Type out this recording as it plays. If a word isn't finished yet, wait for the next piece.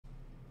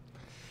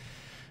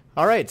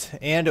All right,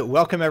 and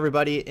welcome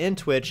everybody in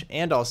Twitch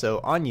and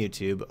also on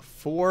YouTube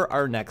for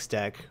our next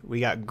deck. We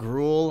got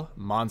Gruul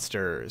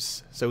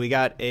Monsters. So we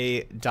got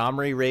a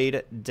Domri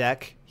Raid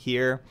deck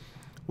here,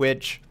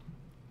 which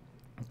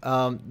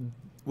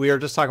we were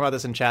just talking about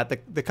this in chat.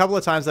 The couple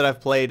of times that I've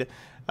played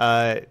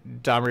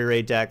Domri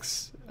Raid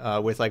decks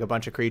with like a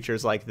bunch of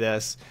creatures like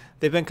this,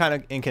 they've been kind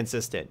of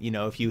inconsistent. You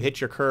know, if you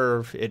hit your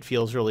curve, it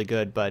feels really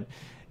good, but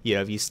you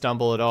know, if you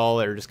stumble at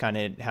all or just kind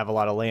of have a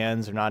lot of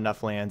lands or not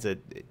enough lands,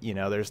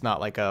 there's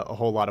not like a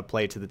whole lot of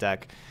play to the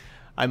deck.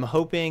 I'm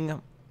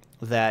hoping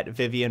that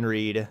Vivian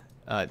Reed,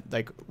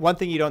 like one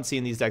thing you don't see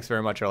in these decks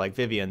very much are like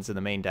Vivians in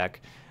the main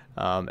deck.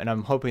 And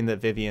I'm hoping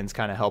that Vivians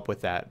kind of help with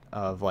that,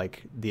 of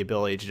like the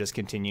ability to just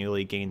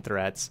continually gain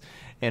threats.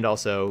 And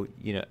also,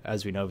 you know,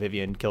 as we know,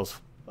 Vivian kills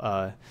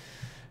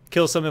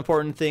some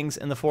important things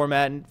in the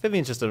format, and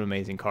Vivian's just an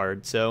amazing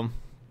card. So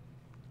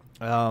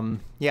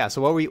yeah, so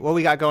what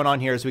we got going on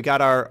here is we got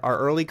our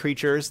early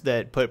creatures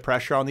that put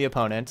pressure on the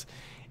opponent,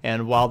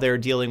 and while they're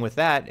dealing with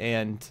that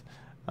and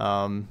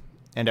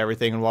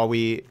everything, and while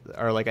we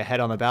are like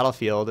ahead on the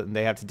battlefield and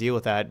they have to deal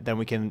with that, then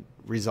we can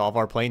resolve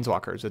our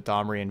planeswalkers with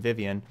Domri and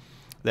Vivian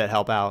that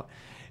help out.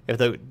 If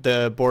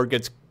the board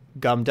gets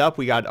gummed up,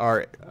 we got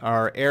our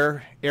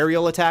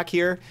aerial attack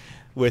here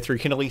with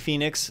Rekindling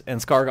Phoenix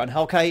and Skargon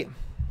Hellkite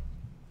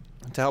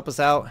to help us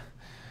out.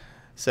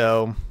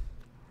 So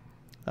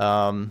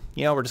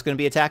you know, we're just going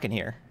to be attacking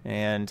here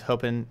and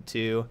hoping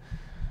to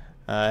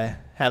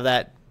have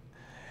that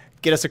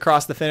get us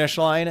across the finish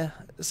line.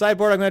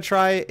 Sideboard, I'm going to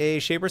try a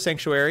Shaper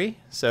Sanctuary.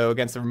 So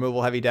against the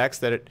removal heavy decks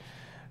that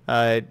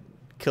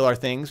kill our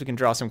things, we can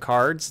draw some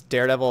cards.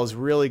 Daredevil is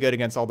really good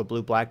against all the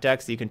blue-black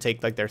decks. You can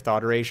take like their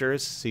Thought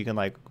Erasures, so you can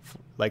like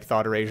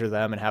Thought Erasure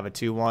them and have a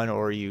 2/1,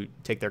 or you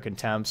take their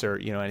Contempts or,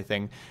 you know,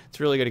 anything. It's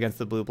really good against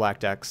the blue-black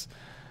decks.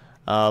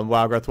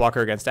 Wildgrowth Walker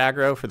against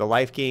aggro for the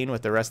life gain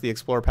with the rest of the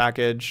Explore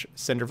package.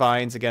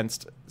 Cindervines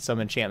against some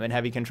enchantment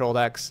heavy control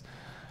decks.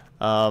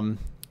 I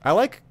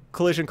like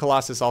Collision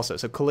Colossus also.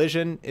 So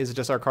Collision is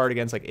just our card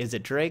against like Is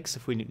It Drakes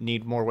if we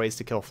need more ways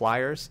to kill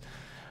flyers.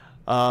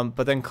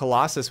 But then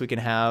Colossus we can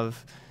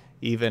have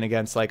even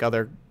against like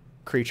other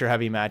creature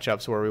heavy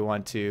matchups where we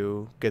want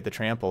to get the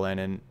trample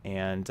in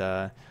and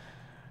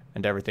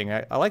everything.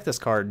 I like this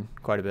card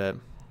quite a bit.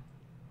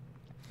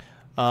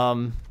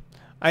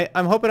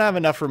 I'm hoping I have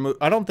enough remove.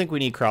 I don't think we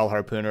need Kraul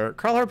Harpooner.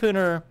 Kraul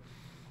Harpooner,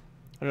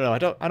 I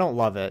don't know. I don't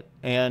love it.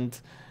 And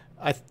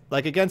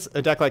like against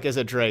a deck like Is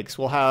It Drakes,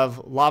 we'll have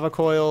Lava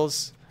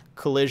Coils,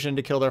 Collision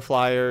to kill their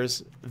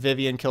flyers,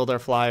 Vivian kill their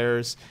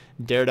flyers,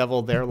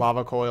 Daredevil their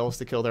Lava Coils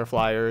to kill their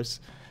flyers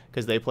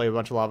because they play a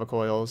bunch of Lava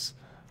Coils.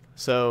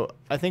 So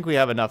I think we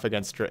have enough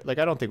against like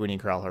I don't think we need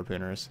Kraul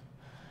Harpooners.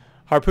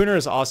 Harpooner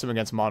is awesome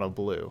against Mono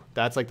Blue.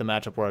 That's like the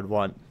matchup where I'd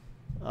want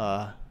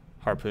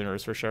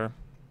Harpooners for sure.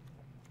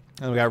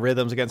 And we got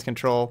Rhythms against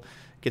Control.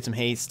 Get some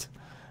haste.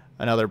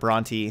 Another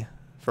Bronte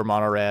for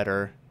Mono Red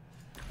or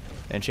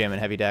Enchantment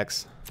heavy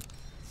decks.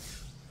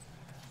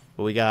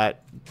 But we got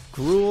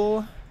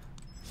Gruul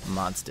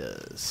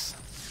Monsters.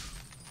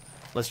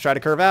 Let's try to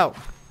curve out.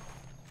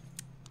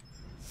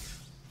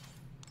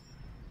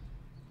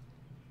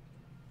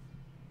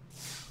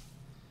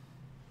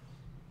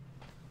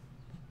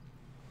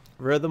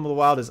 Rhythm of the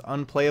Wild is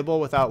unplayable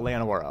without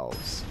Llanowar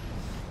Elves.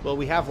 Well,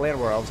 we have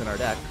Llanowar Elves in our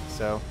deck,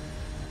 so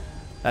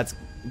that's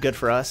good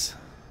for us.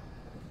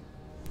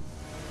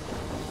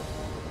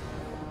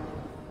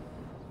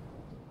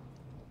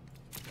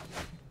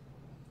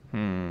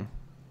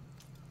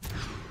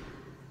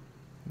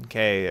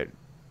 Okay.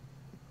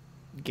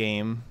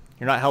 Game.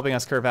 You're not helping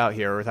us curve out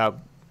here without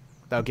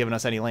giving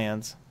us any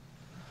lands.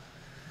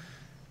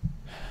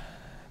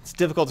 It's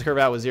difficult to curve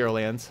out with 0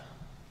 lands.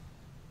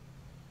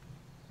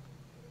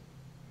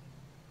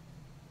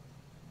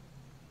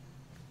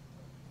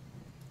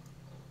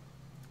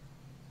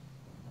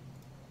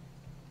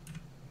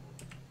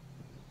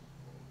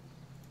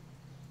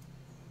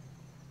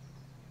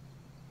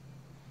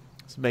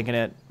 It's making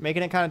it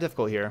kind of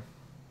difficult here.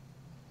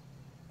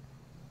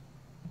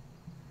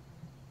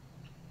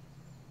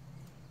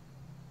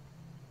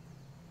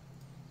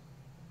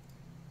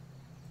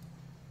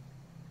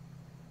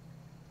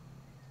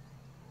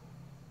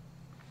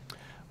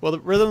 Well, the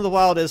Rhythm of the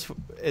Wild is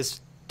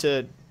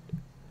to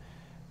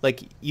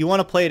like you want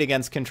to play it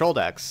against control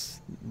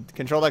decks.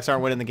 Control decks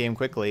aren't winning the game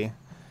quickly.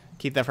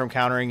 Keep them from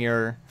countering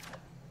your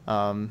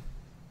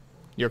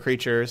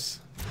creatures.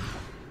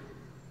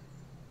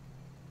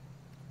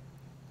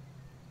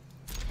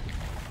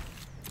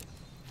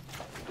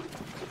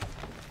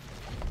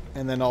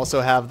 And then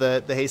also have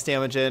the haste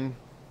damage in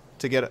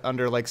to get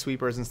under like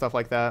sweepers and stuff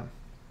like that.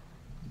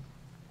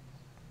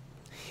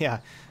 Yeah,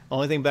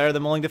 only thing better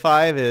than mulling to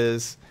 5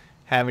 is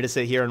having to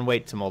sit here and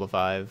wait to mull to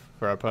 5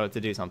 for our opponent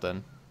to do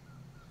something.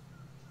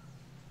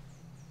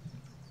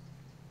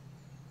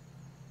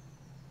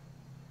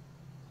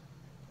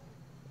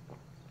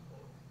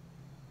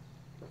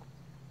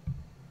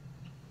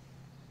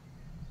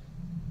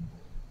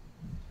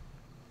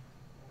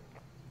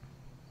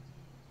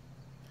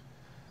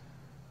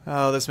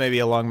 Oh, this may be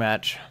a long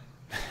match.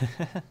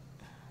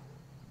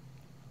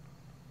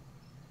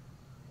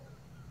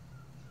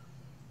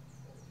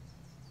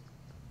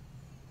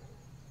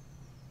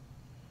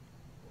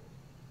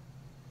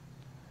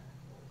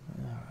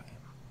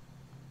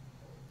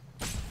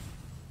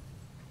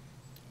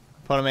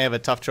 Opponent may have a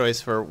tough choice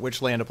for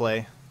which land to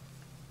play.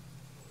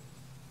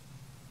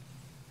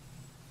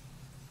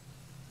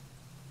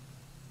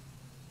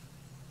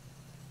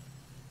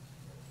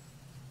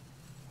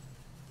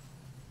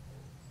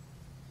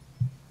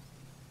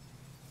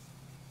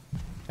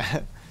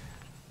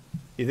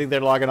 You think they're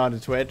logging on to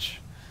Twitch?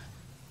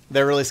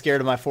 They're really scared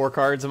of my 4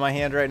 cards in my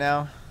hand right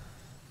now.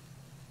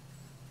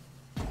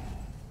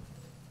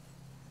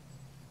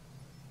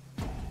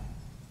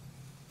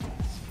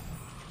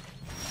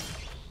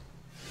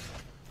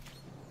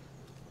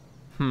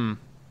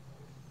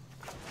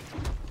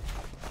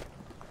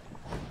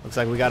 Looks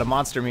like we got a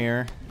monster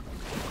mirror.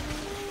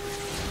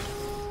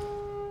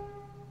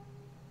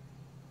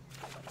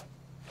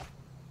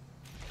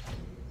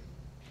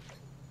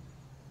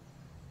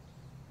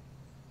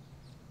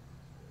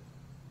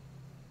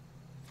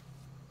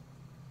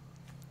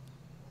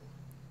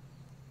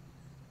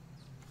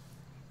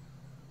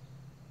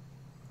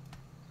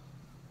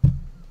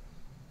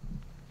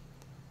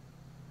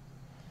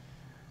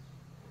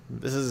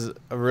 This is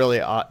a really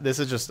odd. This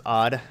is just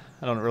odd.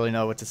 I don't really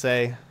know what to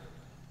say.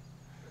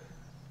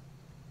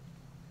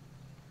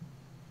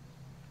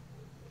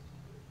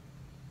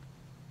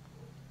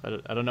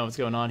 I don't know what's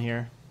going on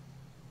here.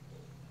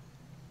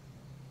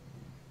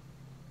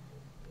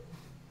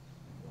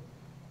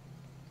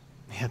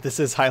 Yeah, this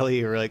is highly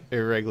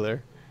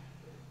irregular.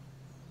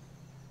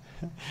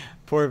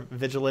 Poor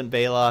Vigilant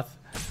Baloth.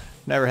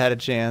 Never had a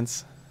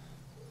chance.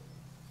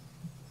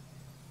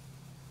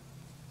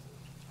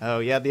 Oh,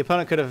 yeah, the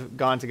opponent could have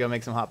gone to go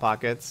make some Hot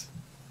Pockets.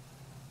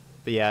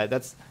 But yeah,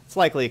 it's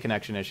likely a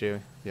connection issue.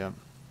 Yeah.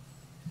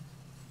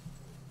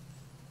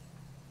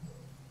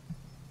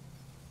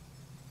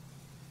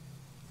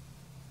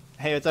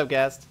 Hey, what's up,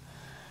 guest?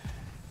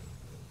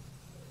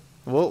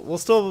 We'll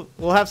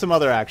have some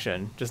other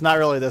action, just not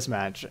really this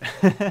match.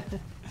 I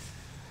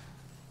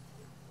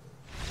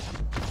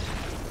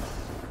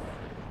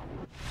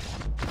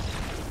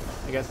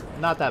guess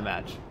not that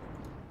match.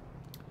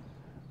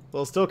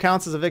 Well, it still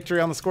counts as a victory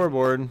on the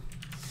scoreboard,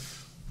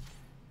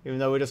 even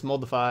though we just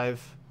mulled the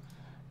 5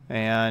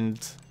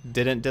 and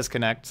didn't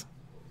disconnect.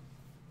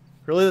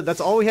 Really, that's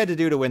all we had to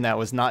do to win that,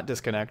 was not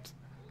disconnect.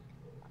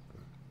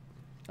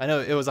 I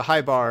know it was a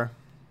high bar.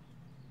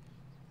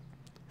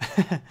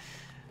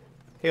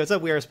 Hey, what's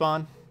up, We Are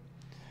Spawn?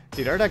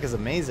 Dude, our deck is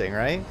amazing,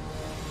 right?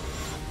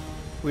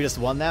 We just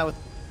won that with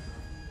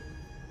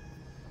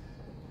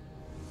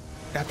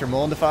after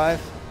mulling to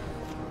 5.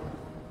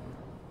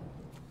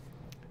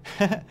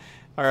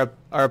 Our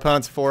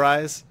opponent's 4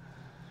 eyes.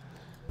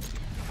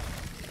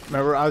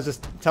 Remember, I was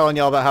just telling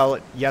y'all about how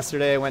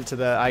yesterday I went to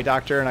the eye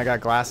doctor and I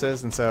got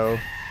glasses, and so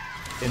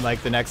in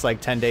like the next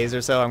like 10 days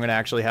or so, I'm gonna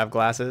actually have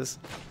glasses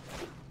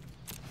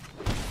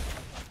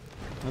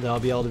that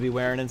I'll be able to be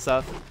wearing and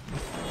stuff.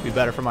 Be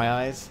better for my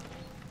eyes.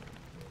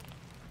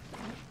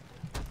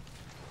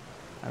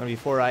 I'm gonna be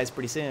 4 eyes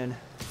pretty soon.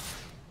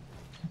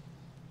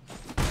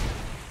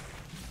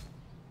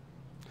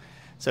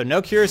 So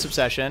no Curious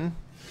Obsession.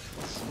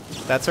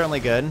 That's certainly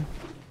good.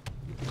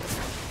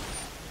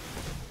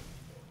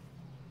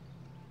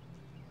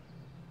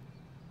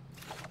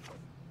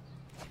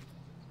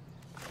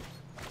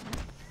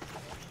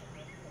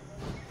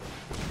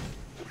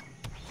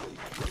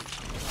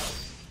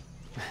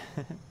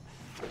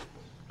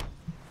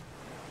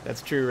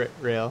 That's true,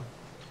 Rail.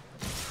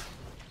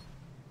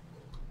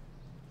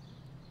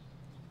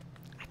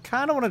 I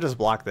kind of want to just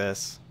block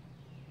this.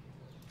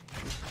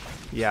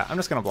 Yeah, I'm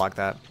just going to block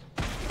that.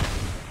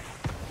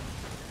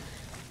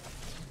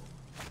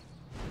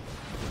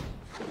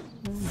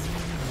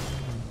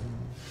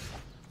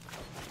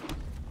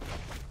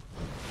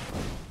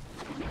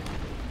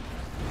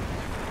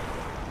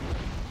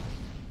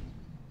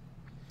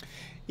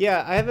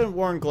 Yeah, I haven't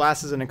worn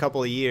glasses in a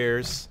couple of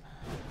years,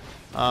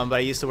 but I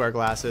used to wear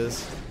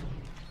glasses.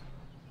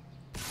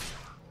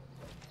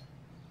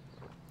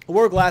 I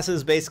wore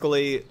glasses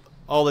basically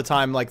all the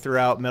time, like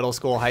throughout middle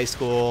school, high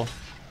school.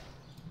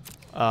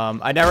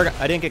 I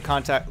didn't get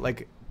contact,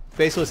 like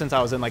basically since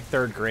I was in like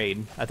 3rd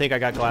grade. I think I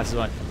got glasses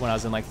when I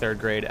was in like 3rd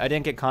grade. I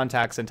didn't get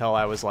contacts until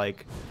I was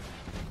like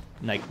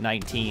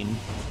 19.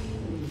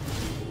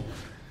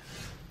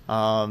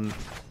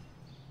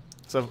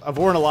 So I've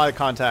worn a lot of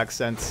contacts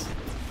since,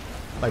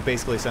 like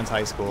basically since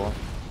high school.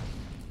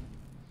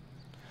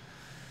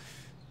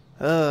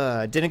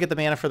 Didn't get the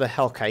mana for the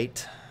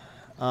Hellkite.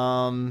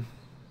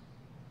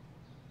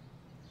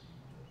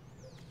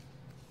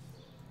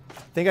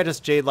 I think I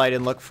just Jade Light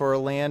and look for a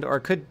land, or I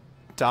could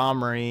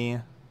Domri.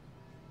 I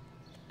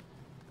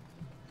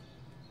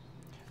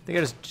think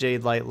I just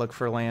Jade Light, look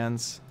for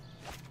lands.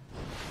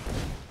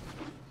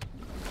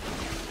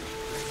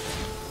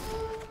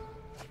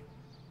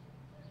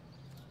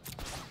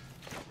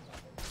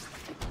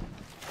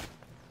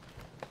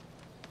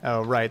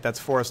 Oh right, that's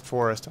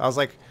forest. I was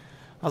like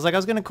I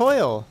was gonna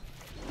coil.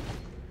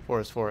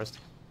 Forest, forest.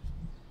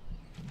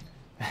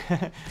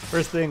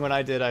 First thing when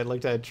I did, I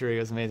looked at a tree. It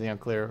was amazing how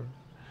clear.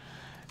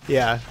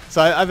 Yeah,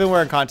 so I've been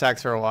wearing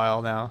contacts for a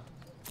while now.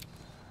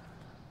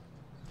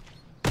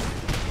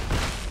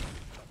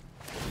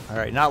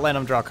 Alright, not letting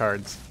them draw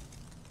cards.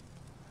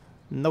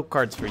 No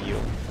cards for you.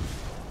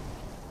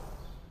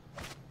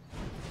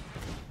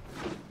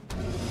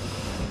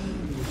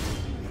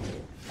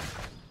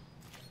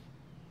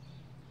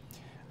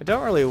 I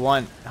don't really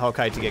want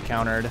Hellkite to get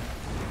countered.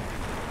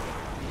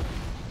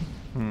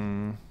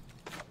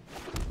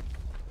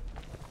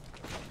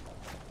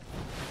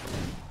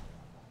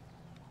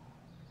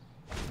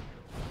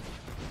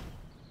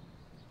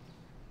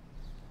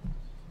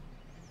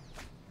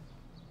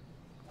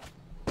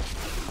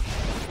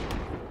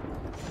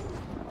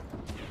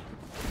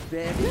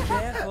 Very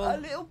careful. A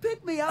little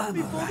pick me up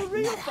before the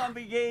real fun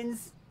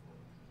begins.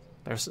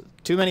 There's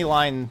too many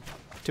lines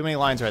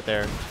right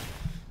there.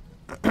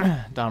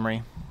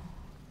 Domri.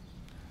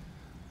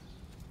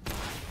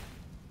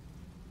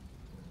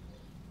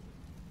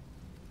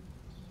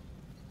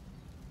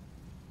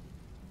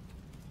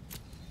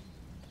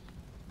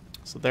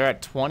 So they're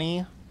at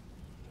 20.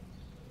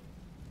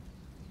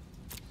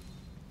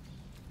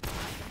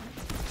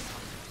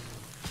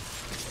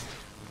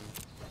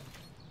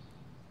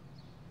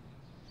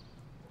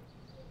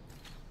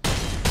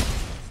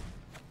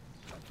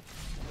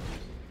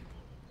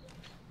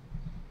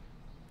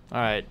 All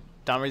right,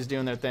 Domri's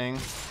doing their thing.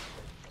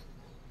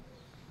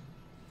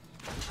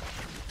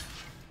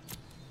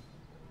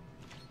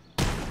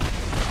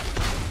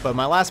 But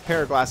my last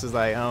pair of glasses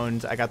that I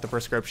owned, I got the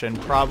prescription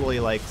probably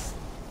like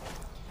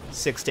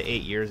 6 to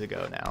 8 years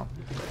ago now.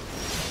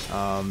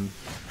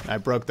 I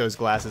broke those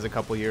glasses a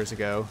couple years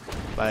ago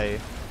by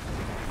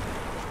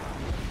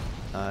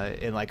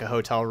in like a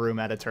hotel room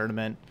at a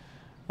tournament.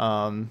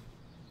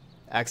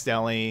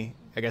 Accidentally,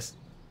 I guess,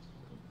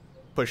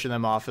 pushing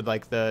them off of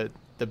like the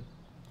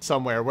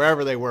somewhere,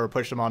 wherever they were,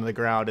 pushed them onto the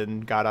ground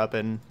and got up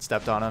and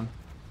stepped on them.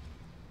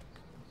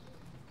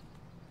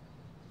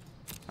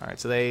 All right,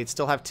 so they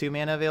still have 2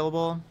 mana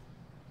available.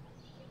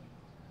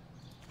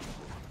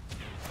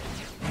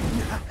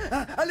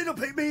 A little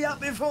pick me up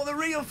before the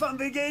real fun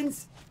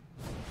begins.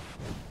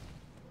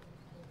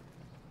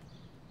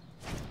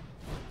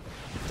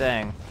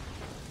 Dang.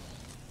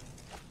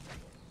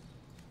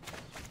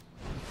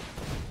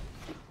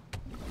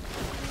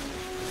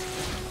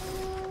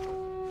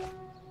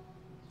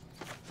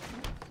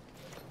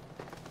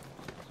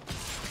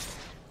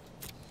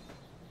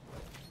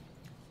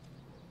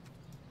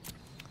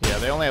 Yeah,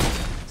 they only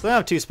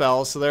have 2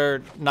 spells, so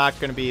they're not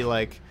going to be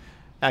like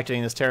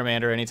activating this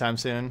Terramander anytime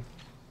soon.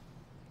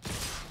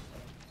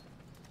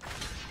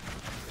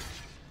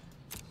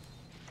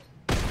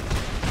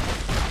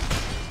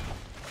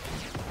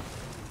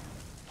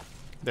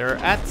 They're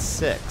at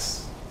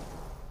 6.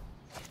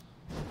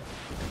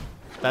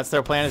 That's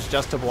their plan, is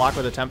just to block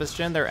with a Tempest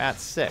Gen. They're at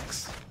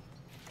 6.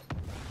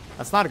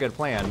 That's not a good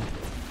plan.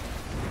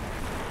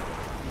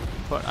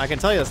 But I can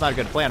tell you that's not a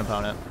good plan,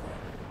 opponent.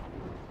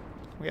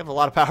 We have a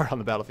lot of power on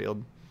the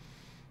battlefield.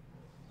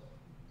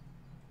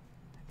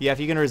 Yeah, if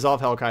you can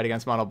resolve Hellkite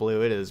against mono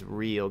blue, it is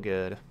real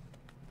good.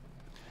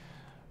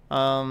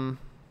 So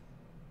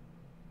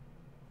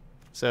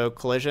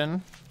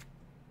collision.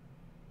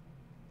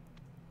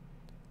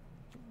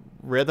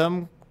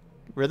 Rhythm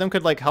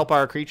could like help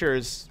our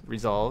creatures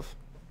resolve.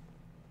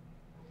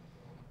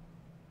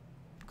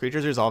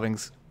 Creatures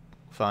resolving's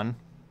fun.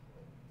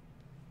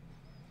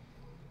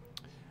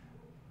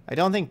 I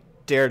don't think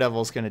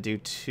Daredevil's gonna do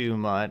too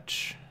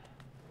much.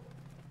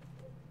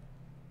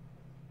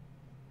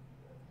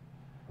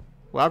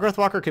 Wildgrowth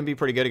Walker can be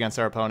pretty good against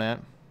our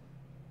opponent.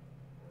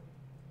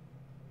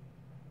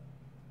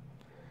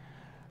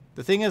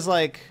 The thing is,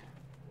 like,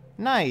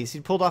 nice,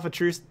 you pulled off a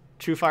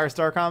true Fire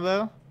Star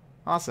combo.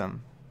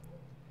 Awesome.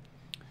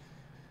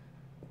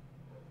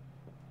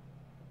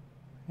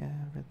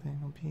 Everything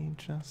will be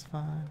just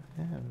fine.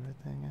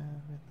 Everything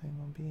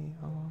will be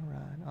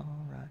alright,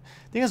 alright.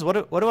 Thing is, what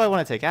do I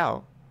want to take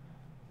out?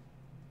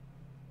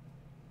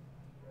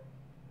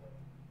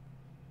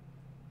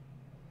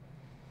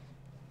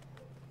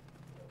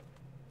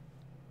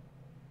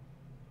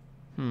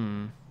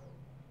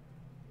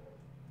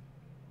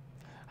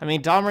 I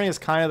mean, Domri is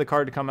kind of the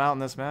card to come out in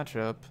this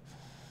matchup.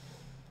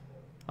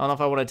 I don't know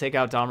if I want to take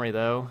out Domri,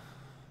 though.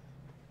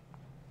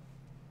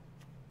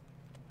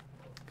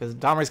 Because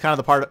Domri's kind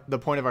of the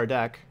point of our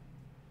deck.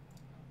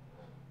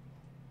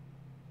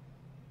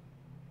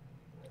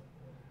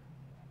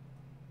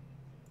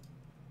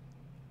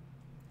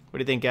 What do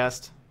you think,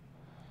 Guest?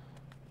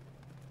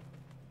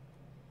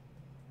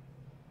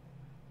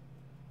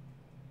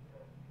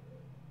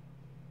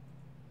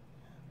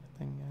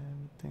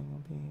 Everything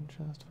will be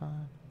just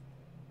fine.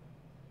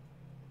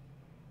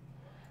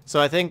 So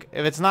I think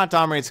if it's not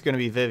Domri, it's going to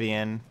be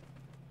Vivian.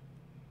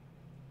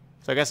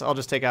 So I guess I'll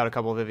just take out a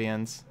couple of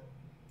Vivians.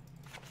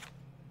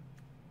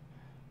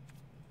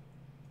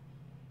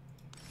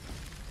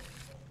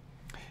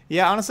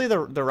 Yeah, honestly, the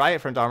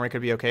Riot from Domri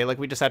could be okay. Like,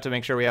 we just have to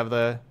make sure we have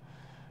the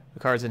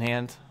cards in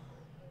hand.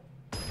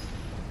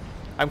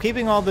 I'm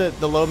keeping all the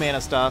low mana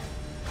stuff.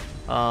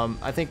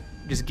 I think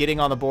just getting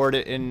on the board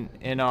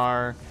in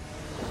our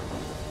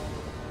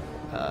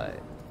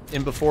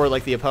in before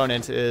like the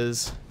opponent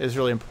is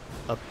really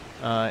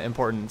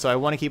important. So I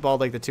want to keep all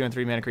like the 2 and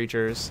 3 mana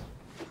creatures.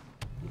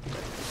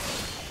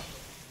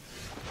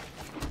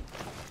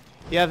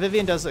 Yeah,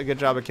 Vivian does a good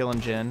job of killing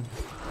Jhin.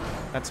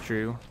 That's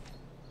true.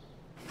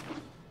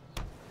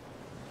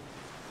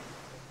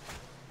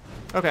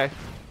 Okay,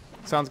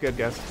 sounds good,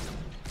 guys.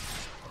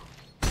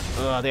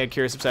 They had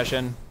Curious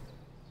Obsession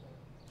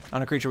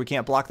on a creature we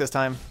can't block this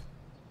time.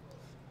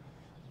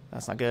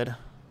 That's not good.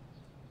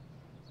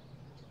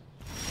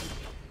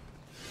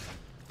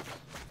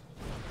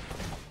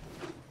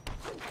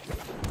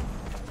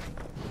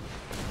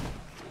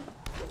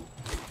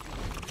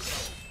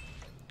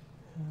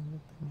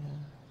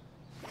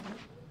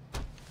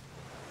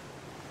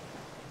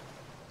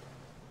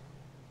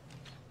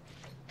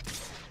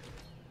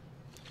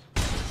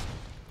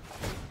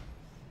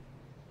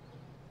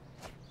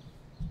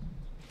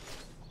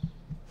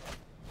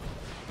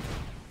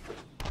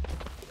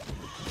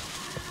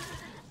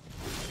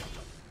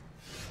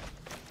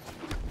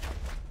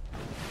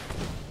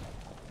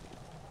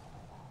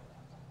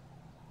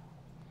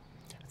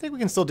 I think we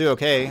can still do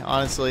okay,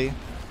 honestly.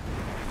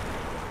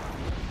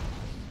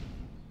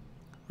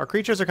 Our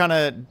creatures are kind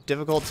of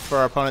difficult for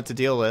our opponent to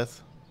deal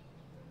with.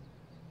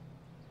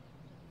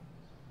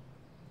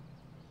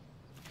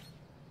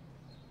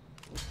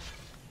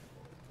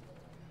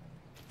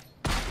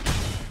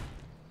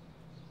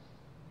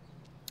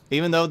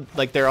 Even though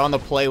like they're on the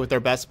play with their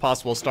best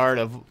possible start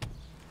of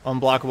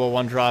unblockable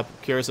 1-drop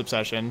Curious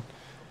Obsession,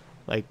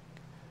 like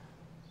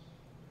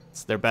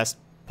it's their best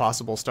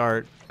possible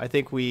start, I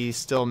think we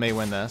still may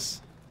win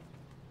this.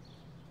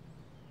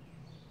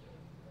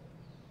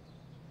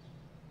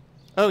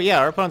 Oh yeah,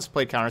 our opponents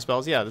played counter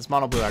spells. Yeah, this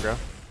mono blue aggro.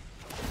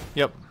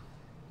 Yep.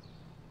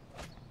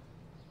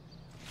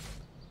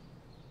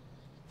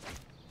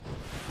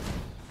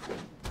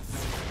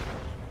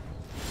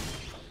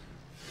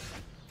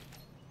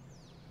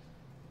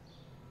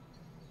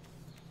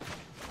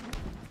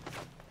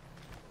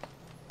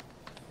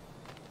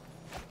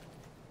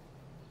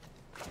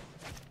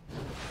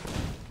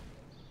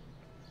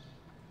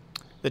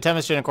 The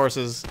Tempest Gen, of course,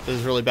 is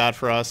really bad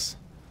for us.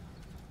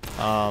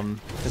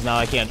 Because now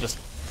I can't just...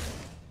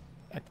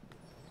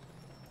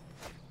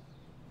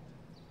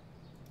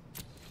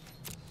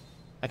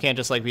 I can't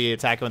just, like, be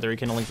attacking with the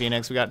Rekindling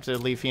Phoenix. We got to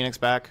leave Phoenix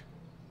back.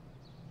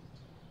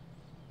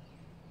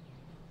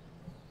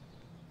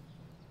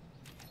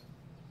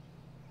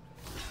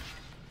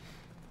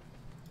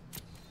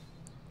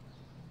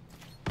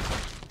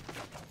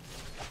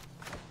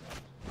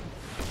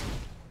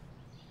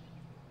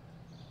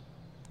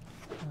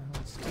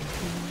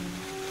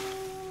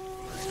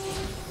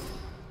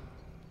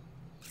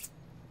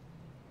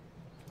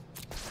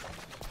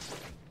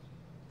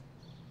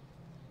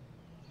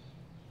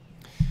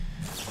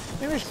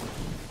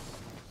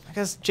 I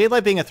guess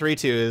Jadelight being a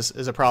 3/2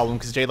 is a problem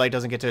because Jadelight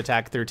doesn't get to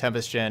attack through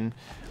Tempest Gen.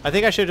 I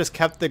think I should have just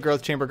kept the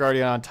Growth Chamber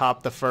Guardian on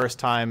top the first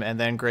time and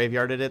then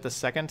graveyarded it the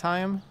second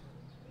time.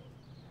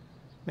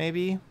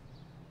 Maybe.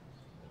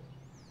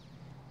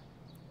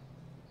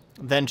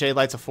 Then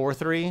Jadelight's a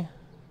 4/3.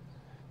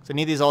 So I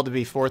need these all to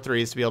be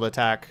 4/3s to be able to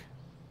attack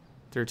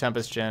through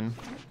Tempest Gen.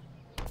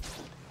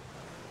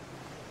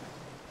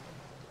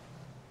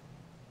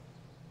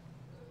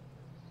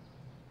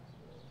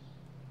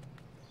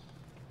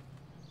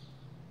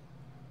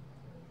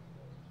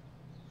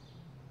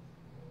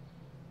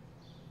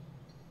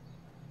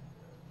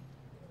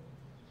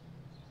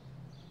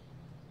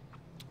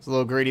 It's a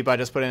little greedy by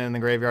just putting it in the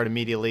graveyard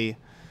immediately.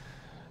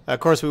 Of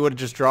course, we would have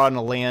just drawn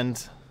a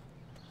land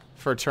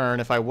for a turn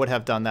if I would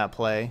have done that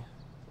play.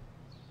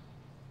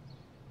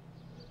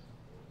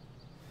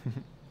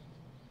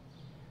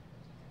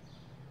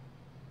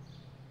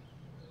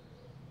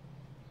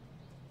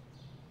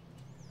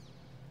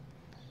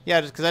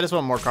 Yeah, just because I just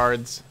want more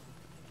cards.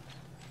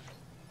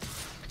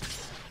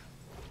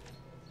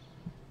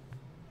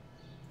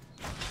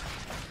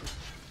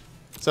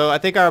 So I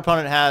think our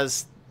opponent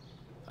has...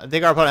 the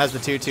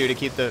 2/2 to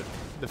keep the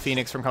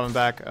Phoenix from coming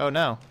back. Oh,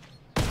 no.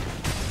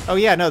 Oh,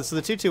 yeah, no, so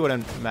the 2/2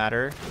 wouldn't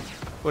matter.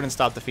 Wouldn't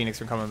stop the Phoenix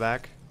from coming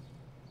back.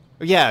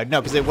 Yeah, no,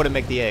 because it wouldn't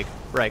make the egg.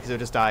 Right, because it would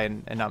just die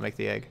and not make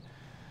the egg.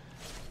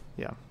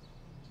 Yeah.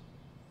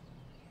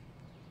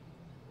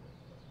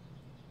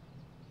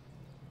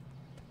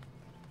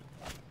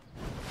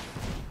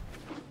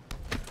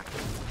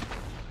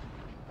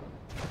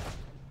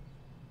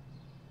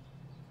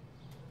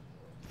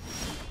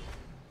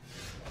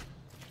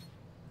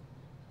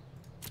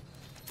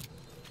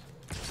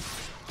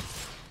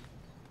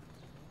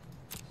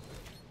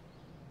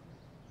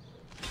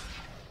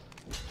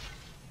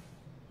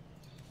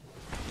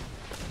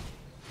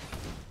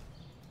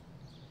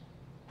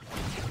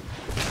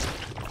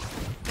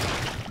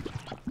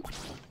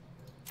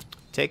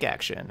 Take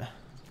action.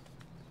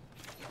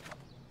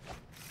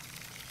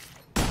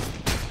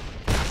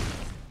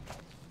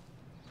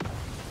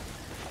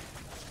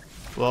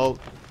 Well,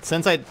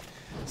 since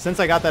since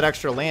I got that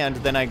extra land,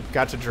 then I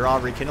got to draw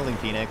Rekindling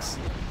Phoenix.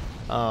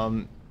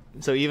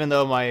 So even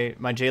though my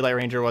Jadelight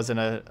Ranger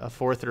wasn't a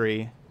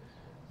 4/3,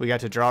 we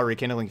got to draw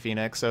Rekindling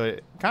Phoenix. So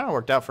it kind of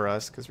worked out for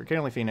us because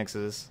Rekindling Phoenix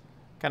is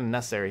kind of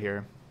necessary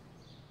here.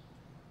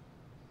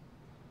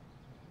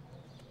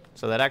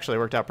 So that actually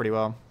worked out pretty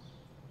well.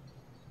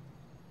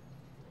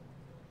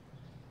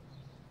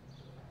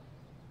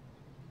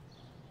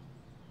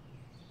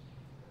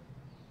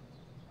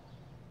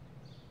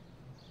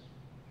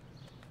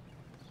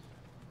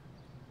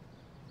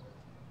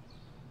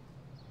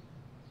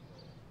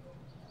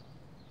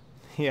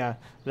 Yeah,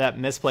 that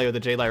misplay with the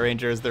Jadelight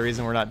Ranger is the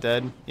reason we're not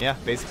dead. Yeah,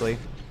 basically.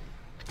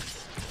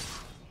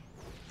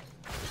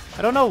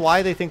 I don't know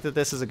why they think that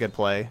this is a good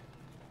play.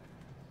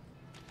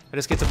 I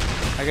just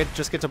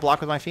get to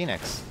block with my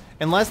Phoenix.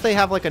 Unless they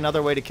have like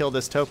another way to kill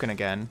this token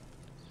again.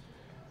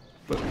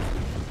 But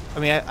I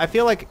mean, I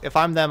feel like if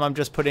I'm them, I'm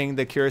just putting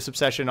the Curious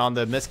Obsession on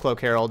the Mistcloak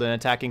Herald and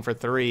attacking for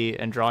 3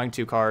 and drawing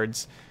 2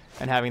 cards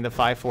and having the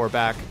 5/4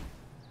 back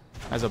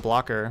as a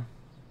blocker.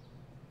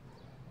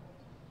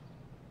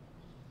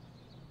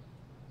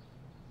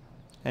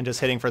 And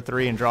just hitting for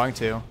 3 and drawing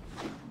 2.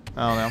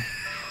 I don't know.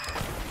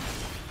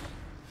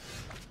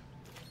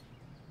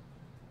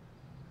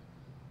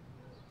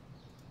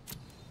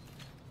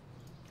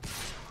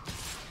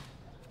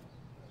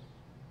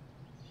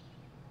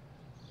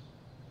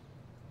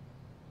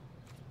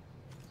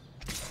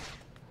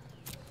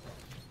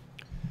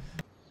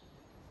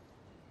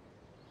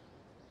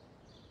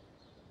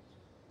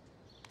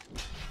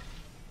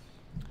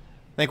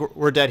 I think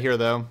we're dead here,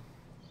 though.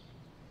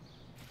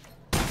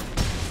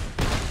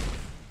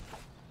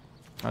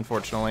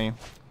 Unfortunately.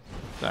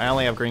 So I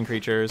only have green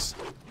creatures.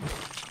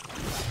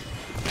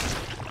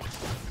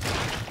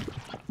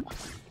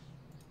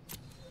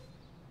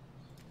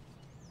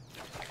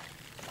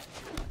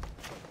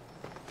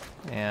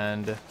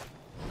 And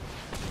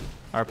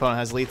our opponent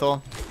has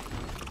lethal.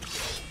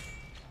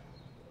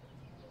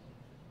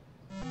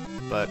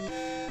 But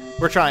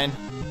we're trying.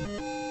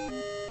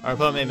 Our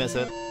opponent may miss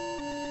it.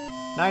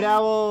 Night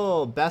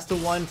Owl! Best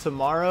of 1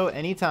 tomorrow,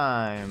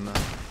 anytime.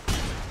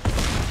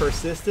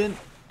 Persistent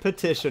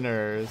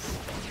Petitioners.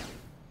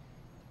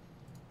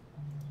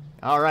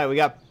 Alright, we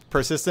got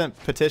Persistent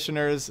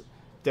Petitioners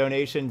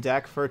donation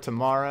deck for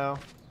tomorrow.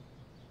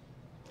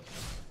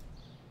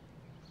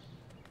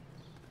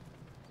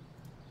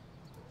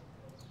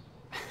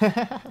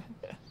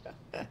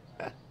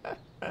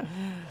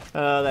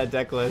 Oh, that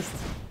deck list.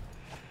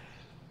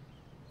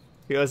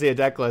 You want to see a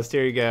deck list?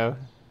 Here you go.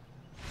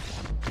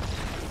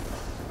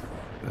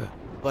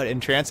 What,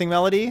 Entrancing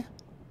Melody?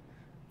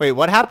 Wait,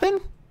 what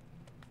happened?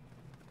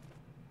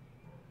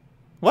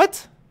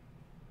 What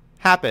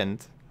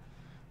happened?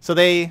 So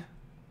they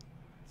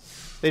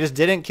just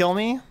didn't kill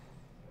me?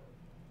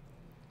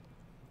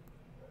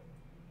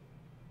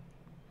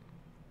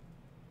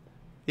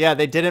 Yeah,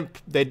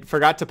 they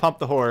forgot to pump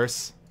the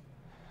horse.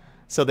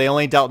 So they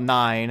only dealt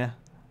 9.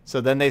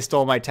 So then they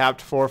stole my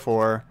tapped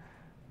 4/4,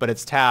 but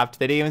it's tapped.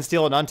 They didn't even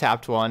steal an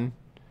untapped one.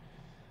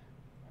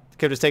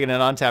 Could have just taken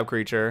an untapped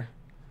creature.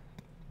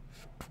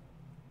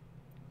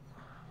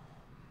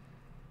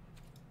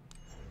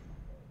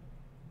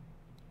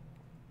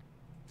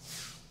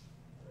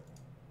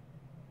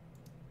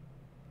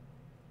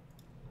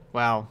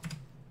 Wow.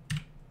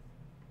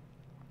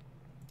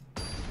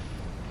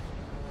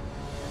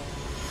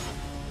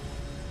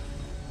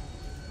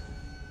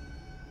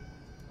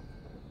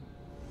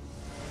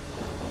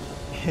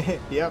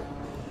 Yep.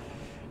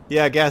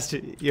 Yeah, I guess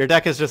your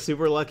deck is just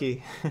super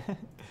lucky.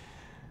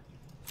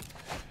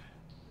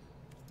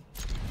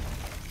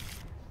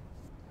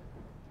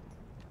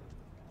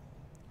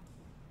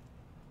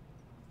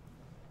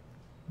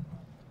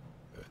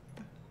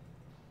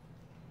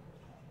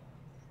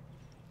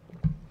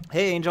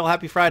 Hey, Angel,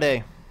 happy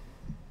Friday.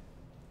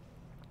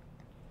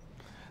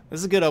 This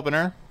is a good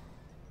opener.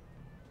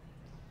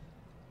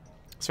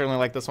 Certainly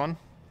like this one.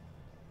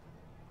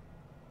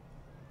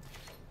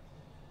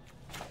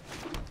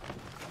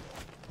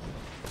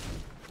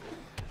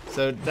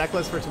 So, deck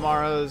list for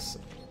tomorrow's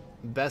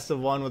best of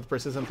 1 with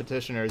Persistent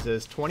Petitioners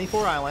is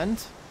 24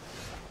 Island,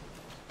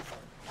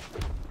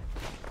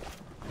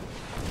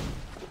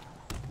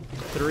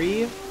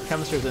 3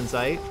 Chemist's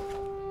Insight,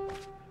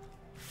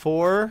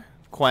 4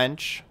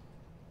 Quench,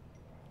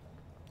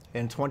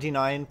 and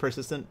 29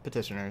 Persistent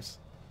Petitioners.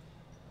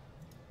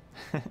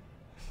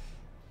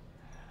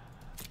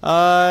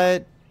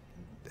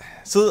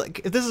 So like,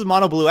 if this is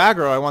mono blue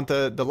aggro, I want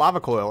the lava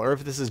coil, or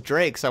if this is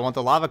Drake's, I want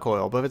the lava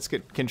coil. But if it's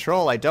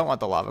control, I don't want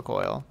the lava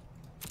coil.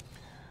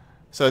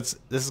 So this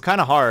is kind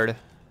of hard.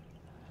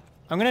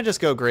 I'm gonna just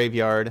go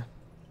graveyard.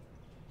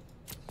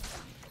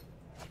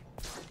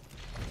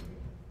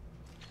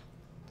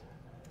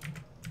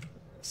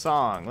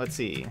 Song, let's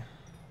see.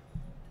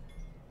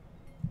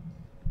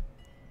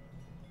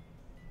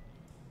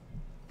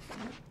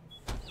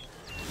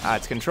 Ah,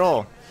 it's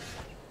control.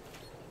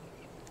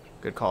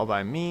 Good call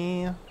by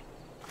me.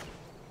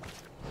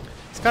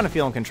 It's kind of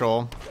feeling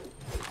control.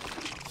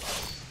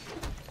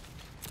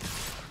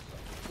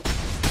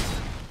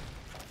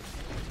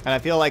 And I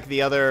feel like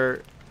the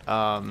other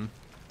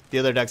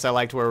decks I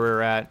liked where we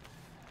were at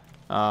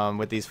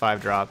with these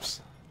 5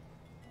 drops.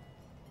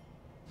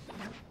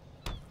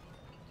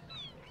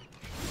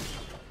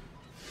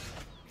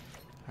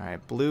 All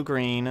right, blue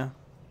green.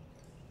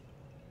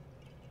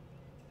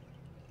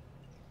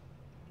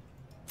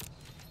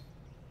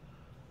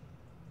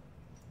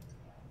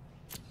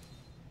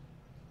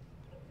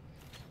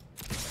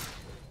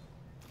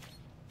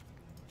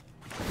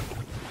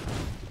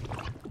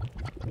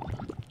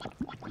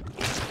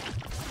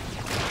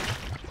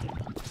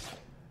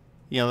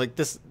 You know, like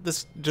this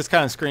just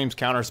kind of screams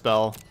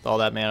counterspell with all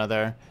that mana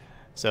there.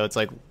 So it's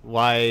like,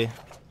 why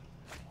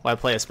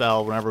play a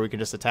spell whenever we can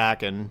just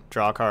attack and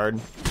draw a card?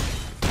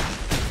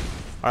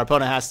 Our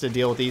opponent has to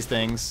deal with these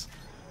things.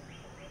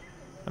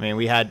 I mean,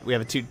 we have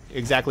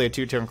exactly a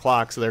 2-turn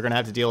clock, so they're gonna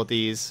have to deal with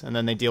these, and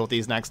then they deal with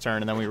these next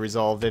turn, and then we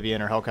resolve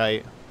Vivian or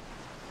Hellkite.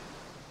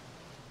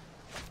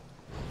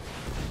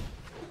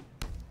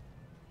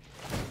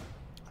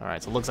 All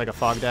right, so it looks like a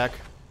fog deck.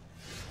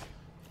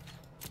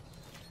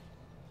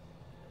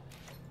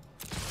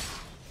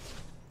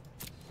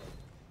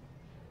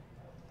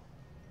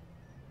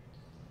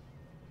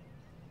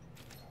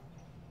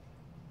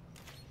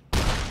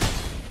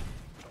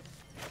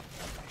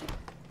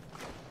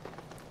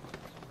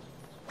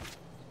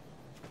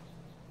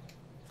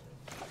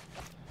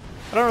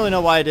 I don't really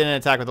know why I didn't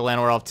attack with the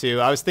Llanowar Elf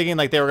too. I was thinking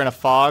like they were gonna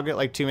fog,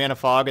 like 2-mana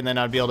fog, and then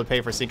I'd be able to pay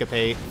for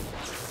Syncopate.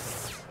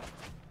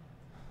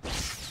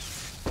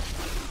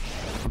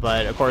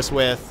 But of course,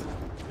 with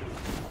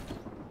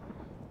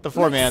the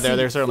 4 mana there,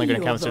 they're certainly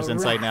gonna come to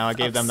Insight now. I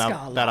gave them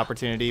that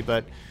opportunity,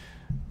 but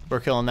we're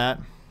killing that.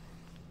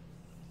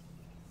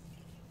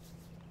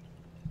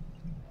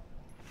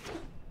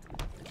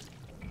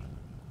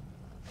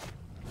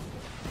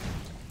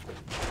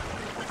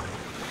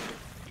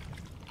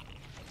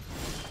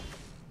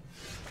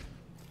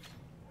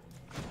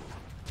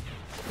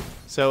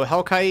 So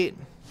Hellkite.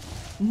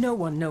 No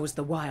one knows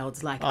the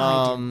wilds like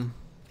I do.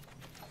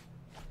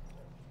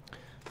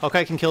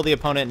 Hellkite can kill the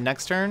opponent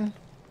next turn.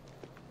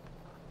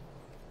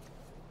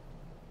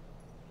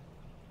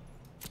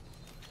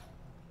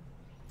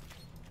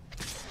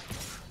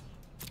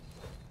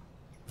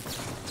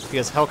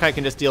 Because Hellkite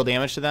can just deal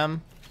damage to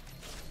them.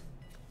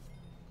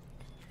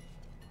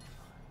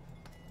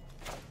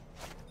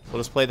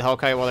 We'll just play the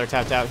Hellkite while they're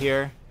tapped out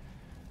here.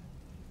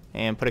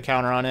 And put a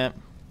counter on it.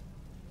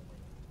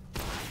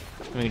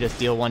 And we just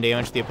deal 1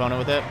 damage to the opponent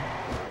with it.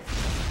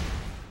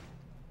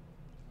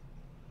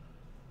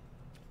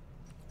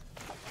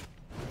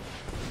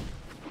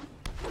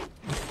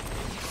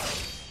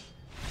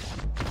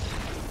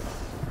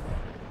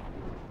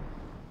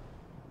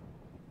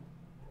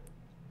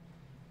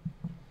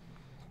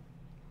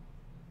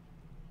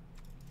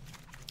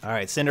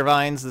 Alright,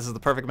 Cindervines. This is the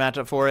perfect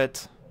matchup for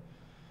it.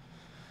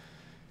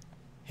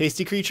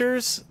 Hasty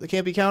creatures that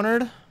can't be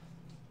countered.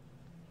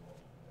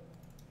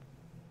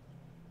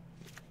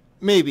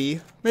 Maybe.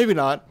 Maybe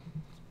not.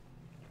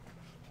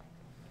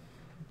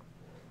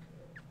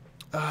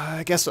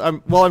 I guess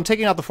I'm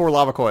taking out the 4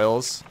 lava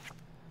coils.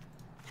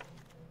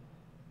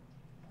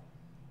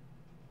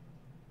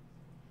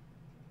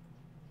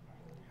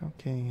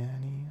 Okay,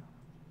 Annie.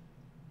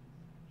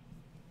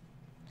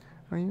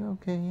 Are you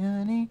okay,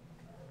 Annie?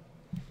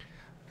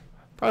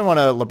 Probably want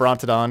a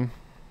Lebrontodon.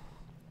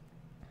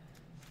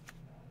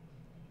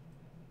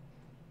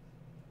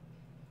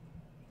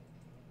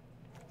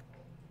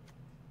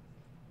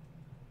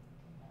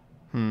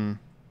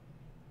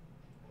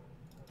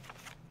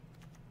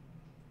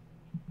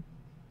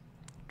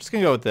 Just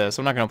gonna go with this.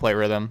 I'm not gonna play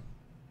Rhythm.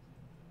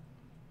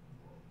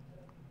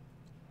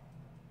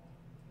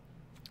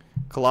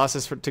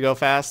 Colossus to go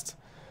fast.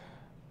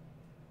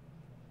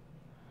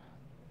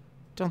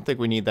 Don't think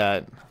we need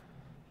that.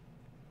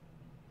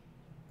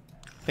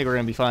 I think we're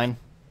gonna be fine.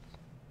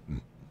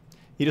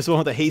 You just went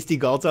with a hasty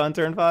Galta on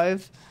turn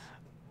 5?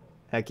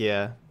 Heck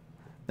yeah.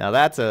 Now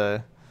that's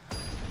a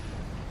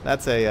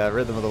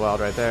Rhythm of the Wild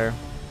right there.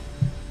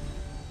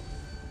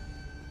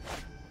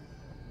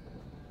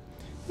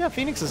 Yeah,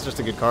 Phoenix is just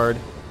a good card.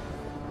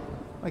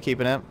 I like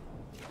keeping it.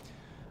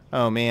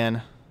 Oh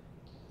man.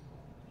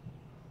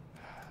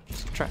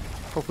 Just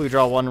hopefully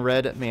draw 1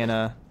 red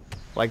mana.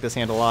 Like this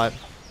hand a lot.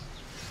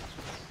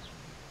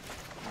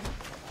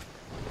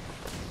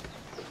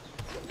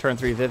 Turn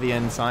 3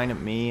 Vivian,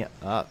 sign me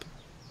up.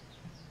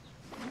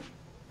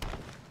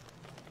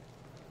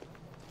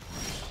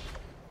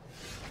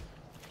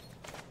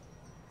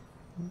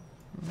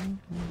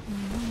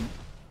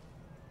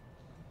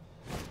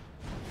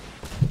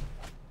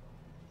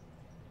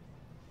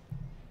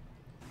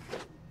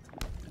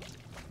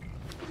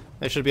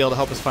 They should be able to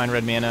help us find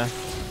red mana.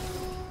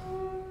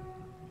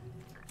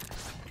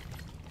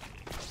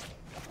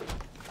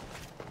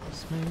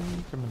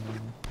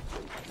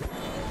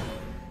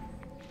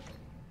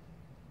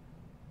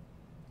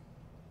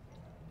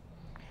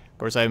 Of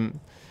course, I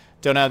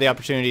don't have the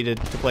opportunity to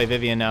play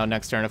Vivian now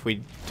next turn if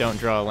we don't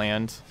draw a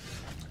land.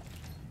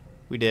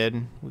 We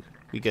did.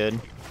 We good.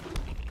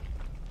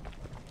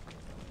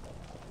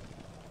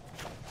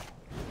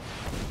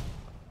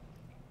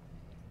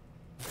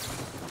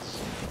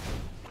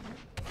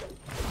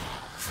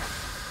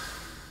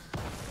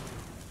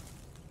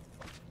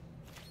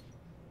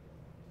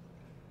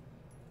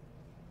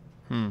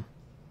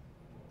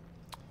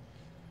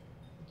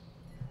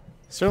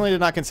 Certainly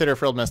did not consider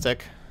Frilled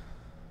Mystic.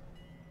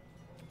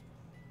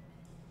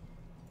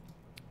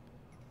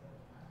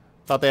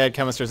 Thought they had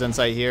Chemist's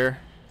Insight here.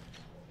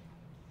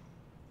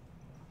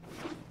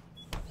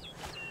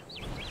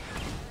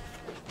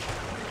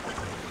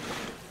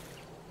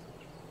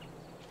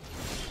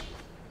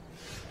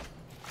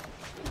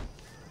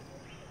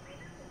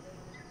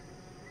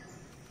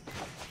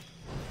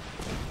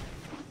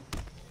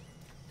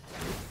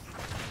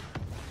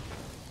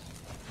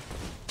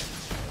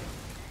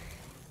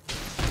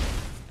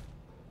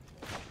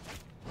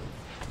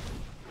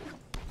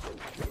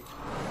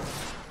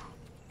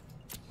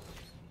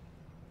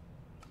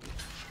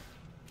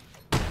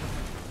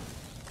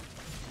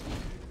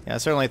 Yeah, I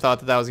certainly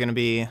thought that that was going to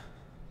be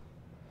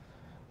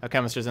a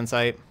Chemist's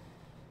Insight.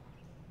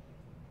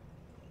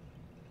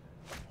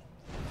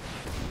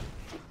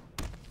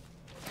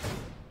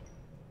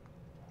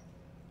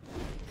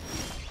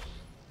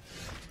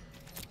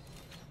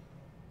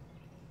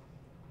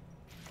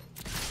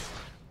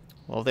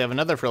 Well, if they have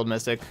another Frilled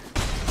Mystic,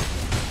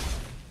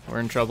 we're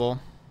in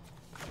trouble.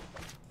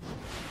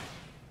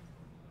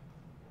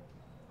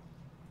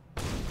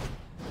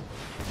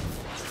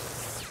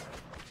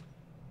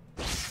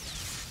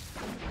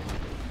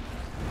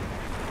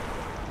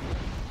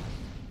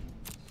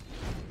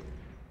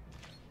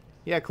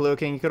 Yeah, Kahlua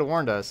King, you could have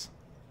warned us.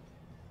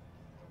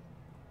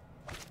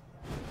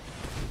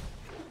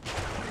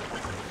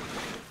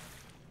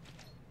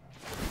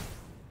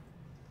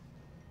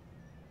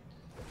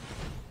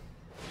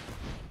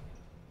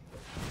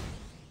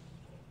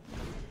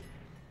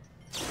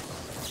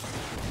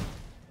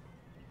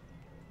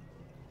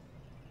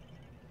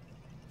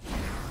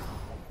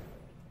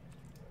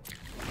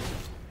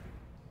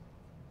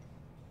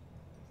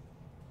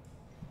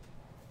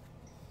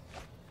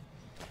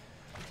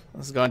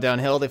 This is going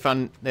downhill. They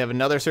have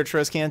another Search for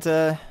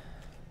Azcanta.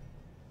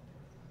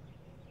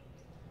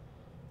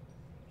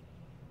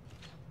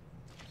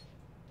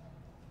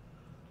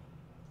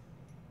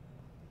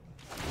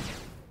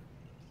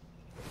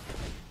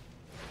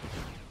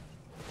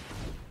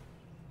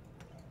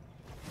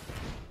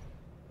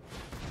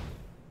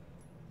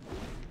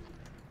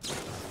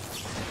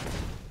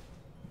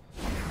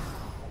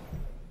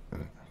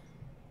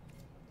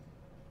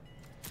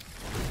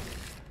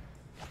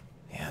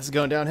 Yeah, this is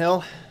going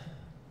downhill.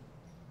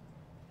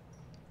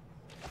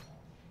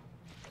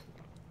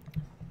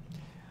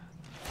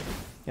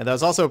 Yeah, that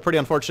was also pretty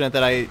unfortunate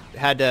that I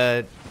had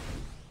to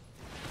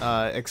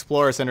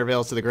explore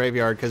Cindervales to the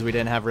graveyard because we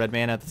didn't have red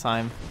mana at the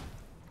time.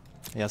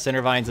 Yeah,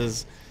 Cindervines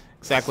is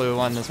exactly what we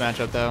want in this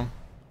matchup, though.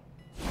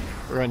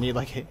 We're gonna need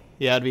like,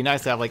 yeah, it'd be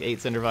nice to have like 8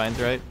 Cindervines,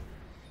 right?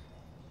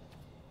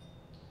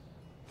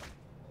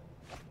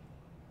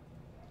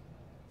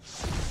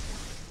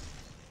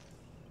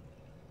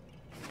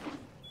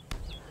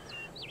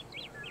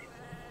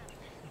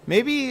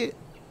 Maybe,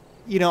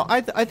 you know,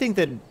 I think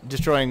that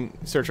destroying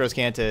Search for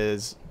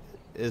Azcanta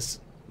is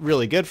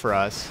really good for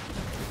us.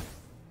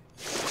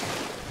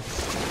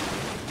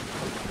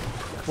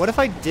 What if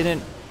I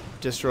didn't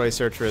destroy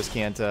Search for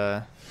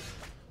Azcanta?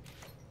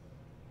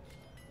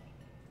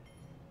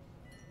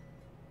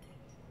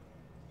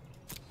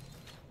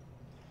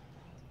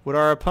 Would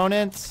our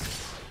opponents...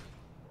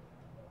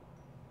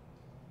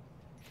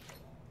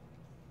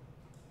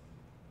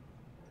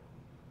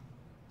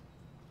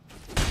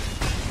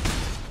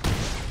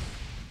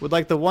 Would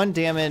like the 1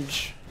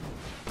 damage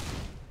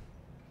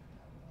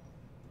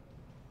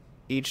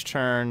each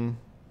turn,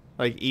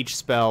 like each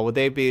spell, would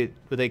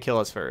they kill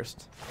us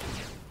first?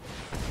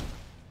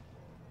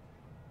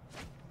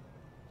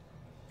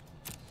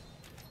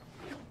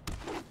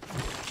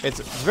 It's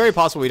very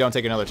possible we don't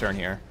take another turn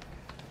here.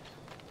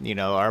 You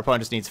know, our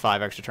opponent just needs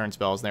 5 extra turn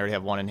spells and they already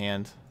have 1 in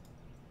hand.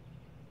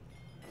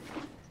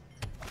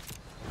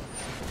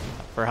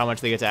 For how much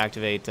they get to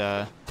activate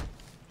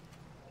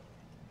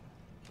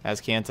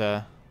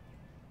Azcanta.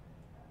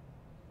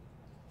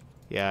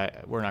 Yeah,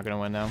 we're not going to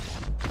win now.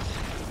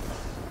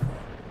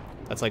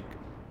 That's like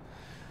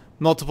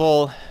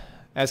multiple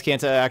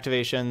Azcanta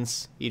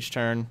activations each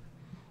turn.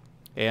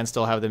 And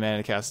still have the mana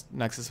to cast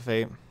Nexus of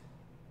Fate.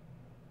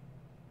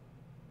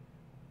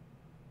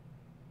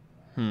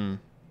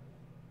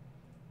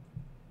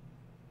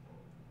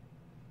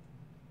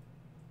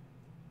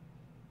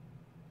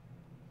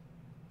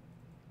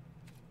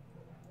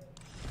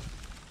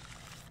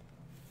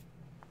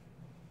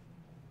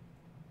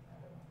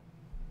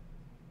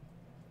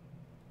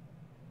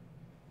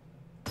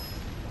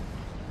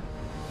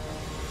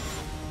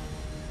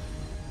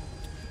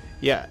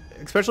 Yeah,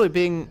 especially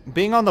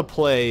being on the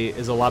play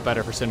is a lot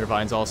better for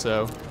Cindervines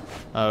also.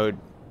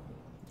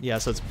 Yeah,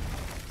 so it's...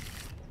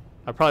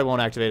 I probably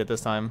won't activate it this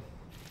time.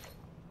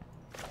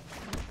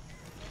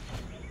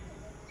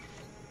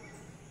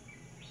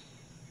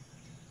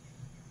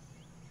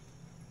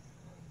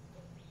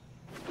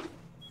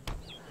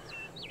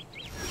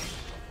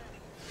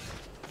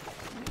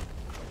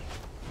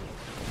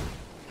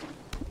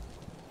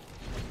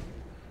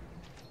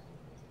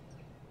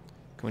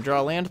 Can we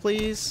draw a land,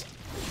 please?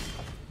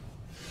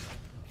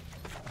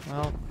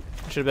 Well,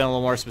 I should have been a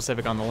little more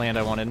specific on the land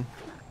I wanted.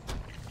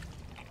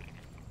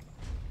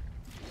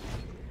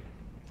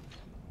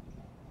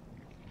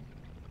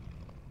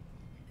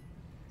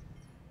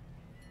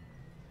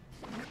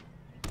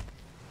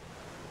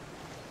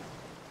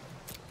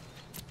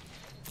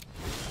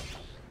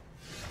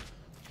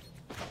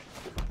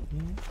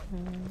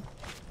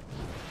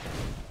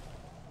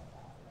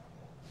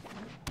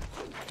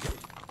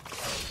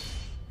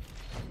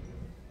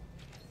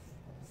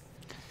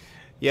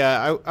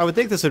 Yeah, I would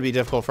think this would be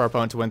difficult for our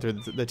opponent to win through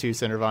the 2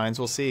 Cinder Vines.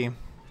 We'll see.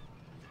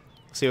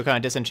 See what kind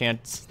of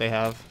disenchants they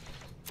have.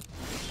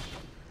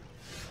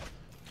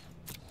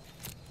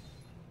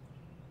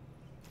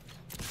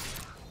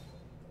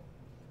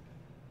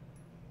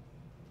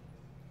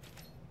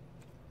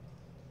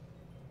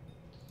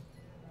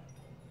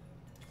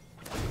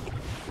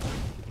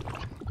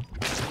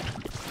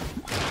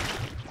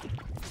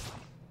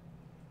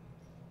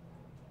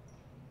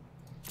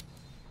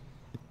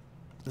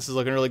 This is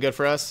looking really good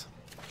for us.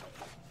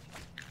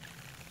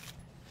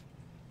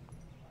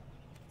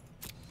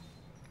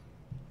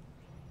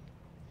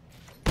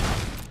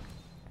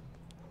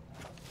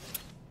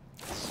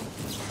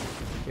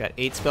 We got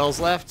 8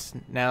 spells left.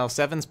 Now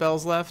 7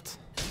 spells left.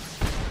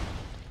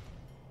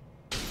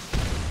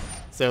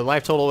 So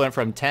life total went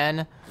from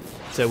 10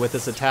 to, with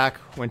this attack,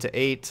 went to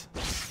 8.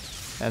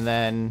 And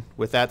then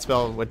with that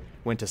spell,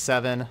 went to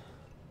 7. So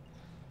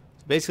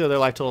basically their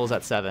life total is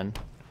at 7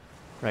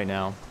 right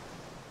now.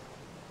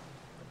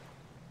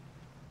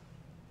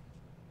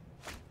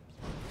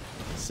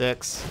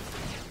 6.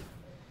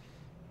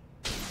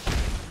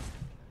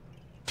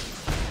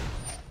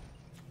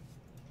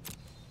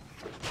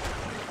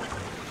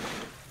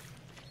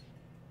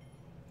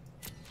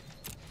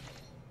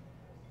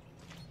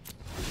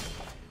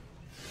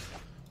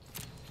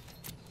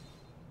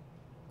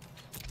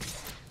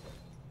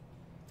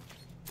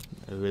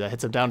 Ooh, that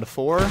hits him down to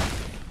 4. Alright,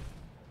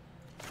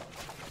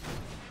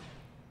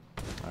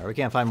 we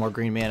can't find more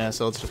green mana,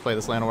 so let's just play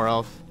this Llanowar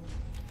Elf.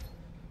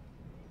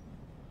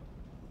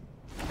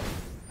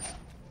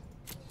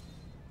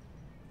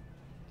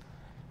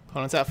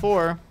 Opponent's at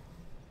 4.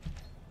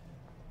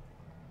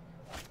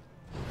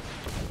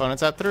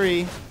 Opponent's at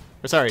 3.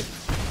 Or sorry,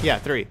 yeah,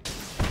 3.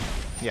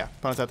 Yeah,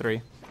 opponent's at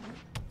 3.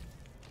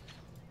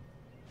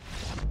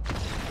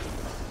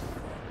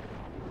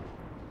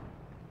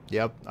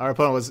 Yep, our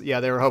opponent was,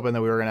 yeah, they were hoping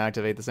that we were going to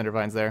activate the Cinder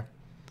Vines there.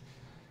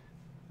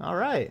 All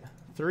right,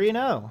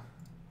 3-0.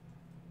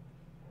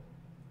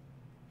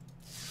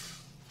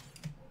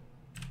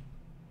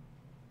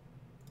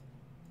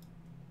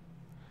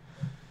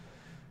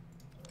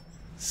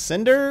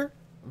 Cinder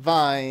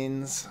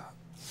Vines.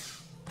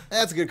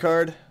 That's a good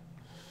card.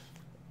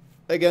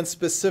 Against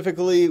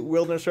specifically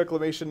Wilderness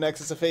Reclamation,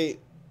 Nexus of Fate.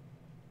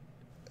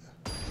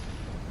 That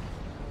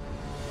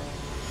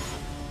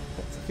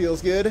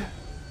feels good.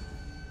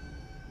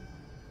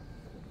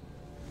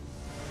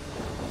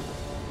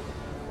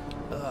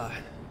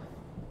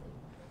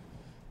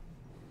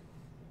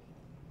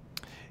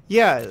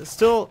 Yeah,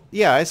 still,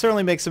 yeah, I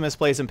certainly make some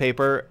misplays in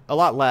paper. A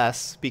lot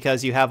less,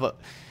 because you have,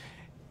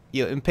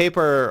 in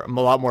paper, I'm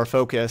a lot more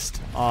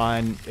focused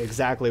on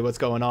exactly what's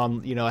going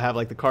on. You know, I have,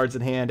 like, the cards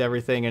in hand,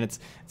 everything, and it's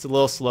a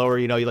little slower,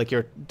 you know,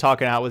 you're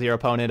talking out with your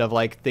opponent of,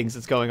 like, things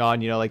that's going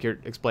on, you know, like you're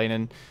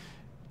explaining,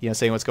 you know,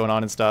 saying what's going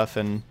on and stuff,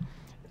 and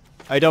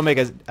I don't make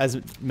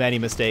as many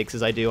mistakes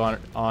as I do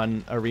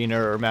on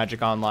Arena or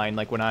Magic Online,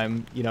 like when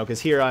I'm, you know,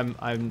 because here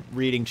I'm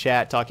reading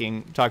chat,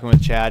 talking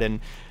with chat,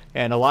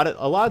 and a lot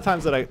of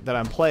times that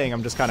I'm playing,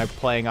 I'm just kind of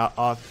playing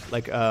off,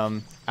 like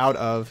out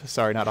of,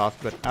 sorry, not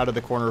off, but out of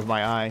the corner of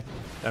my eye.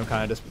 I'm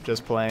kind of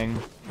just playing,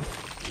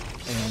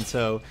 and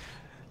so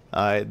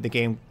the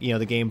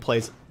game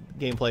plays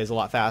a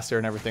lot faster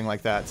and everything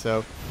like that.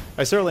 So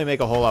I certainly make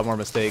a whole lot more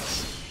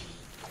mistakes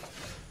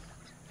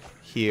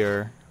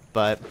here,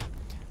 but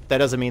that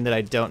doesn't mean that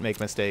I don't make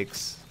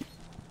mistakes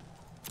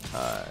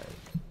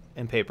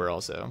in paper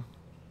also.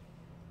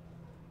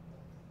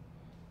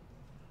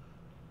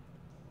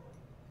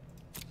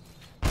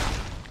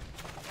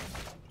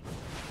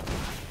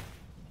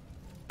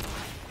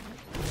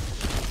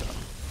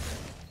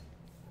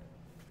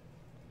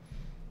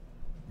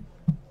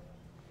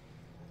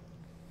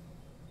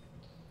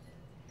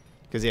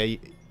 Because yeah,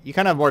 you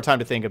kind of have more time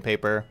to think in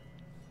paper.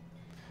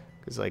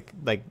 Because like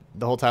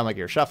the whole time, like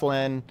you're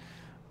shuffling,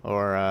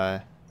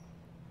 or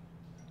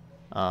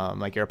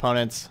like your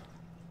opponents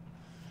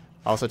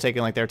also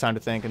taking like their time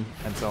to think and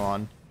so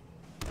on.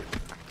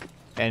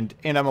 And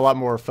I'm a lot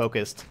more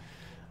focused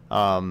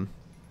while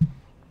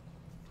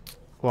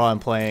I'm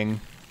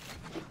playing.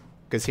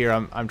 Because here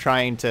I'm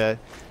trying to,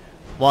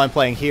 while I'm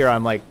playing here,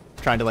 I'm like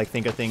trying to like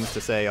think of things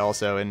to say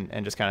also,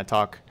 and just kind of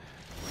talk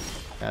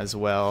as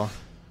well.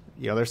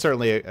 You know, there's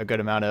certainly a good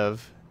amount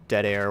of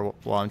dead air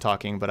while I'm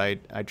talking, but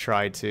I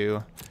try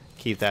to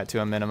keep that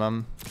to a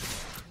minimum.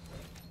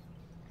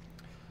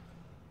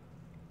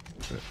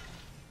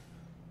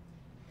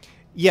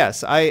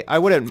 Yes, I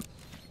wouldn't.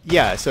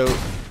 Yeah, so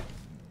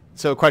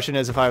the question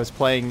is, if I was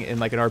playing in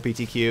like an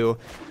RPTQ,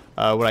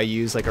 would I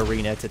use like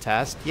Arena to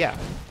test? Yeah,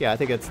 I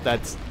think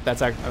that's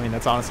I mean,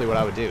 that's honestly what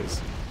I would do.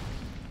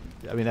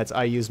 I mean,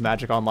 I used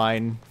Magic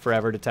Online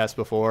forever to test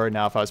before.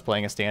 Now, if I was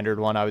playing a standard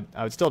one, I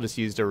would still just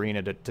use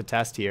Arena to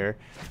test here.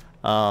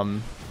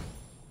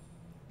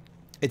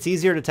 It's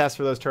easier to test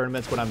for those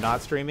tournaments when I'm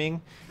not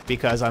streaming,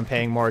 because I'm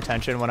paying more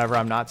attention whenever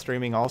I'm not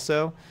streaming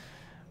also.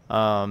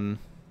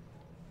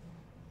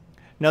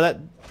 No, that...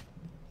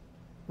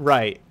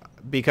 Right.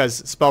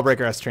 Because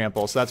Spellbreaker has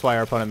trample, so that's why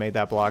our opponent made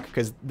that block.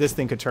 Because this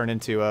thing could turn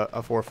into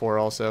a 4/4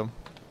 also.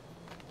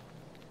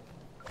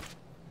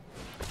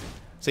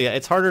 So yeah,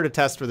 it's harder to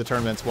test for the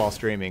tournaments while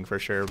streaming for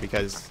sure,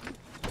 because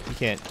you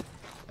can't...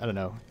 I don't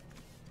know.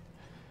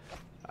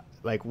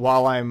 Like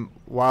while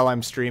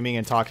I'm streaming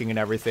and talking and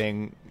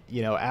everything,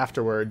 you know,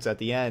 afterwards at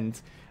the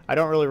end, I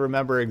don't really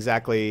remember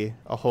exactly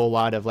a whole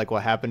lot of like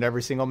what happened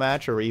every single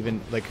match, or even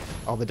like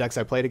all the decks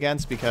I played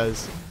against,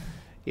 because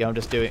you know, I'm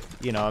just doing,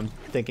 you know, I'm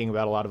thinking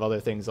about a lot of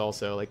other things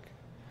also, like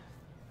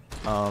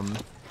that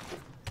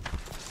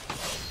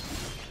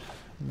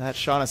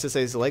Shauna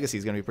Sisei's legacy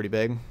is going to be pretty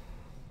big.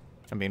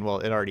 I mean, well,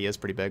 it already is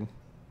pretty big.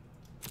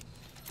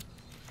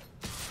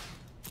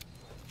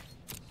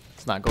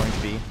 It's not going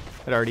to be.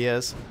 It already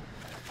is.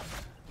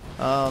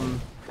 Now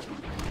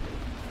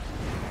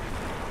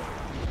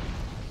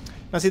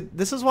see,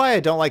 this is why I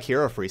don't like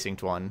Hero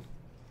Precinct 1.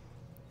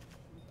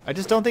 I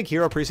just don't think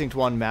Hero Precinct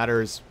 1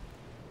 matters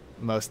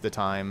most of the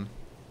time.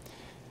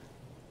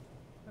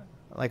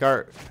 Like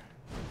our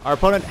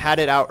opponent had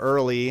it out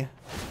early,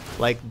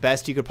 like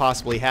best you could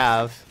possibly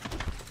have,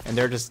 and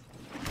they're just,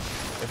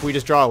 if we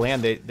just draw a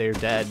land, they're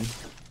dead.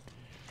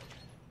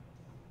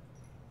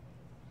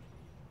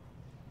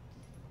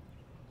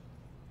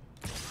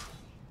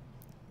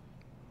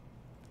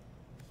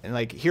 And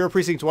like Hero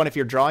Precinct 1, if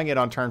you're drawing it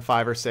on turn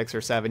 5 or 6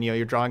 or 7, you know,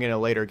 you're drawing it in a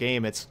later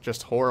game, it's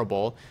just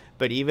horrible.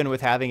 But even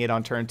with having it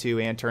on turn 2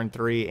 and turn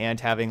 3 and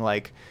having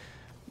like,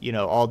 you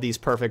know, all these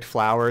perfect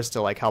flowers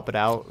to like help it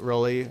out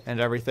really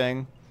and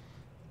everything,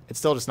 it's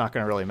still just not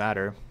going to really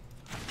matter.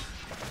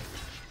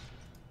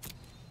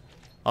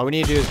 All we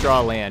need to do is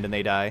draw a land and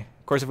they die.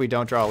 Of course, if we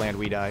don't draw a land,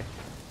 we die.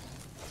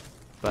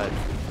 But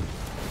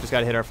just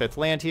got to hit our 5th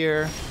land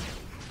here.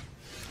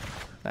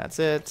 That's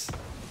it.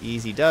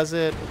 Easy does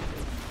it.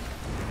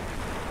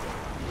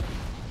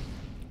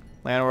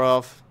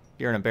 Landwolf,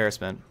 you're an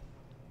embarrassment.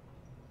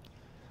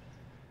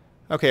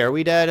 Okay, are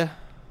we dead?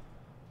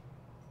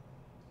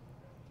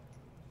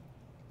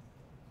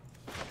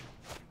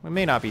 We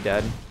may not be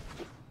dead.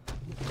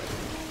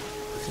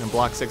 Gonna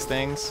block 6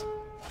 things.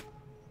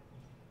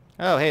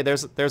 Oh, hey,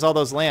 there's all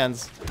those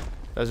lands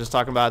I was just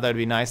talking about. That'd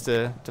be nice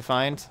to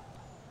find.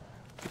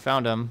 We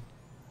found them.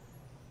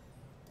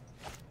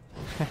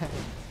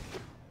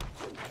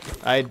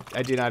 I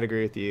do not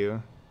agree with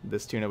you.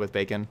 This tuna with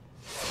bacon.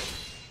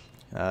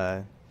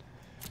 I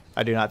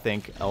do not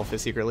think Elf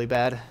is secretly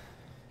bad.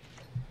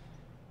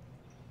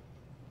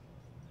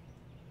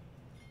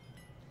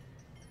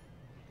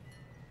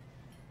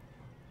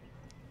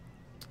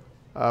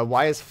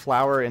 Why is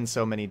Flower in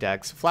so many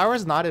decks? Flower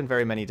is not in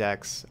very many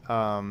decks.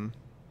 You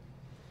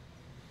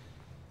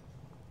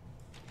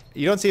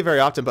don't see it very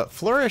often, but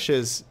Flourish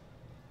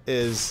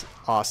is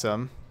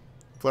awesome.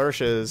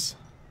 Flourish is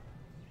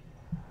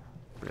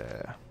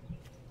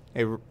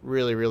a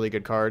really, really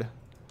good card.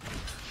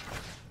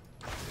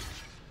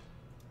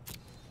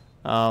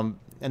 And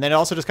then it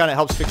also just kind of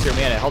helps fix your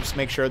mana. It helps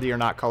make sure that you're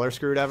not color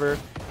screwed ever,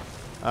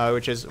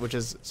 which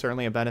is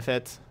certainly a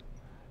benefit.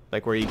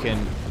 Like where you can,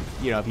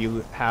 you know, if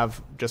you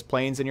have just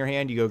plains in your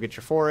hand, you go get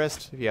your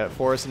forest. If you have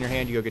forest in your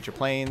hand, you go get your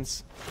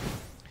plains.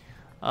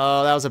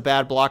 Oh, that was a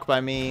bad block by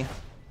me.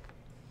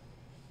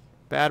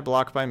 Bad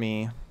block by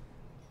me.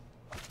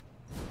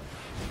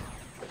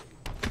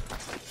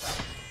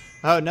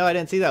 Oh no, I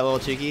didn't see that, little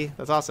cheeky.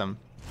 That's awesome.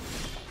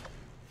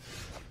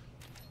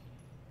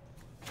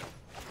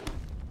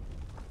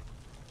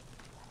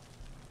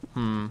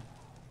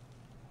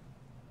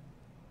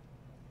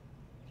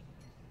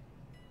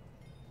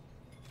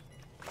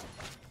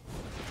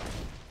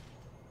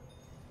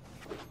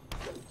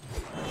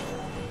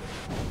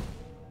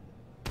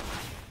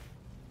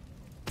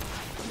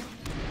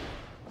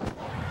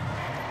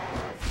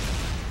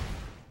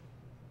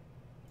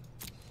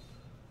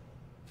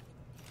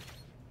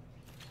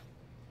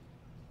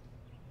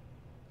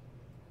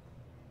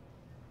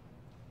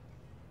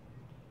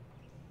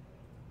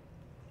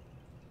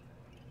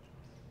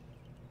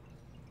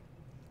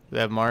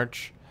 That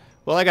March.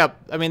 Well,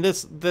 I mean,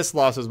 this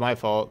loss was my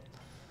fault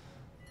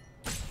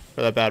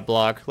for that bad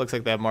block. Looks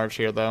like they have March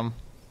here, though.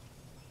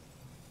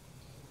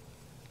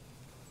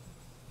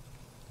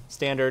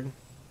 Standard.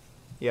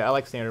 Yeah, I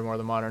like Standard more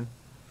than Modern.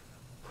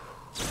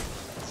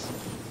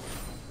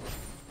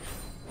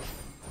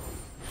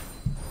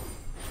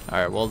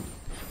 Alright, well,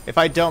 if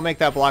I don't make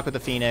that block with the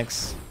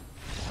Phoenix,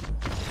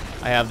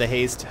 I have the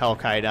Haste,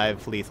 Hellkite, I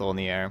have Lethal in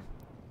the air.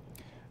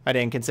 I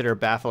didn't consider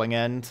Baffling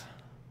End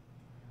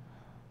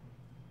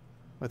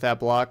with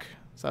that block,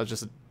 so that was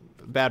just a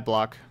bad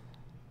block.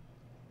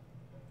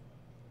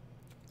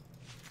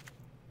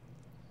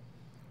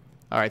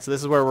 Alright, so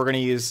this is where we're going to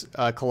use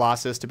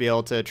Colossus to be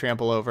able to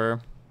trample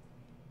over.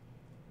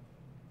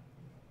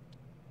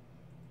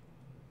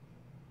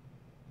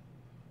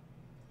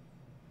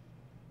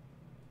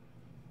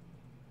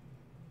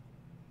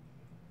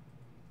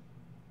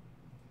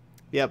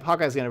 Yep,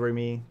 Hawkeye's going to bring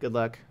me good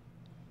luck.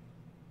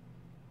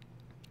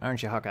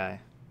 Aren't you, Hawkeye?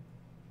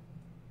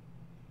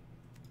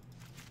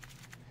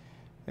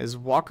 Is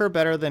Walker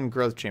better than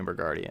Growth Chamber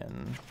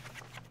Guardian?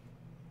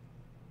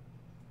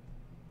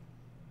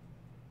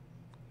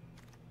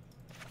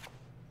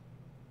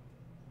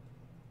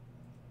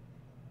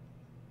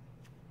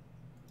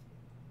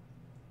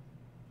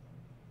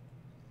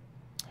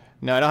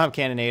 No, I don't have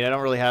Cannonade. I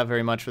don't really have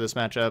very much for this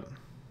matchup.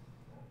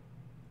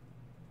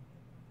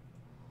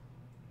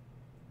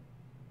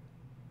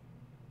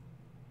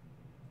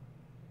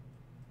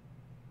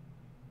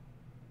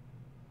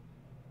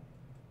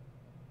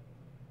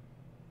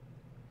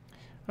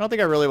 I don't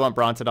think I really want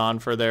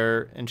Brontodon for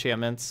their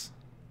enchantments.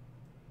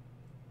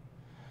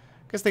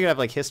 I guess they could have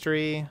like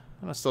History.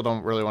 I still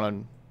don't really want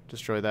to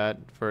destroy that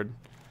for...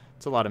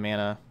 It's a lot of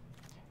mana.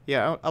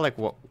 Yeah, I like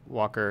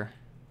Walker.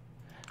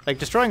 Like,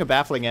 destroying a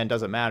Baffling End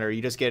doesn't matter.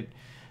 You just get...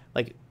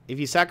 Like, if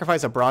you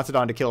sacrifice a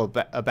Brontodon to kill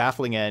a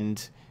Baffling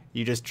End,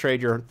 you just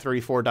trade your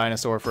 3/4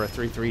 dinosaur for a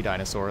 3/3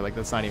 dinosaur. Like,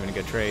 that's not even a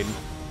good trade.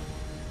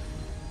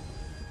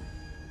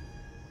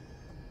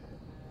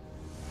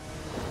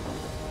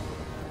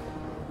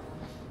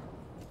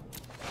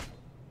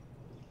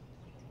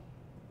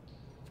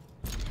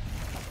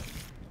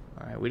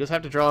 Alright, we just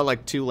have to draw,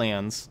 like, 2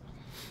 lands.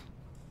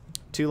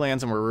 2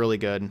 lands and we're really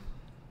good.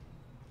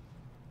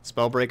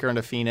 Spellbreaker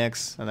into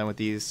Phoenix, and then with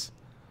these...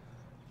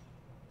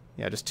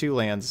 Yeah, just 2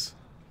 lands.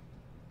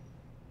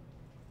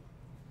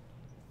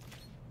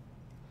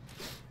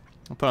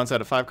 Opponent's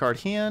at a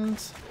 5-card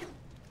hand.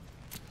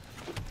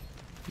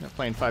 They're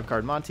playing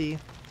 5-card Monty.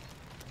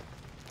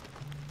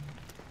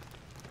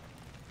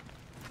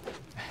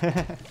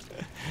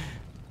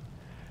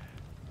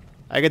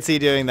 I could see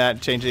doing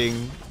that,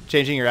 changing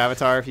your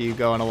avatar if you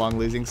go on a long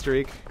losing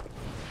streak.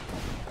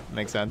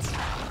 Makes sense.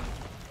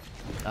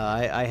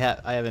 I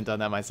haven't done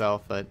that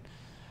myself, but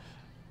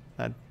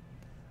I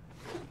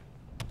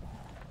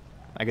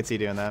could see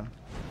doing that.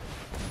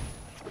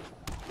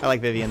 I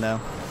like Vivian though.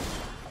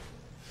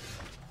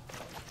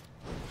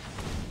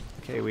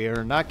 Okay, we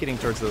are not getting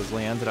towards those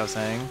lands that I was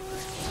saying.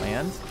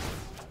 Land.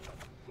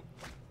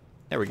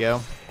 There we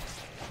go.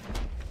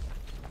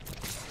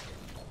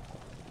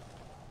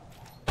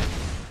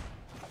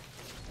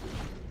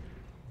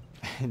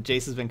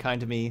 Jace has been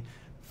kind to me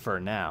for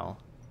now.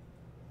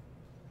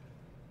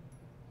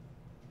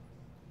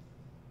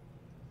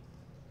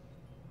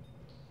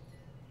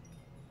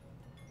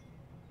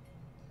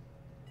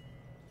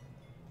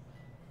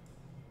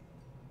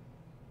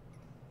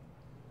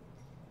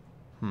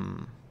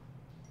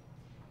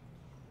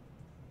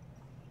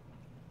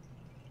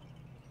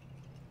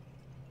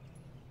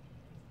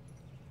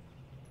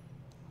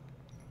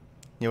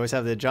 You always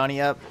have the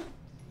Johnny up.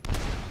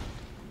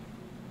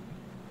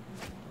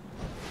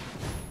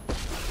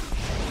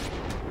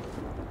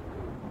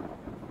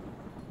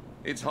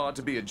 It's hard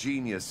to be a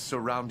genius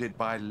surrounded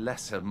by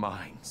lesser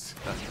minds.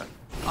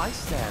 I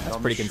stand That's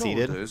on pretty the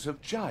conceited. shoulders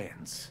of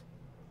giants.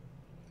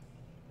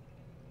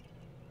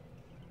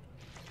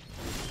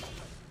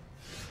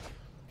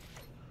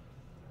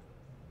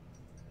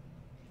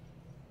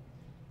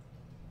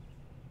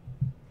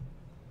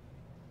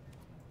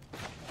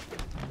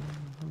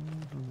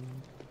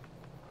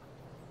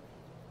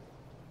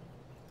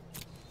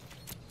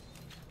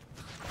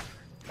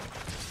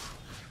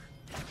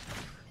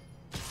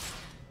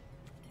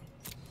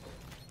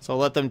 So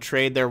let them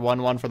trade their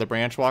 1/1 for the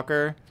Branch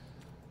Walker.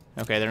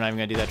 Okay, they're not even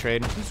gonna do that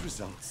trade. These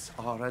results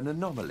are an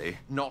anomaly,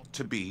 not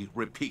to be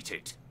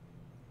repeated.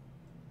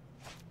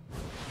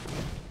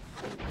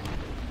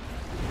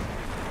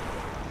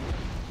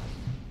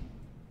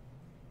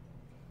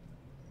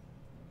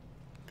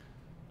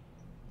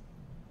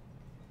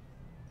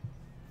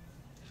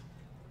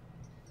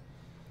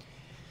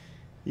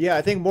 Yeah,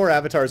 I think more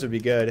avatars would be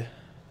good.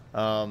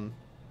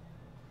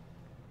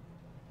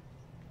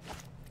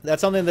 That's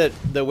something that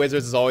the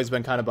Wizards has always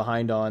been kind of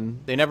behind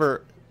on. They've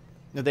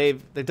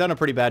done a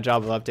pretty bad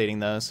job of updating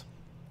those.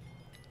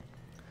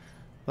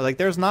 But like,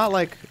 there's not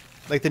like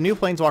the new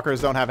Planeswalkers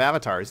don't have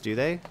avatars, do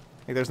they?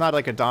 Like, there's not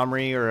like a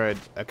Domri or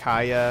a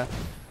Kaya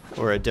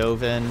or a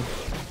Dovin.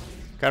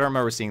 I don't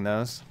remember seeing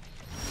those.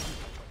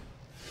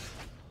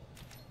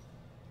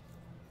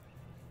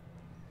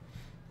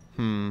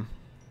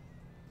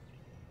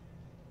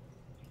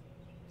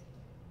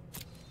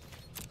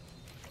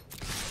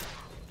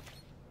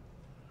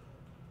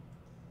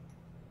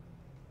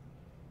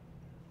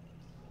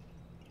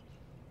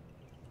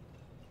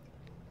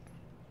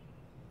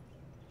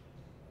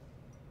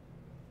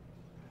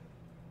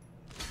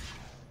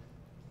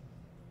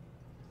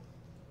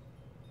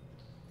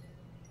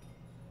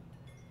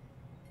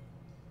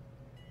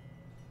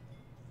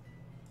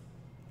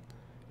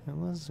 It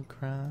was a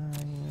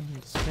crying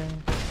despair.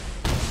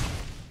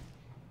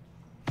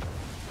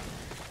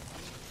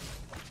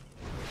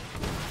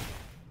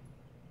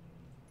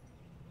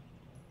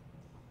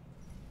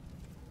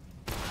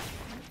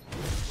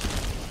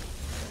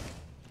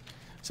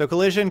 So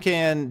Collision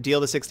can deal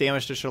the 6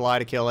 damage to Shalai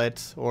to kill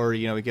it, or,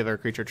 you know, we give our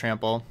creature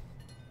trample.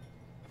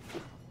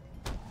 You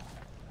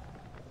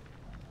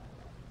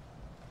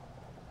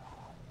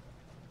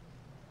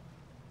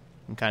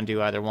can kind of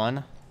do either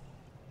one.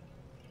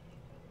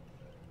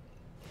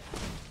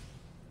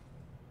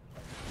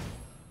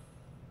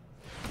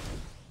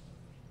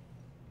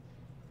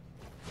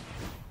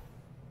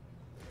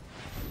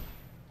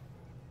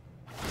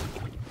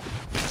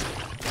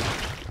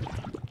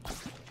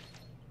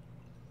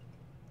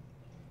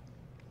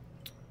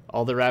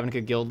 All the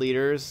Ravnica guild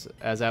leaders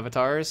as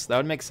avatars. That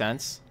would make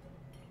sense.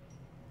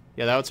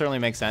 Yeah, that would certainly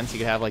make sense. You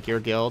could have like your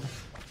guild.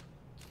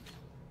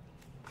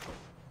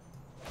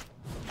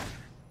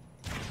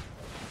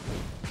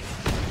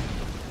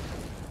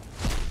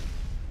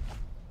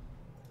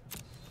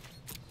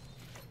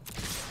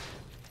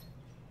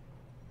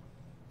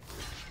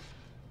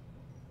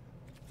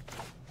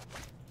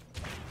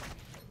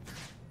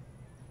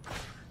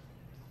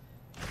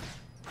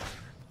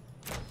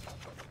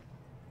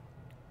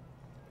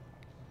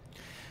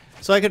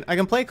 So I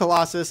can play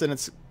Colossus, and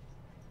it's...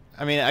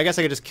 I mean, I guess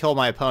I could just kill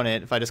my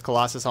opponent if I just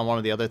Colossus on one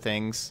of the other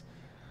things.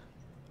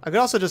 I could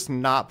also just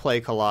not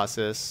play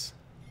Colossus.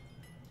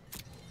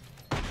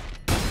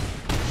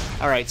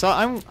 Alright, so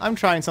I'm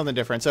trying something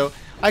different. So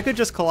I could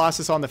just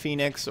Colossus on the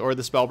Phoenix or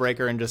the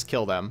Spellbreaker and just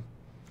kill them.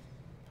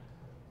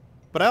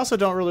 But I also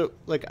don't really...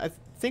 Like, I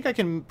think I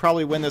can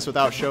probably win this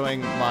without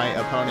showing my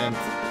opponent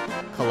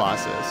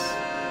Colossus.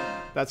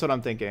 That's what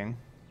I'm thinking.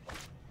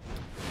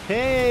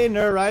 Hey,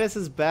 Neuritis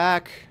is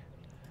back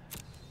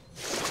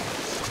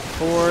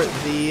for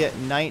the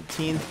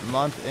 19th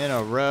month in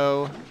a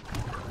row.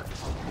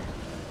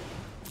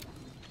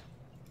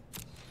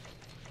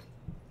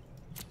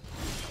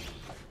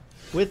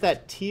 With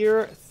that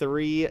tier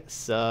 3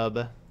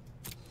 sub.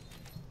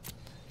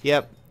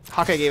 Yep,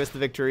 Hawkeye gave us the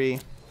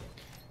victory.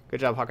 Good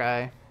job,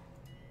 Hawkeye.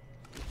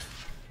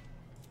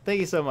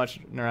 Thank you so much,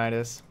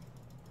 Neuritis.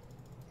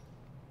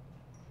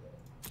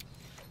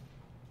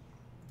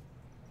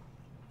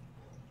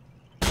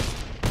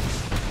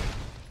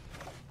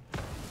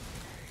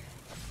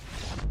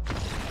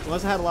 We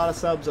must have had a lot of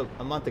subs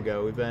a month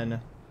ago. We've been...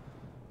 A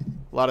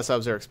lot of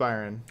subs are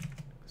expiring.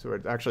 So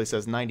it actually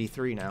says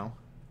 93 now.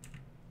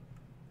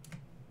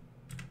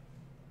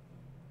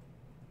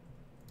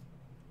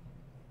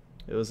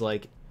 It was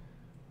like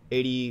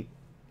 80...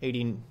 I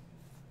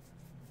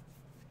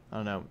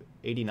don't know,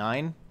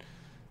 89?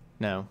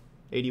 No,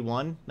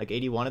 81? Like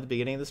 81 at the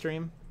beginning of the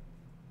stream?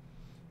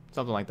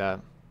 Something like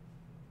that.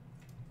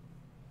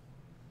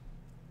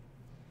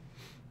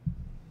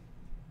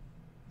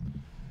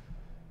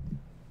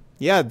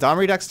 Yeah,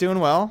 Domri deck's doing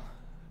well.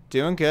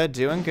 Doing good,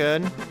 doing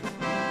good.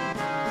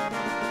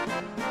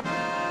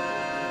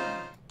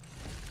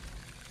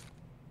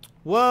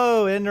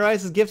 Whoa, and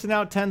Rice is gifting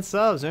out 10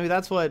 subs. Maybe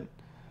that's what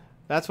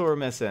we're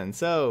missing.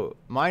 So,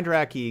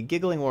 Mindracky,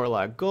 Giggling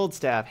Warlock,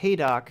 Goldstaff,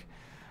 Haydock,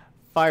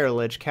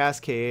 Firelich,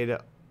 Cascade,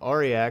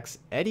 Aurex,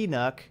 Eddie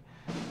Nuck,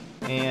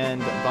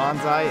 and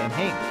Bonsai and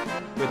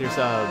Hank with your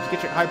subs.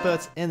 Get your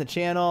hypots in the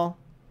channel.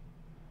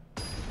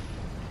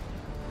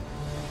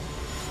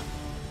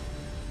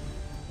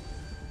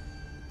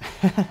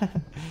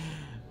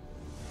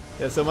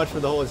 Yeah, so much for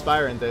the whole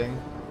Aspirant thing.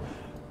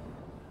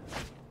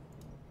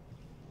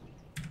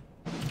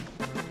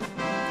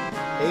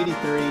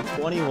 $83,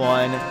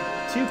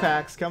 $21, 2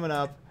 packs coming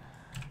up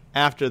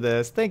after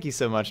this. Thank you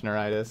so much,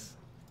 Neuritis.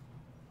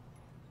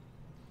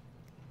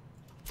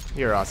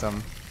 You're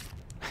awesome.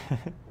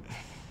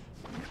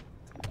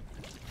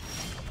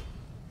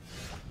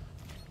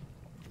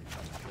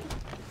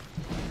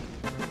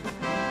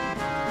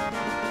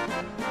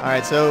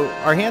 Alright, so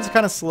our hands are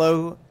kind of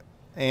slow,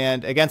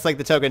 and against like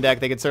the token deck,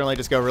 they could certainly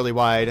just go really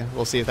wide.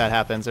 We'll see if that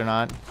happens or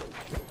not.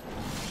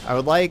 I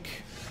would like...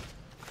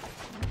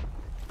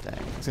 Dang.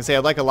 I was gonna say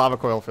I'd like a lava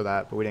coil for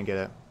that, but we didn't get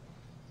it.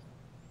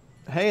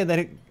 Hey, and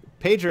then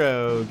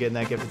Pedro getting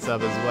that gifted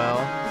sub as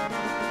well.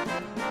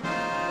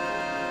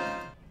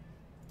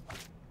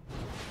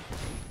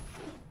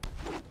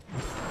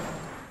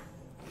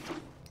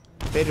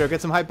 Pedro,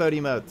 get some hypo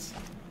emotes.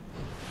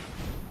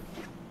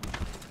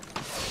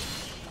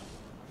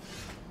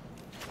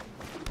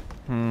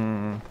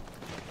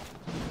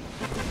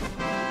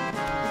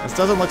 This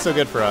doesn't look so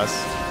good for us.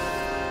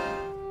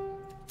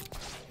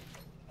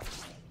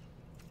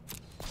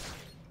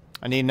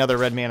 I need another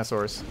red mana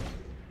source.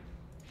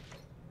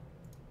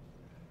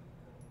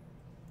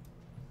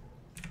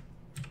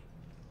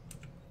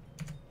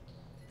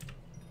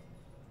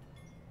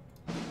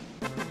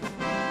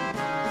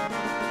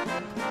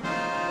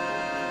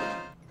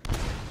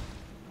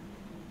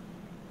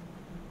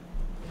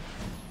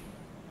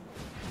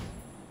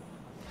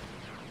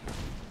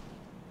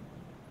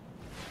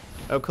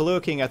 Oh,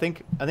 Kahlua King, I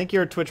think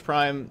your Twitch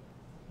Prime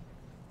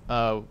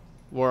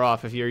wore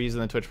off if you're using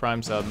the Twitch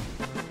Prime sub.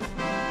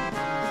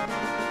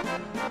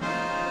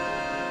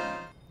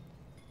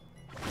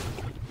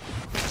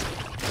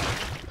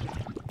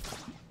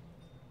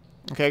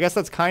 Okay, I guess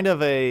that's kind of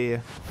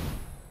a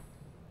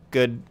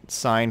good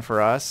sign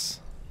for us.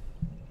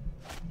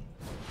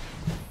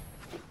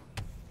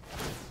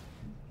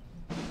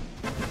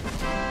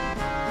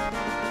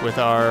 With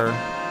our...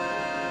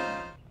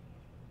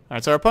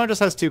 Alright, so our opponent just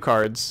has 2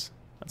 cards.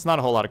 That's not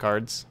a whole lot of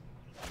cards.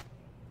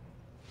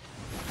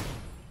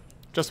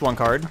 Just 1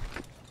 card.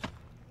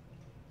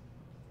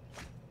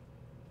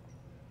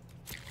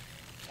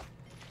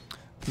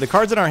 The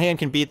cards in our hand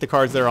can beat the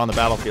cards that are on the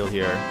battlefield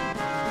here.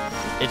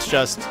 It's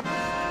just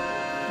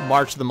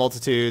March of the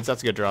Multitudes.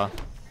 That's a good draw.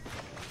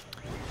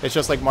 It's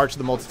just like March of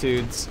the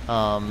Multitudes,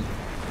 and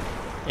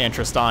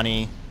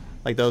Tristani,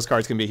 Like, those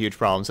cards can be a huge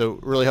problem. So,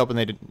 really hoping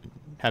they didn't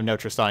have no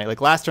Tristani.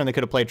 Like, last turn they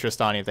could have played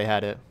Tristani if they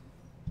had it.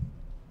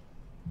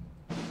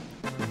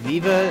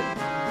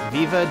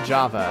 Viva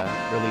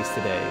Java released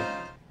today.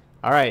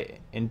 All right,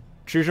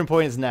 Intrusion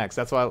Point is next.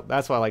 That's what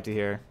I like to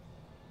hear.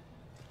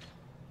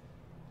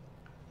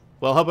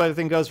 Well, hope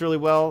everything goes really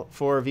well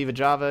for Viva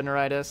Java,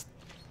 Neuritis.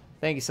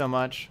 Thank you so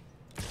much.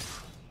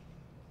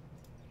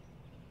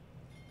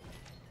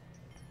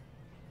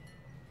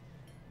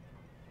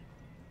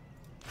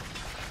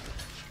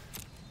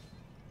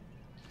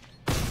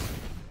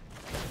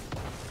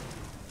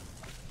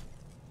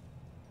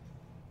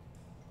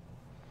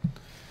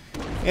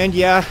 And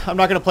yeah, I'm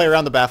not going to play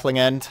around the Baffling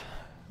End.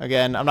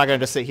 Again, I'm not going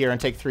to just sit here and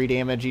take 3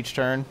 damage each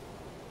turn.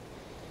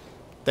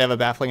 They have a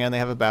Baffling End, they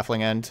have a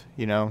Baffling End.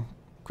 You know,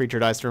 creature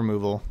dies to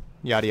removal.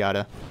 Yada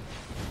yada.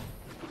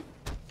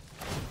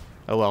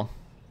 Oh well.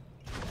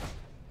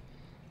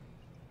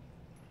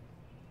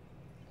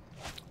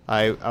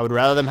 I would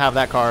rather them have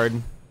that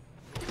card.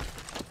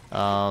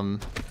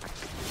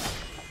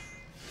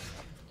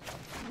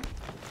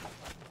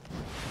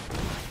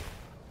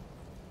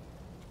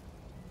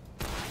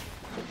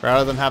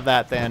 Rather than have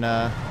that than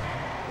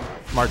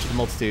March of the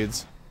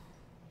Multitudes.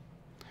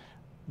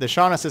 The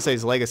Shauna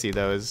Sisei's Legacy,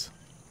 though, is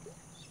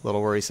a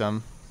little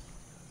worrisome.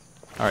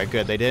 Alright,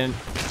 good. They didn't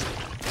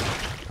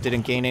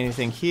gain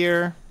anything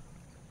here.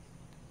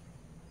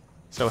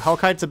 So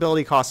Hellkite's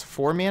ability costs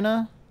 4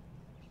 mana.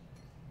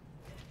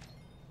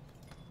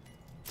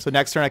 So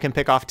next turn I can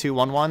pick off 2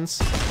 1/1s.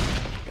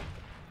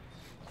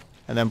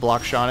 And then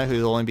block Shauna,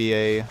 who'll only be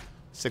a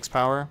 6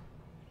 power.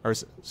 Or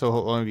so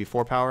he'll only be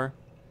 4 power.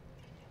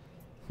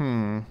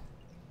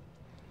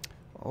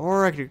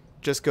 Or I could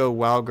just go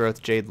Wild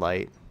Growth Jade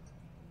Light.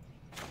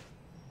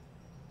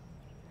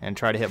 And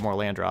try to hit more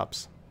land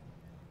drops.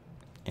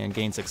 And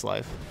gain 6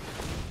 life.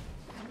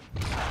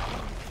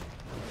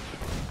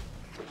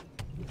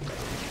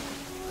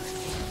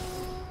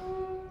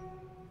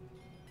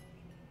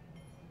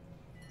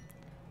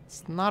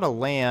 It's not a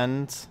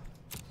land.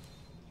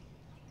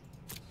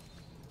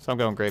 So I'm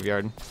going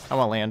Graveyard. I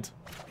want land.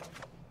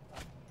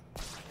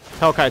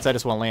 Hellkites, I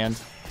just want land.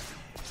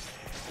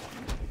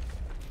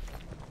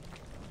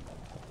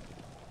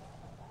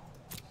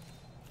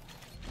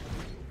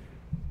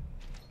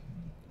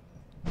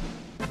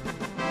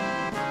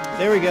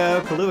 There we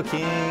go, Kahlua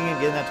King,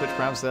 getting that Twitch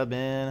Prime sub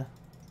in.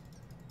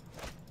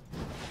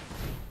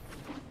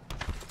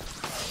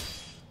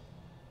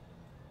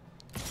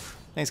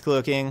 Thanks,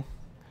 Kahlua King.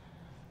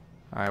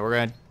 Alright, we're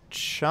gonna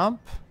chump.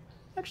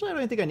 Actually, I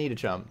don't even think I need a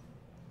chump.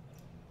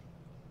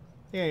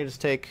 I think I can just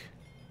take...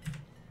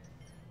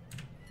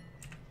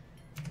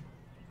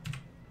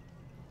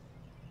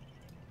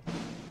 I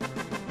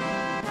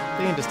think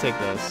I can just take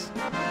this.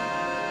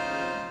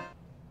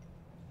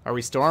 Are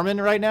we storming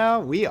right now?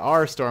 We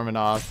are storming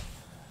off.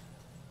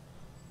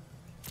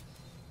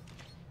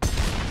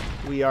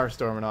 We are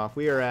storming off.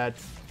 We are at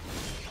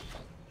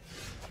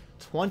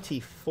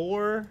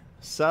 24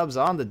 subs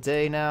on the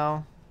day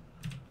now.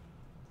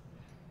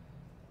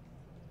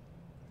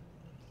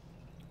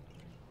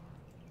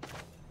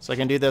 So I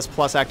can do this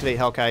plus activate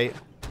Hellkite.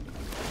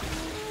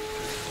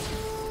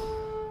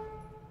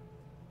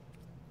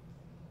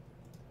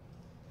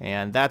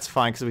 And that's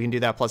fine because we can do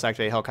that plus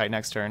activate Hellkite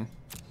next turn.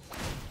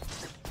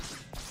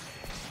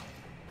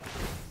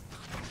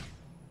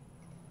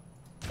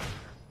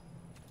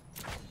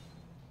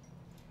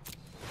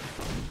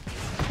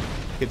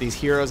 Get these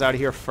heroes out of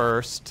here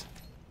first.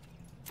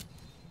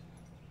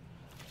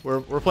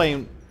 We're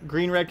playing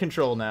green-red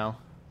control now.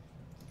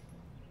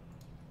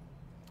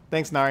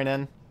 Thanks,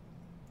 Narinen.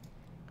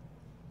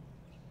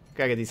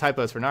 Gotta get these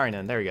hypos for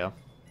Narinen. There we go.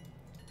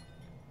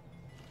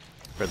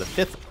 For the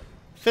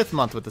fifth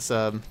month with the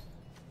sub.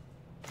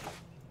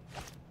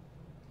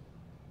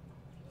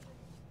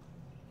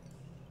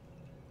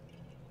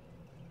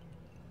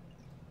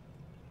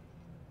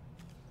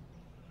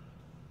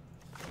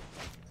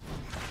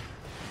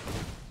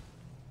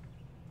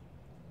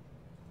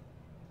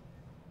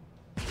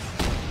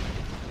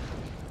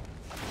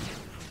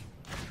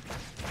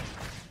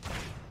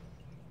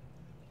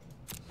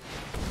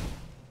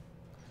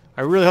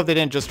 I really hope they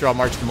didn't just draw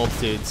March of the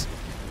Multitudes.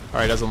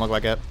 Alright, doesn't look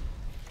like it.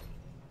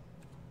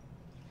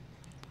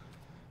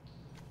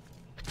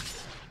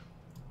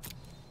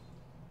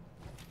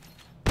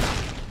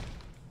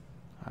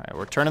 Alright,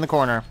 we're turning the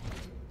corner.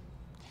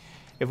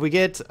 If we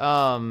get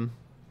one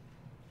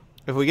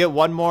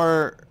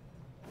more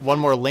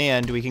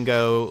land, we can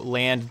go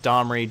land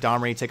Domri,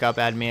 Domri take up,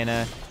 add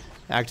mana,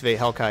 activate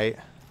Hellkite.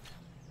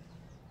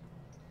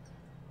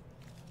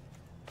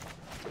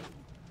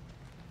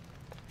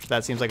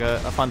 That seems like a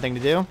fun thing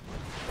to do.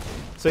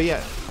 So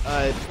yeah,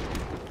 I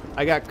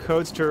got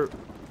codes to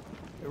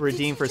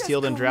redeem for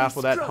sealed and draft.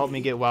 Will that help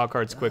me get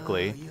wildcards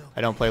quickly?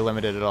 I don't play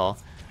limited at all.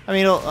 I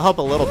mean, it'll help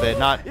a little bit,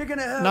 not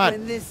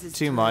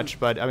too much,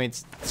 but I mean,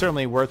 it's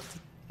certainly worth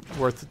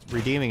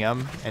redeeming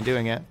them and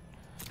doing it.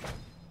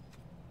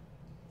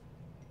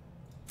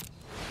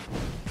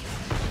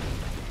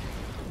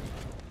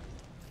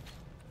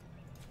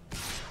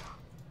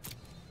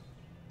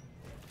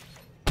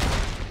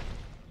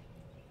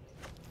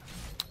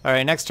 All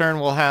right, next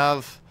turn we'll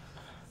have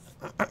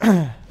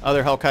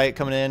other Hellkite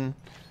coming in,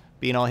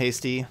 being all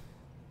hasty.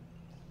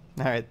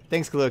 All right,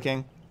 thanks, Glue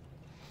King.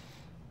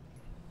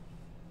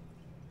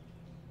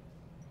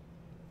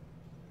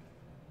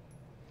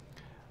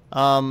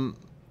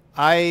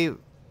 I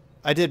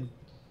did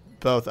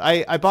both.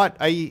 I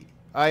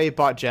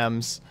bought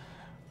gems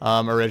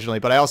originally,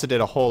 but I also did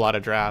a whole lot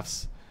of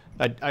drafts.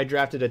 I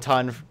drafted a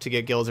ton to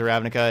get Guilds of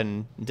Ravnica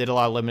and did a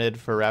lot of limited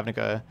for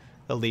Ravnica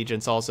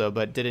Allegiance also,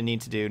 but didn't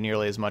need to do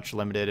nearly as much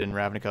limited in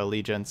Ravnica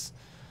Allegiance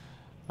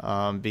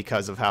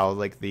because of how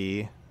like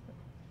the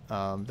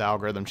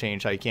algorithm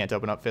changed, how you can't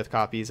open up 5th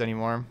copies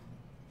anymore.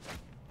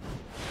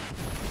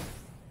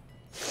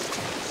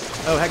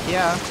 Oh heck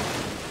yeah!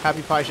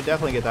 Happy Pie should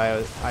definitely get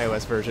the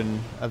iOS version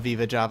of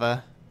Viva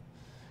Java.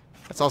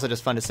 That's also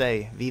just fun to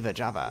say, Viva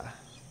Java.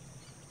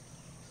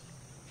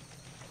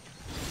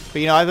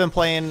 But you know, I've been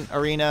playing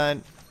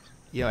Arena,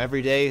 you know,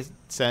 every day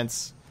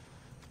since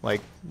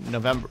like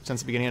November, since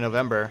the beginning of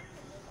November,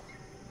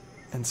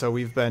 and so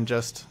we've been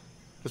just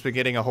been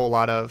getting a whole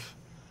lot of,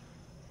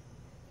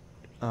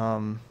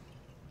 yeah,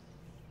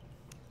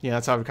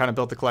 that's how we kind of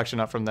built the collection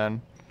up from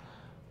then.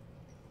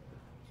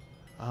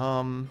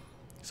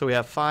 So we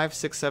have 5,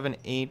 6, 7,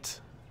 8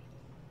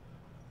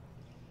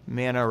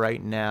 mana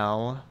right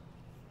now.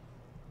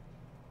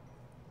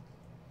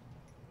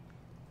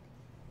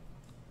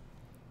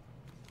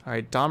 All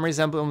right, Domri's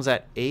Emblem's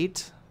at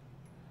 8.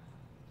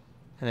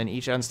 And then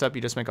each unstep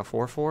you just make a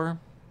 4/4.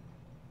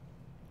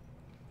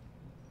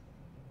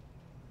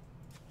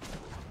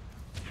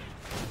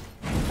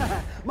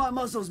 My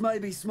muscles may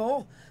be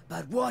small,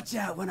 but watch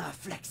out when I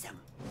flex them.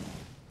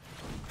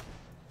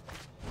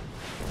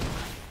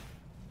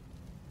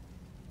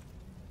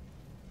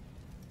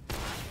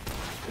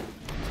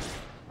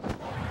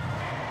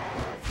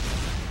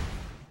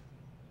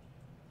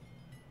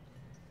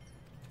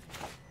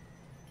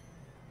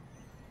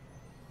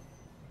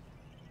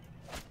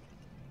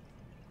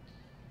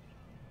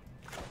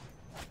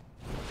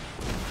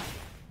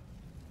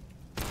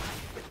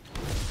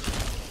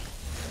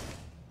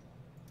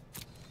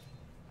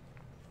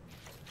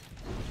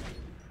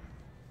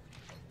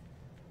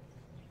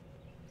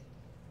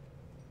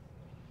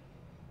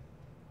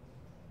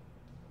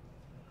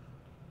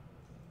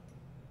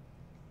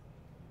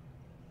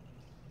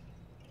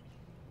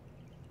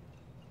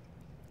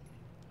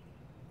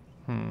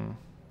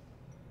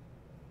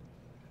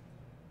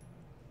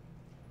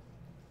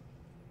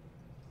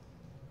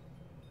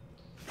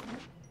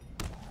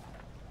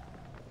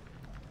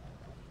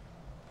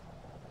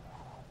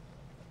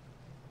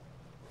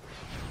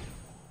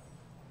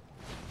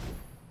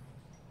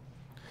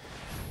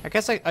 I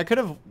guess I could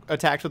have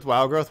attacked with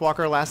Wild Growth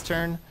Walker last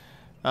turn,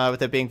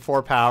 with it being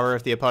 4 power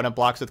if the opponent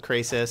blocks with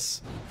Krasis.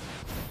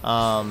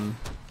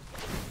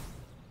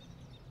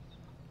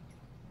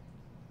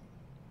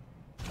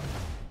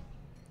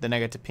 Then I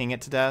get to ping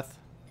it to death.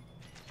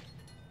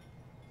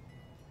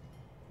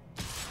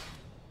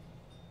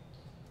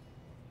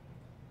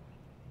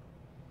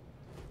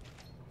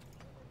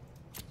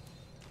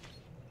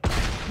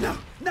 No,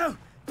 no,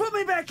 put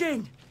me back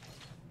in.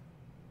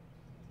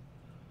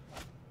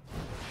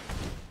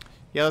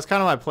 Yeah, that's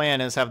kind of my plan,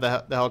 is have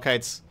the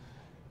Hellkites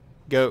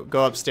go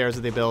upstairs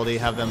with the ability,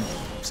 have them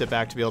sit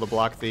back to be able to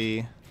block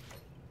the...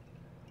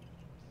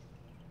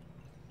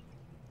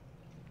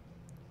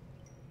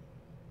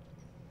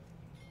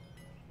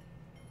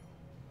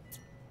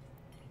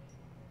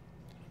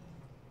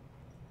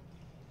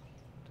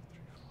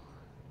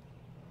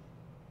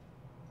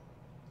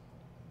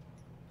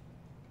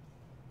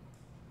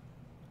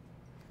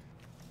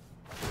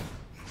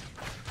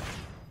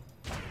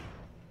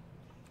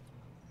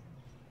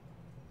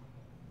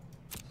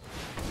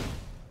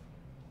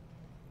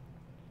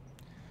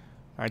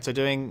 All right, so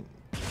doing...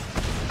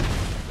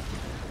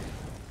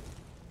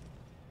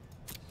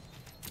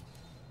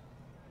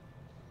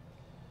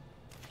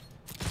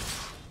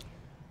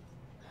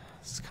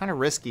 This is kind of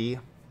risky.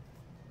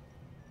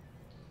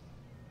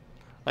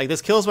 Like,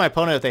 this kills my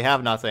opponent if they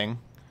have nothing.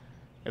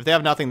 If they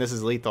have nothing, this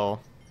is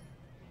lethal.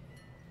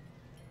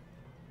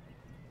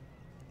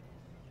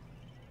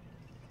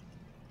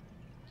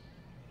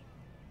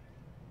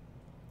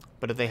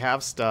 But if they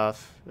have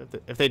stuff,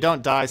 if they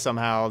don't die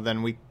somehow,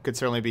 then we could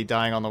certainly be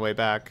dying on the way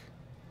back.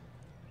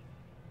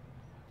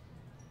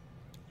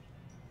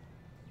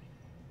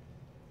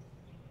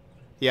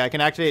 Yeah, I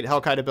can activate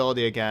Hellkite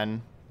ability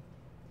again.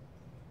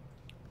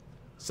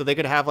 So they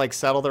could have, like,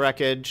 Settle the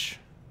Wreckage.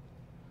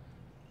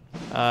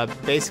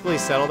 Basically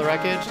Settle the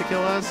Wreckage to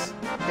kill us.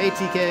 Hey,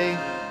 TK.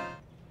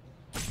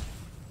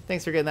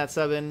 Thanks for getting that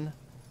sub in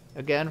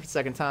again for the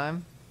second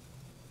time.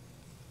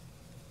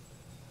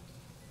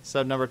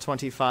 Sub number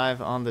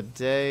 25 on the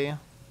day.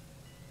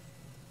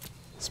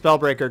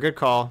 Spellbreaker, good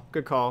call.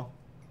 Good call.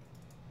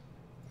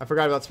 I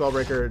forgot about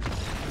Spellbreaker,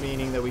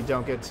 meaning that we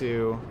don't get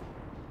to...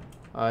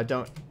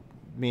 don't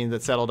mean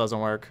that Settle doesn't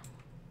work.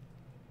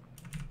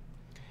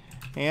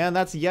 And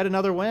that's yet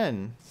another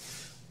win.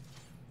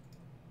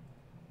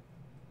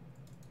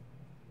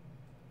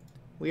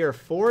 We are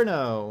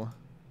 4-0.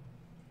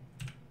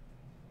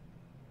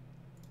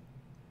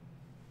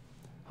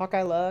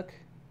 Hawkeye luck.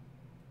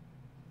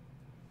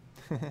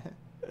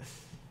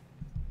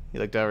 He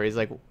looked over. He's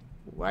like,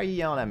 why are you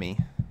yelling at me?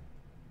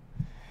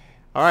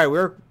 All right,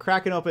 we're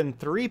cracking open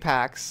 3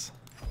 packs.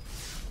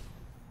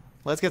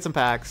 Let's get some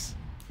packs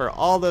for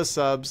all those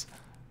subs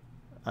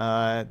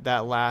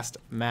that last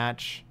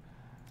match.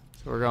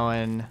 So we're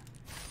going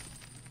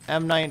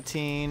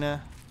M19,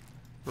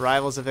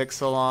 Rivals of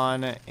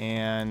Ixalan,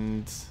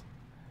 and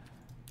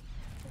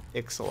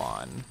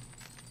Ixalan.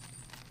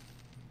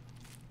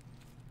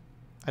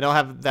 I don't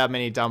have that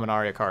many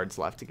Dominaria cards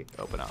left to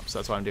open up, so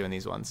that's why I'm doing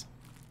these ones.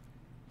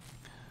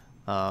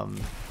 So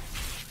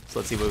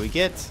let's see what we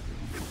get.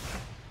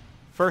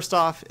 First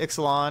off,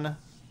 Ixalan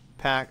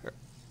pack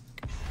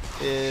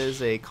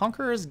is a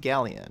Conqueror's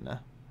Galleon.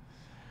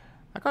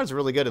 That card's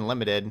really good and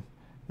limited.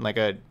 Like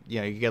a,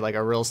 you get like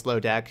a real slow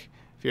deck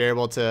if you're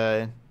able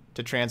to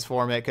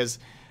transform it, because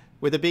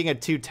with it being a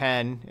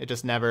 2/10, it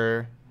just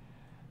never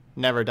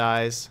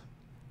dies.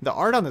 The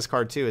art on this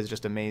card too is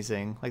just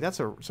amazing. Like that's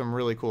some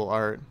really cool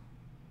art.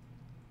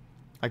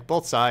 Like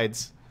both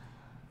sides.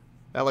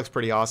 That looks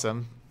pretty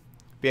awesome.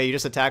 But yeah, you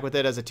just attack with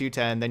it as a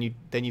 2/10,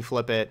 then you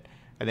flip it,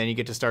 and then you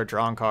get to start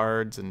drawing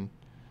cards and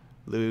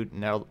loot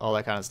and all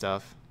that kind of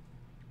stuff.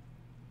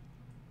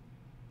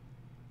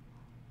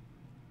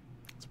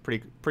 It's a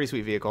pretty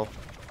sweet vehicle.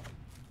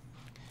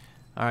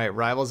 All right,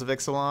 Rivals of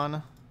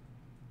Ixalan.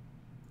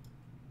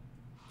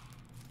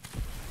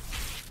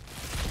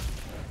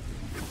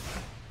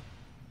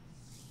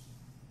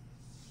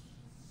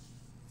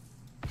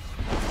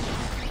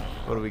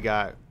 What do we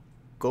got?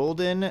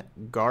 Golden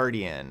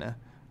Guardian.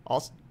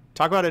 Also,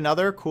 talk about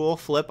another cool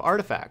flip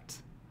artifact.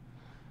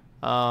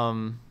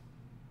 No,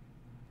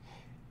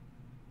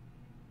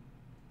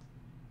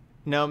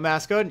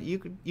 Mascot, you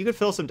could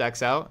fill some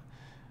decks out.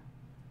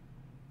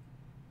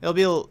 It'll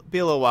be a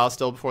little while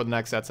still before the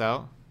next set's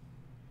out.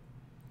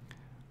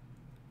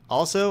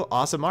 Also,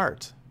 awesome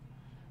art.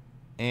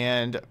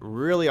 And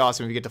really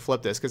awesome if you get to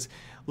flip this, because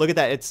look at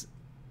that. It's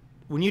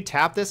when you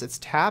tap this, it's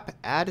tap,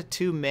 add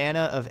 2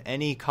 mana of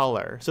any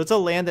color. So it's a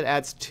land that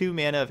adds 2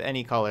 mana of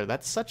any color.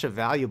 That's such a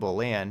valuable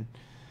land.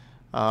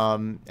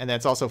 And then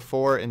it's also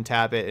 4 and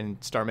tap it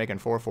and start making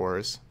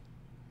 4/4s.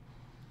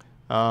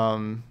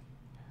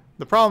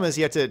 The problem is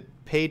you have to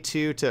pay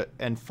 2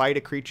 and fight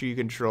a creature you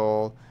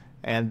control,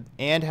 and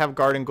have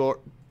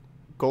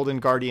Golden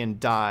Guardian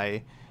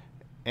die,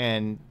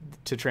 and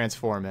to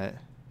transform it.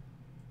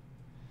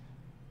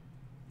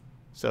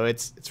 So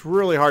it's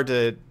really hard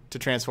to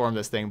transform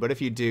this thing, but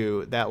if you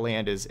do, that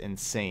land is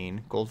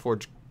insane.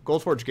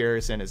 Goldforge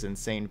Garrison is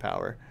insane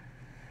power,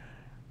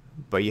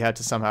 but you have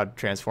to somehow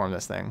transform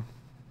this thing.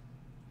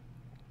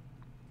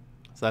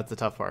 So that's the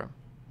tough part.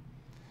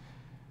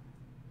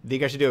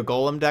 Think I should do a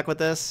Golem deck with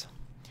this?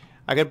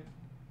 I could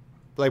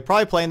like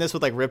probably playing this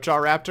with like Ripjaw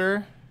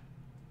Raptor.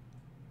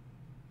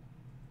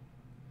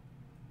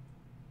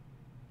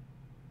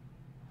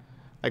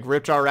 Like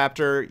Ripjaw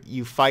Raptor,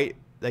 you fight,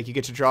 like you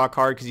get to draw a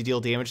card because you deal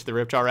damage to the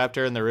Ripjaw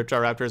Raptor, and the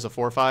Ripjaw Raptor is a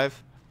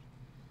 4/5.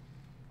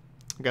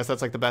 I guess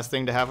that's like the best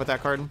thing to have with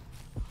that card.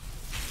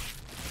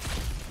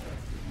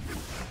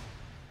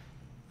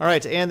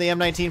 Alright, and the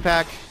M19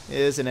 pack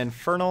is an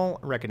Infernal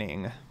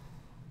Reckoning.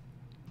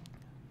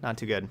 Not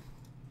too good.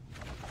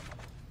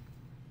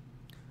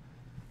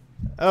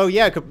 Oh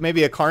yeah,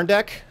 maybe a Karn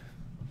deck?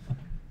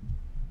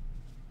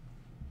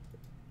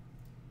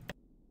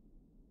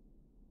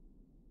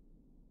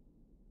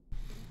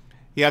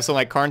 You have some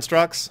like Karn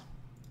Strucks?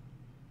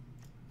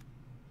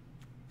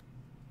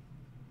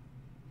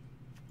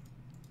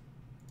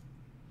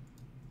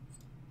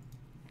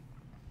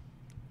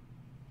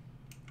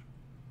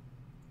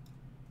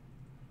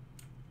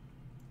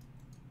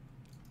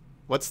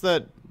 What's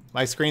the...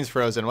 My screen's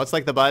frozen. What's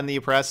like the button that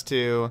you press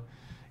to...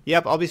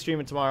 Yep, I'll be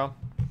streaming tomorrow.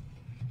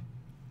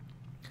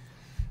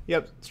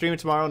 Yep, streaming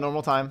tomorrow,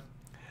 normal time.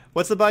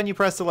 What's the button you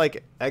press to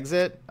like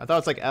exit? I thought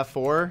it's like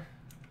F4.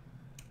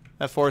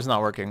 F4 is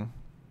not working.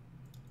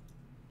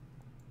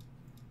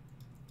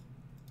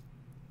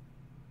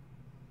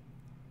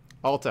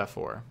 Alt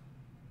F4.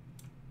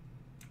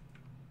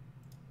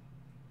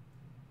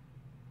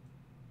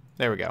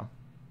 There we go.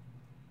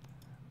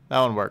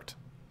 That one worked.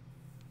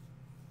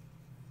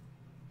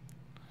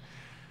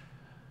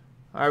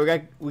 All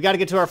right, we got to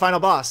get to our final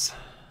boss.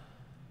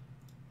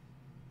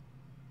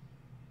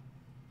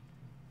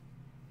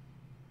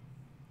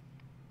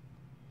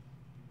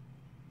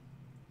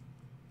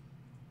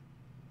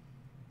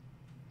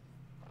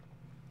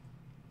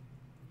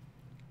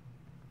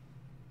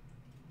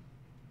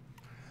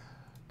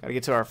 Got to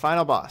get to our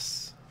final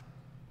boss.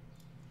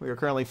 We are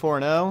currently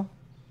 4-0.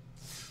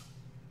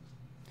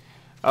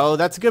 Oh,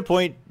 that's a good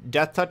point.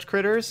 Death Touch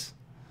critters.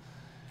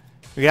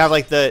 We have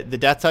like the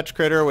Death Touch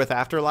critter with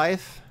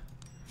Afterlife.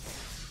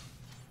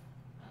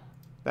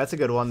 That's a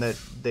good one that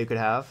they could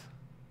have.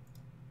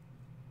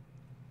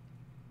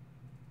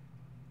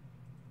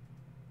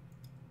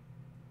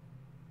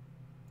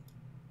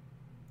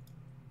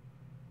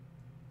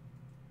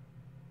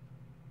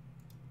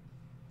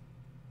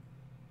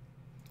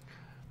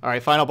 All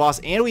right, final boss,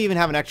 and we even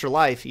have an extra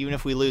life, even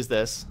if we lose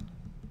this.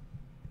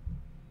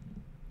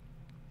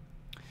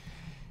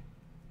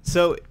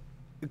 So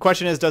the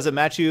question is, does it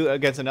match you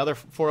against another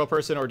 4-0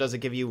 person, or does it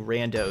give you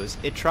randos?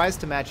 It tries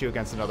to match you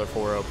against another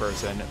 4-0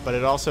 person, but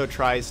it also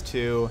tries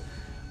to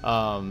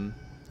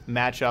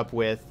match up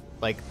with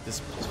like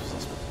this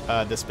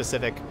the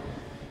specific,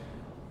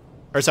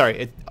 or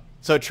sorry,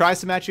 so it tries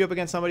to match you up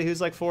against somebody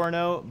who's like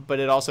 4-0, but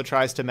it also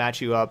tries to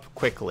match you up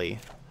quickly.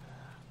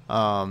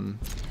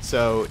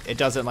 So it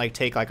doesn't like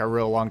take like a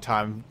real long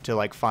time to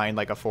like find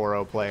like a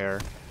 4-0 player.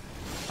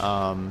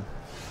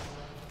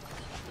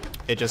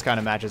 It just kind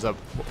of matches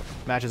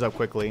up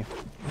quickly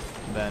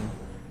then.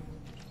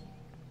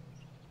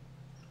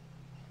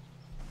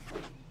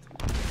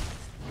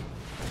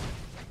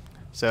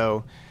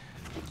 So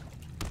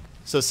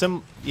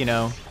you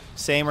know,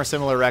 same or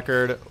similar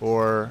record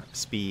or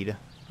speed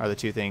are the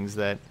two things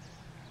that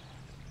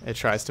it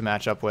tries to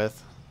match up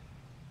with.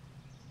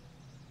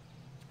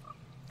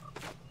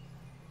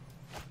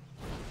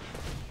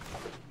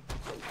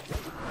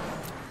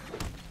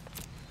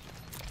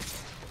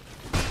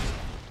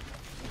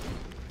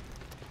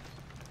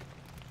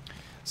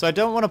 So I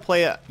don't want to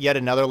play yet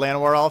another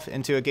Llanowar Elf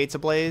into a Gates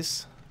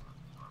Ablaze.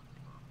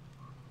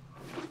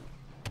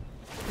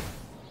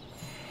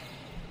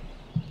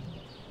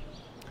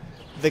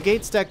 The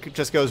Gates deck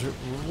just goes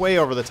way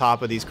over the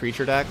top of these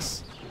creature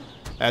decks,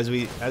 as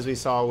we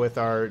saw with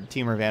our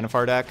Temur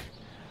Vannifar deck.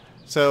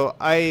 So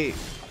I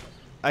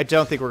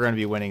don't think we're going to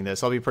be winning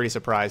this. I'll be pretty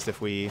surprised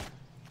if we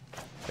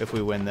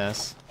win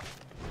this.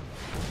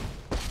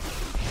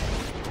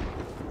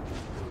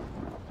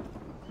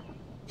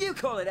 You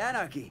call it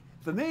anarchy.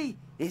 For me,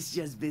 it's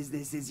just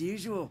business as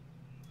usual.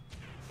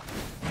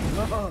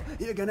 Oh,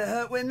 you're gonna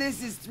hurt when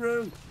this is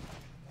through.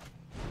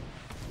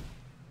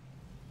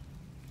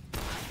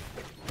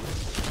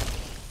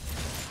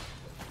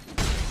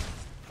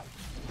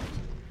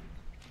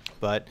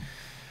 But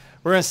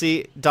we're gonna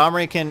see.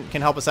 Domri can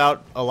help us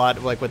out a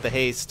lot, like with the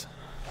haste.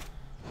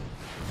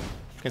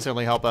 Can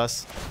certainly help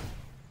us.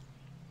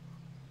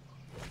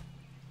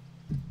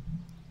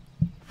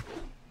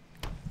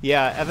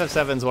 Yeah,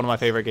 FF7 is one of my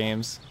favorite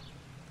games.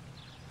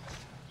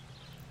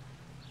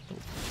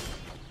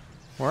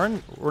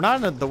 We're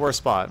not in the worst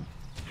spot.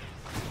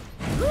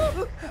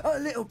 A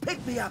little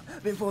pick-me-up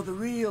before the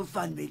real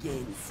fun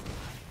begins.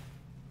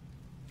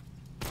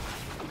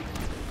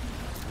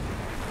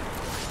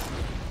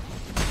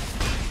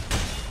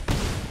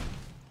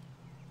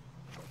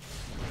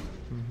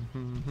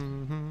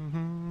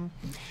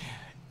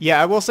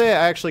 Yeah, I will say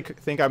I actually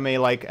think I may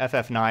like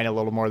FF9 a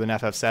little more than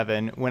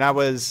FF7.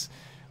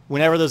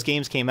 Whenever those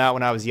games came out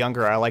when I was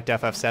younger, I liked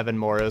FF7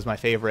 more. It was my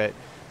favorite.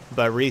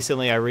 But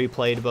recently I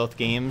replayed both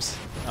games,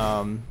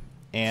 and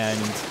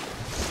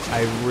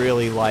I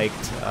really liked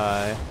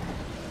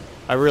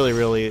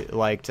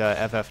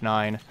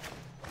FF9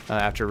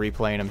 after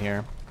replaying them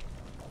here.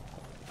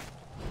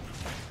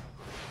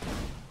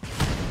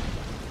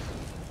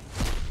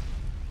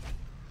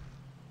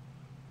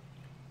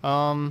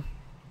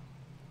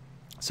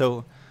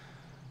 So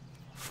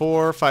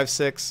 4, 5,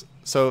 6.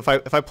 So if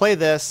I play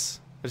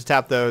this, just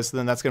tap those,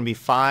 then that's going to be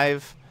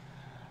 5,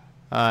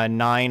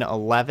 9,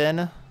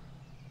 11.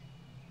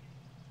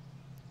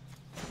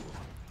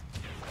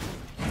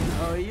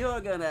 Oh,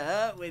 you're gonna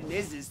hurt when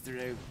this is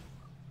through.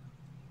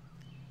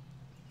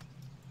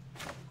 I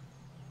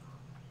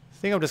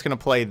think I'm just going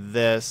to play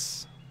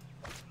this.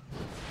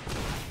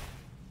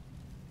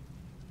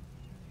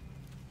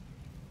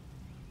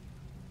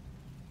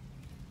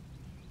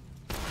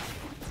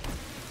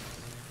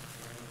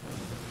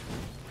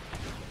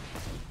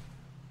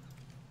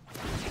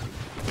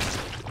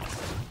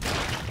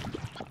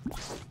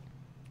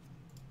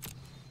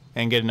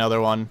 And get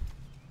another one.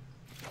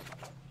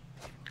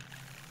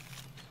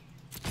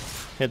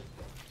 Hit,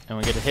 and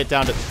we get to hit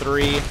down to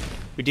 3.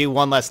 We do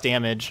 1 less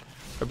damage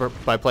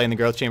by playing the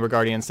Growth Chamber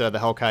Guardian instead of the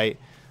Hellkite.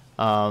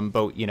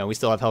 But you know, we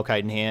still have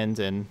Hellkite in hand,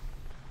 and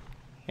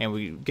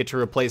we get to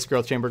replace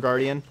Growth Chamber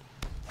Guardian.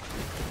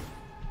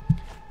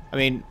 I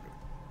mean,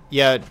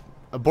 yeah,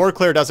 a board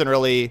clear doesn't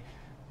really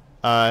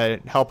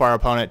help our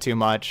opponent too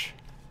much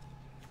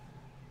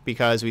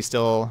because we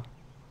still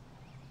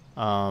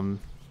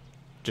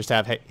just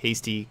have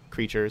hasty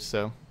creatures,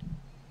 so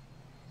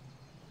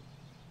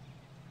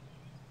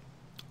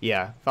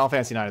yeah, Final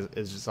Fantasy IX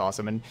is just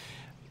awesome, and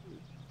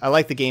I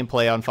like the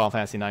gameplay on Final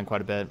Fantasy IX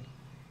quite a bit.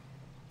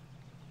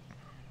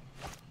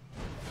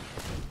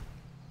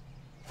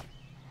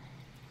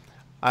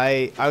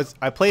 I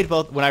played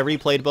both. When I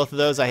replayed both of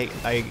those,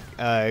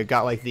 I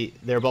got like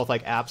they're both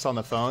like apps on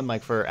the phone,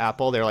 like for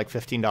Apple they're like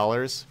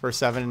 $15 for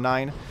 7 and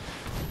 9,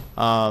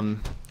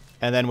 and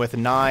then with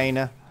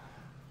 9,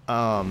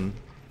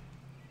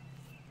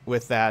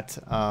 with that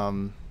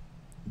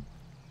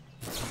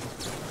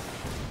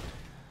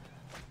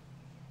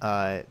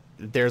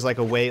there's like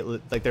a way,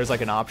 like there's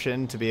like an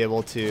option to be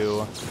able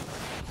to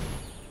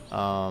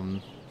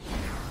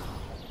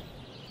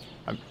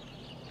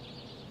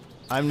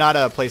I'm not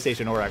a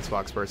PlayStation or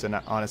Xbox person,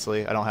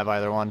 honestly. I don't have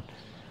either one.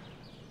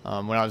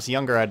 When I was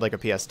younger, I had like a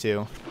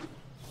PS2.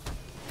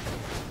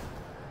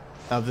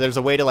 there's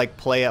a way to like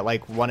play at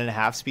like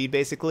 1.5 speed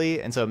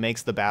basically, and so it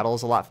makes the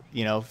battles a lot,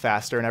 you know,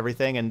 faster and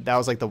everything. And that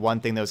was like the one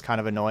thing that was kind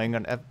of annoying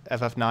on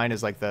FF9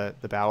 is like the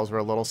battles were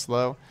a little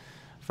slow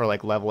for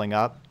like leveling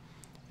up,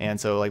 and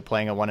so like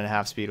playing at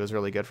 1.5 speed was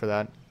really good for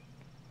that.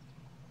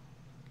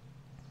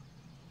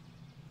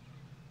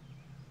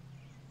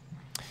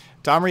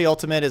 Domri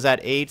Ultimate is at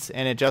 8,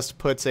 and it just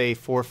puts a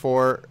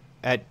 4/4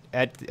 at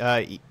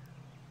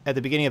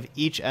the beginning of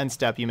each end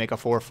step. You make a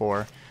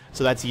 4/4.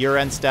 So that's your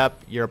end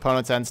step, your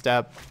opponent's end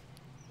step.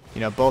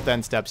 You know, both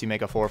end steps you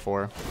make a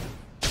 4/4.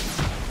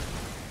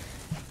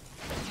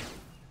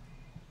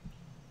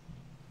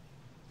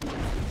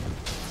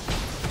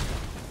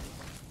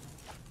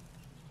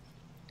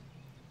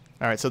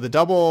 All right, so the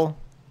double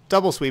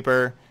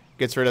sweeper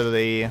gets rid of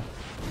the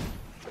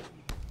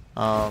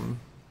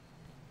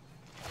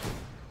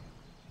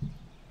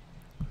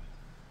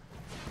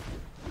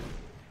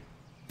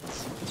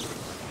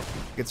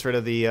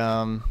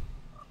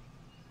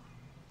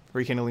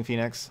Rekindling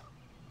Phoenix.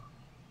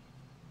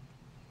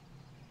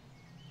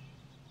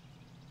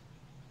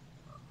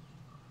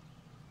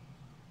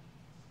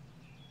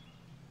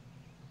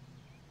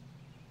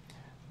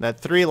 That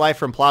 3 life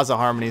from Plaza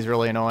Harmony is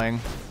really annoying.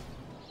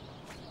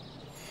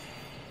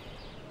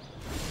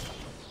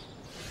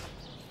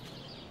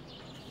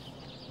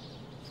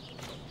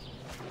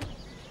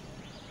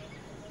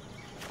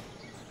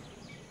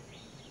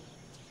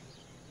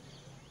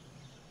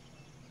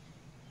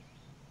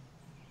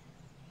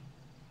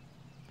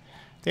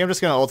 I think I'm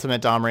just going to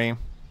ultimate Domri.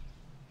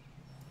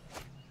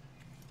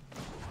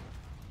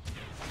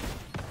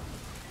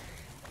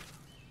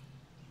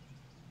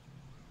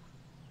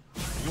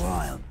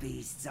 Wild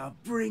beasts are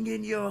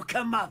bringing your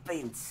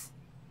comeuppance.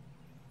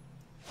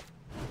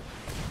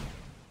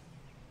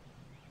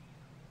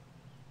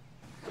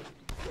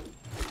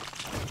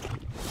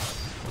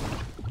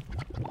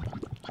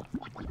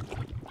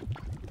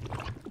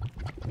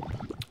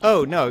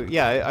 Oh, no,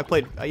 yeah, I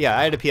played... Yeah,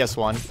 I had a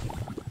PS1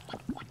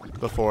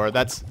 before.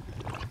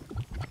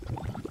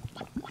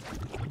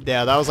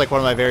 Yeah, that was like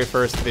one of my very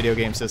first video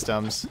game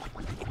systems.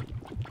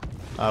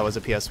 Was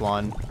a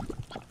PS1.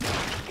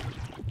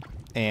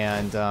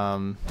 And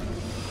I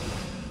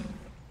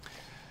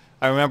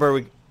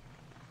remember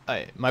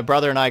my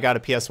brother and I got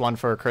a PS1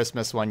 for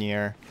Christmas one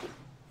year,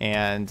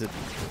 and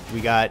we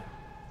got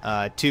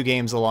 2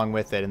 games along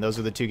with it, and those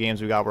were the 2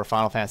 games we got were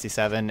Final Fantasy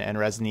VII and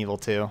Resident Evil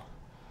 2.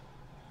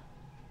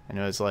 And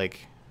it was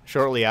like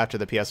shortly after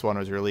the PS1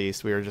 was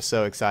released. We were just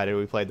so excited.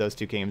 We played those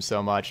 2 games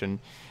so much, and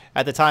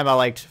at the time I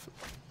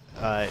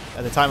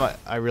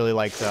really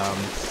liked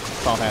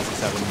Final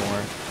Fantasy VII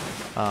more.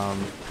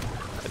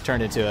 I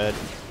turned into a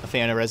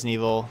fan of Resident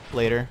Evil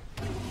later.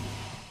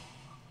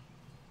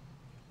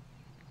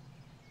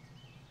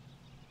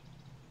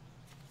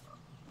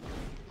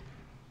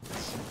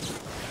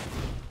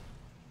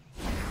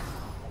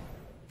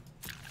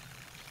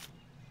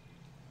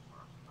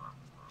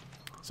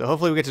 So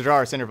hopefully we get to draw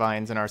our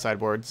Cindervines in our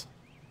sideboards.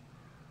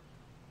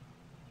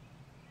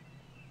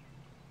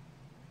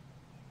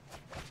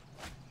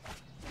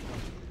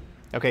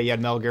 Okay, you had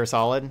Metal Gear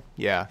Solid?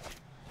 Yeah.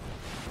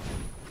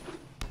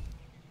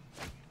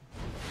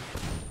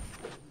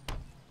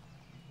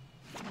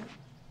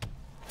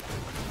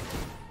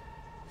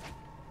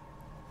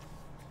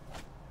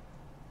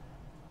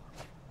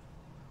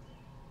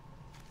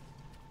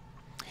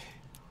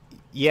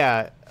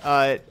 Yeah,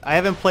 I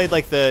haven't played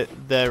like the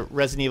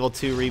Resident Evil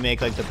 2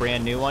 remake, like the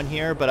brand new one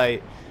here, but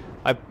I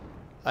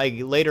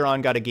later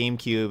on got a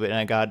GameCube and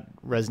I got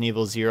Resident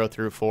Evil 0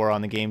 through 4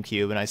 on the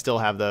GameCube, and I still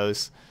have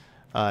those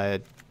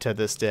to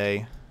this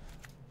day.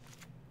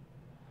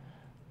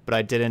 But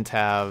I didn't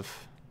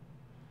have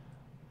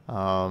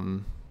I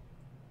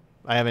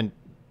haven't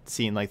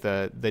seen like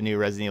the new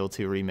Resident Evil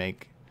 2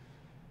 remake.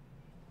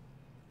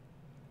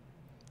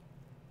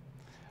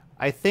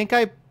 I think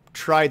I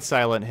tried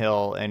Silent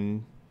Hill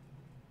and,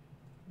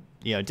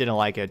 you know, didn't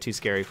like it. Too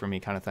scary for me,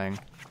 kind of thing.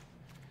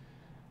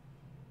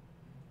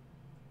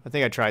 I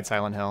think I tried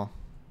Silent Hill.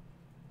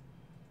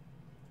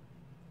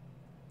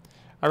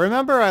 I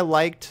remember I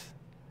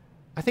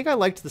think I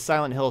liked the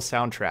Silent Hill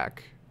soundtrack.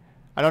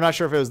 I'm not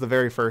sure if it was the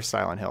very first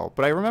Silent Hill,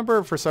 but I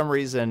remember for some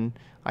reason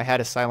I had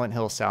a Silent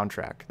Hill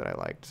soundtrack that I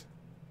liked,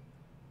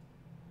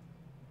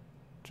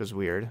 which is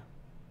weird.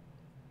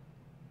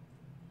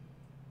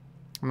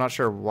 I'm not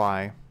sure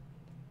why.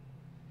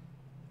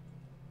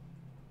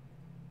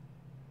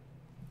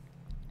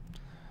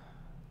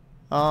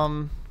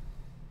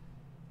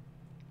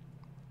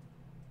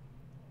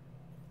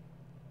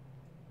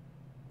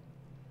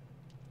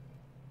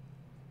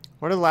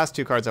 What are the last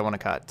 2 cards I want to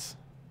cut?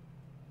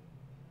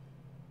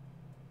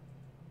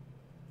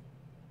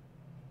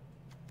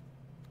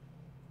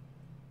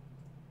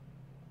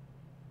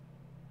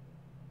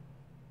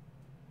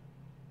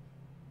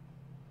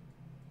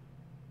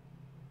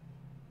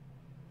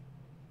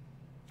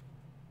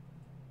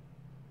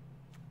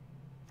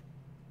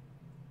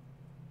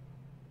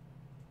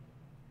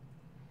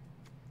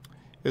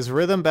 Is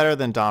Rhythm better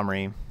than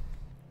Domri?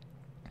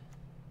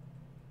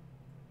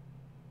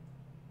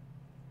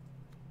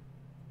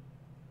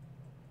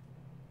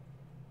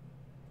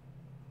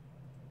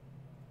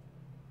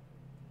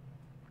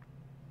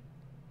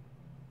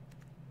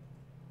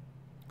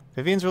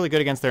 Vivian's really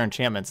good against their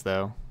enchantments,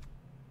 though.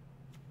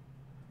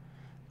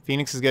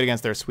 Phoenix is good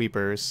against their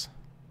sweepers.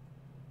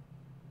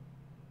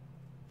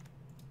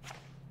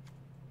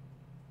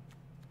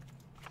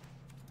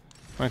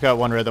 I'm gonna cut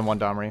 1 Rhythm, 1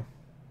 Domri.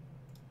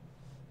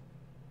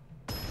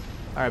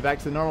 Alright, back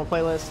to the normal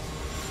playlist.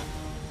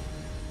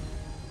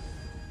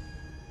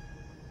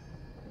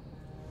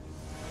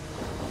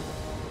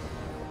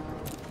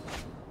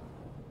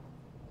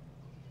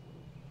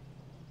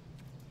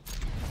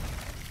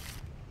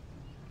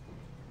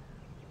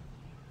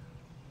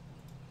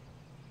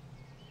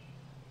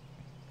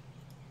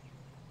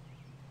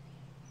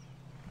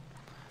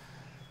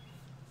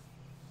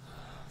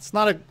 It's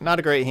not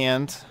a great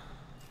hand.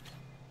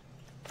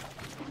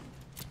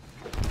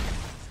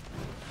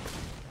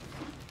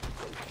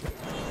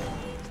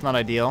 It's not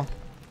ideal.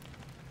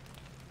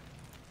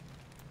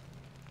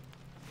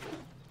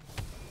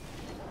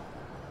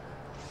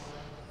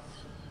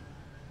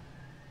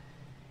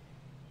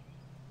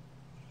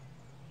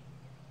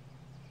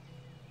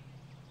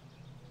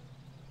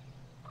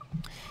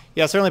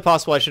 Yeah, certainly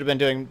possible I should have been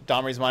doing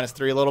Domri's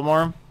 -3 a little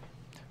more. I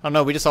don't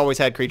know, we just always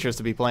had creatures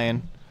to be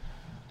playing.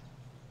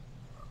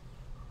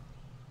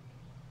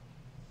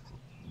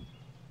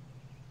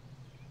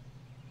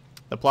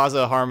 The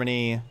Plaza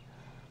Harmony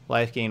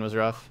life gain was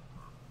rough.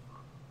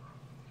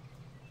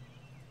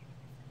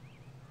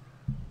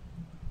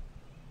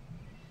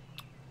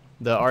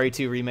 The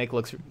RE2 remake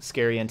looks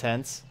scary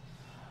intense.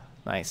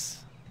 Nice.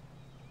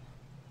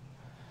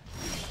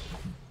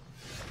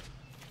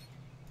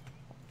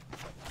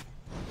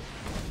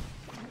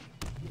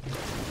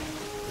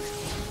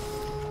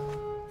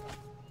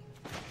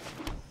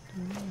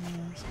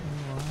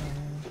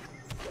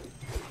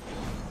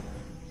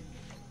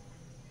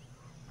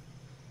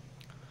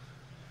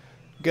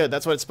 Good,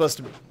 that's what it's supposed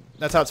to.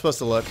 That's how it's supposed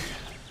to look.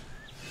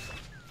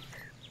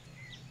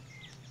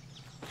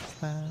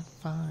 That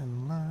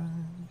fine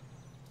line.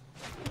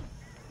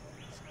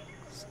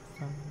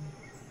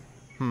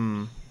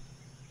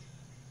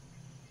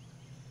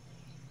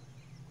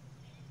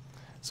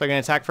 So I'm gonna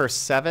attack for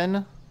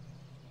 7.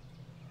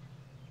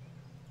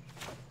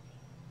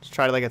 Just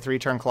try to like a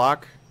 3-turn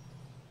clock.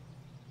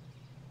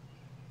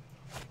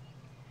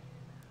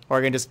 Or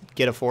I can just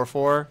get a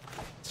 4/4.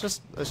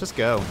 Let's just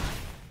go.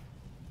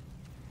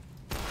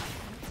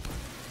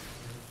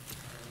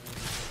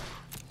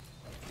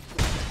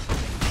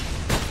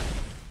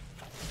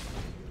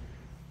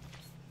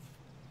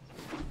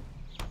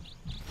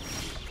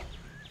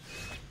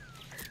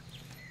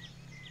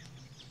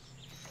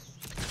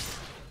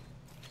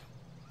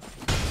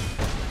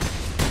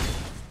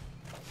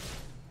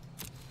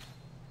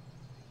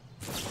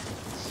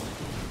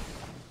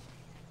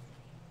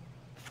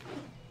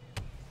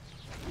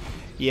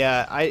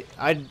 Yeah,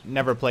 I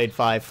never played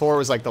 5. 4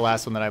 was like the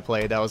last one that I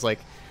played. That was like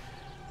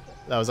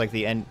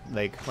the end,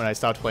 like when I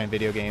stopped playing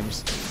video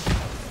games.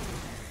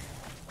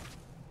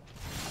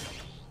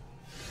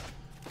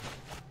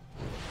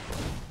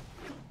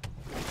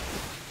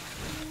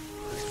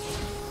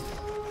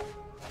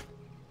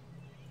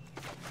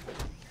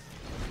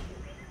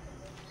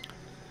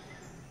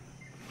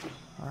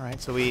 All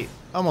right, so we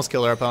almost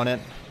killed our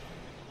opponent.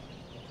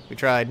 We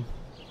tried,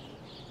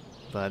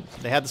 but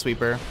they had the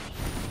sweeper.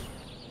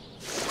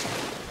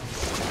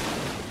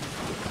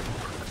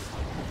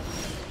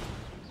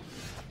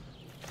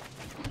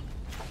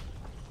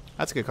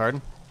 That's a good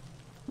card.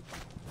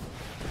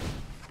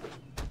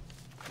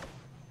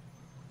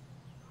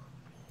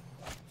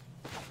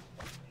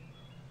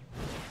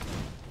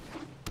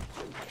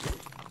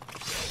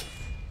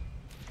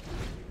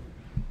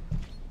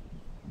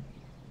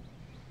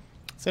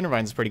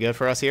 Cindervines is pretty good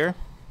for us here.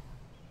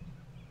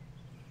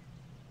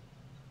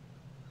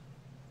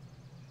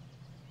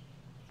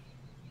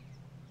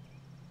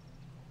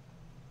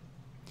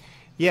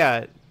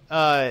 Yeah,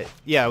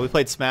 yeah, we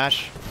played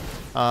Smash.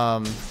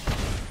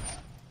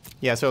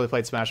 Yeah, I certainly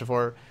played Smash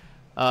before.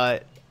 I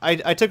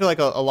took like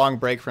a long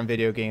break from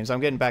video games. I'm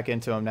getting back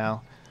into them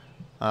now.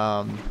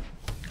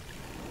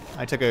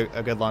 I took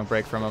a good long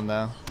break from them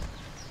though.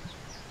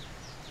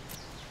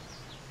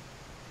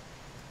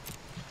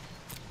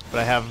 But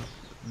I have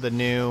the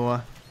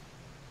new...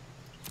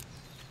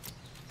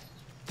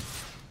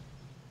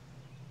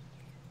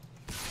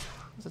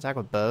 Let's attack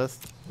with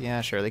both.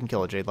 Yeah, sure, they can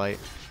kill a Jade Light.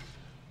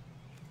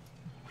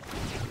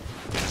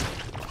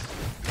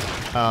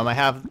 I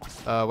have,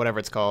 whatever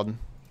it's called,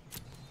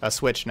 a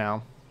switch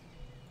now.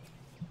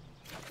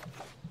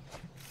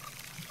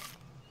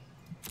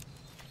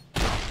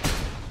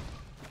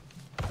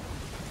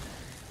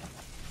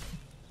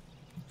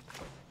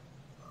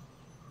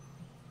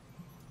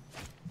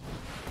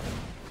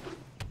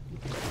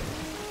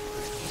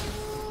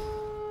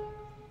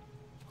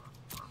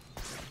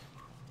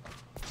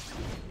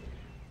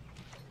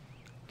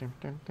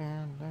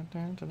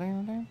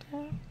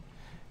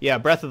 Yeah,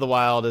 Breath of the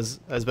Wild has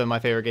been my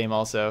favorite game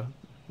also.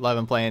 Love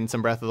and playing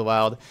some Breath of the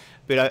Wild.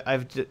 But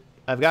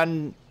I've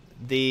gotten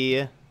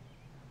the...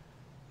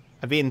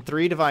 I've beaten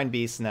 3 Divine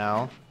Beasts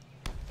now.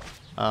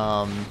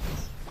 That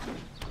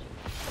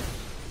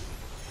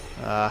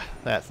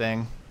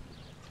thing.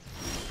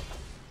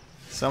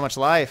 So much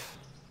life.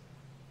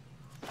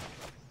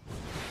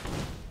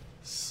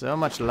 So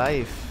much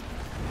life.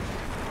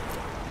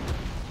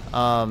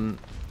 I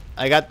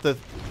got the...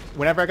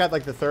 Whenever I got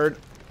like the third,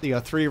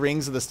 3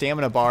 rings of the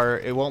stamina bar,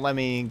 it won't let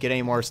me get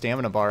any more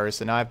stamina bars,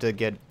 so now I have to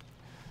get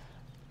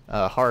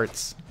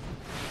hearts.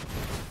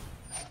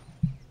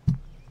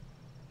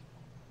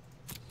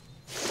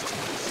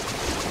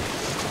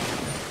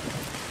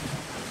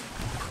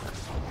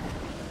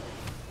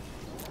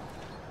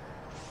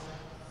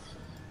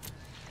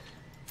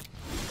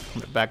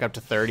 Back up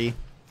to 30.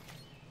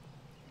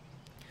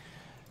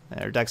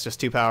 Their deck's just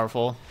too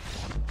powerful.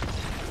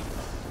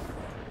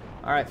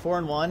 Alright,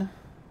 4-1.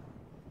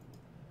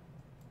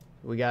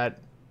 We got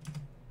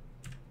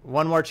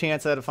one more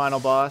chance at a final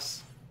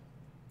boss.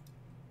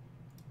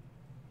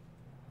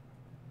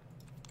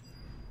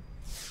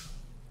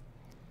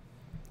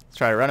 Let's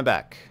try to run it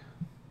back.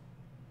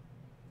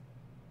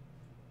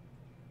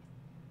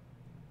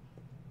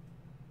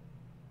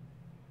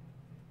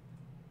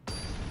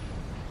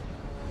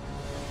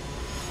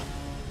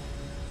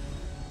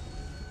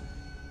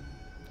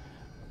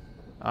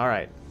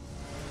 Alright.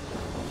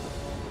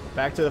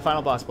 Back to the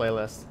final boss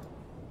playlist.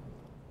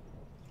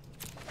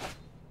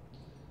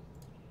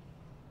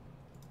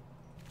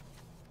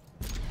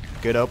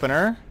 Good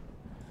opener.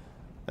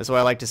 That's what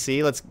I like to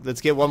see. Let's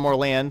get one more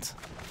land.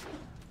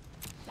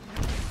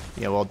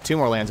 Yeah, well, 2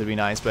 more lands would be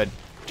nice, but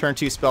turn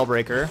 2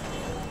 Spellbreaker.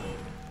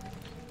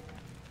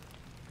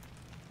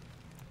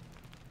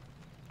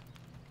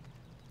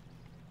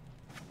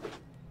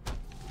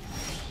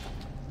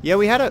 Yeah,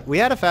 we had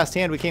a fast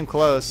hand. We came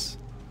close.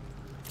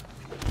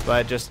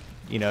 But just,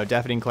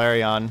 Deafening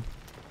Clarion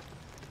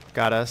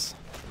got us.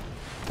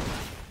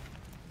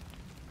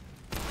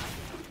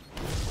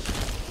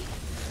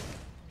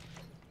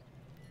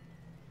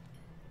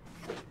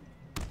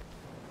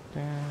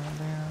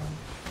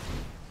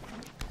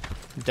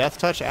 Death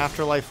Touch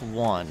Afterlife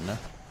 1.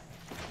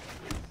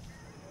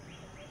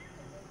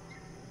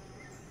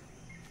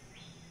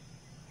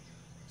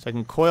 So I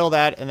can coil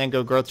that and then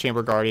go Growth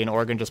Chamber Guardian,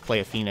 or I can just play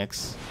a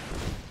Phoenix.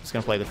 Just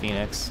gonna play the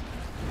Phoenix.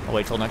 I'll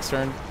wait till next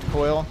turn to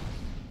coil.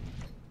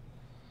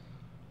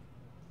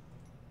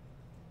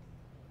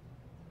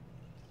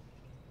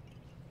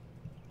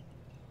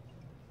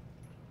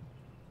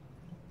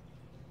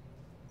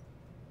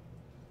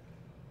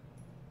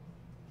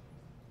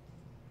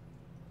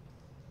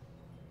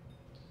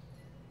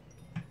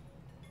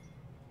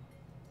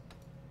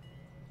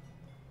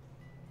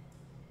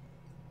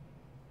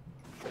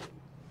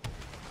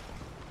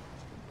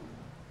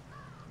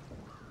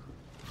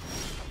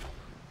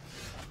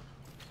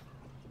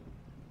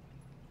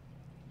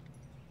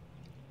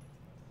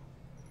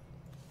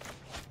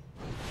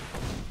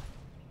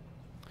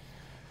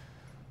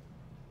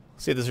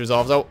 See if this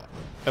resolves. Oh,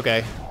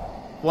 okay.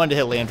 Wanted to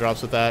hit land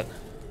drops with that.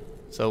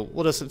 So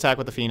we'll just attack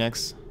with the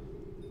Phoenix.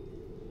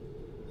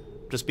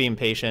 Just being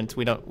patient.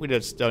 We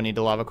just don't need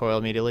to Lava Coil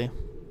immediately.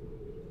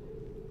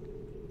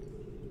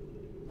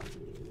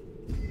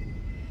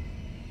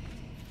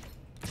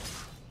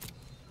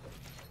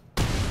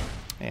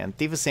 And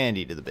Thief of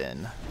Sandy to the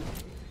bin.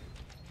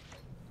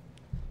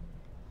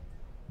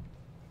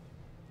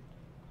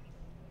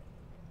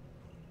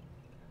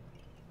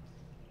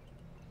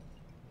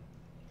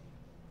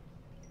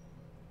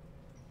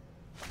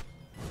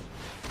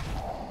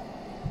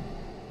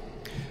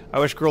 I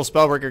wish Gruul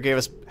Spellbreaker gave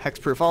us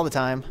hexproof all the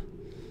time.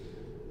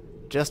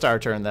 Just our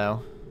turn,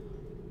 though.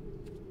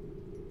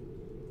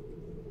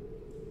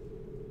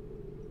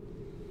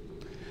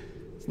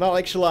 It's not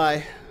like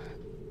Shalai.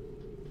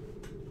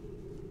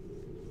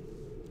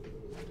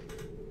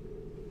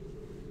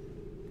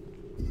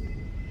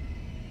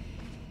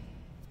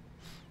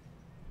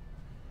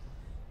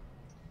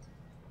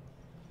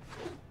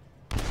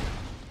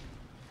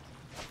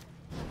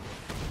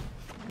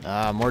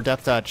 Ah, more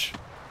Death Touch.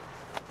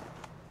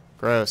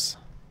 Gross.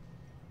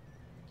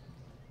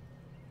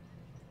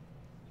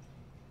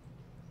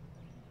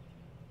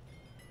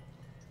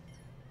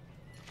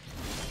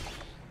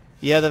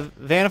 Yeah, the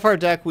Vannifar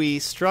deck we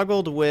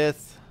struggled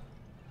with.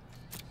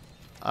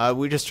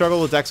 We just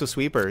struggled with decks with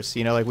sweepers.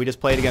 Like we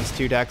just played against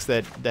 2 decks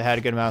that had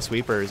a good amount of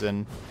sweepers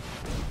and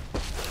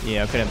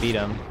couldn't beat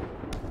them.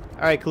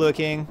 All right, Kahlua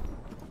King.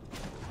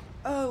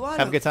 Oh, I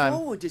have a good time.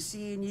 look forward to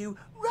seeing you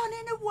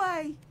running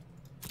away.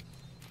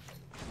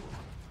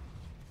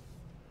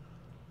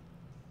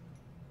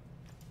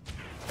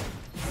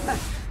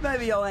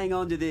 Maybe I'll hang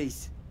on to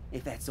these,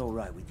 if that's all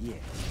right with you.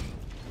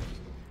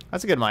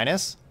 That's a good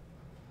minus.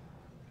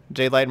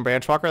 Jade Light and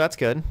Branchwalker, that's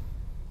good.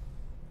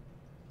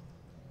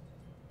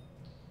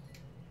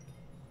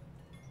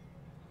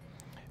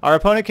 Our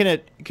opponent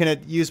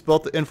can use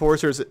both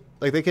Enforcers.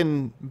 Like, they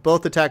can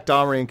both attack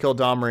Domri and kill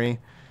Domri.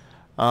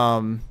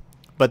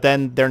 But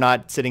then they're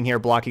not sitting here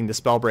blocking the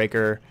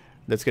Spellbreaker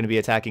that's going to be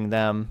attacking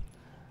them.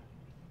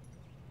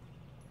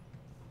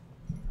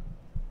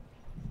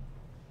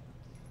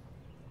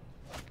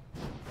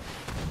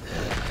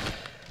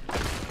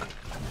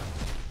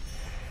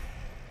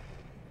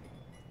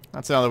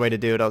 That's another way to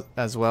do it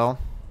as well.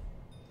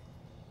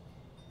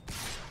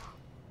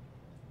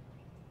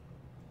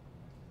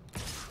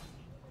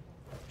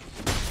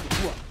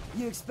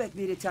 expect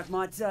me to tuck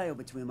my tail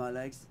between my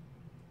legs?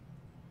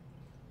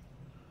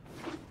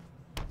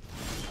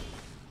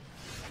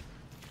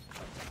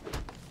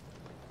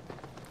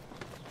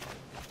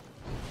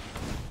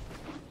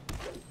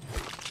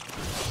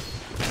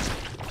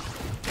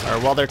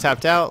 Alright, while they're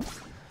tapped out,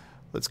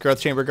 let's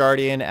Growth Chamber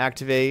Guardian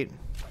activate.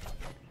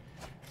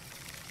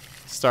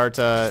 Start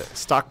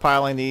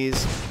stockpiling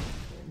these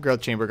Growth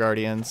Chamber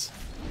Guardians.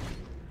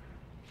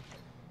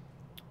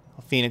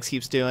 Phoenix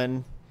keeps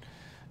doing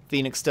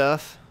Phoenix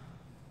stuff.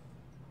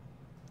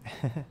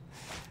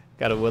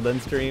 Got a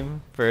woodland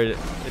stream for a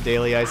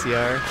daily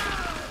ICR.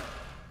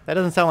 That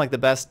doesn't sound like the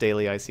best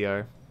daily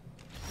ICR.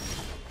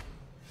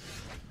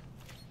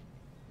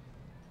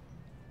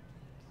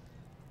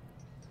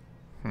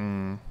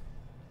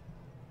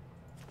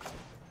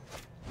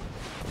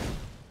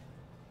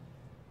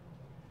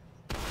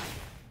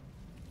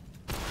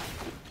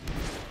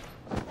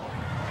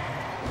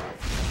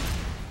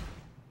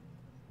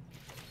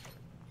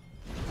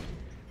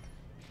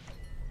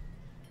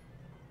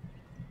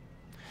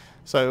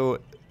 So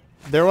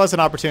there was an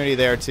opportunity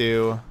there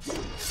to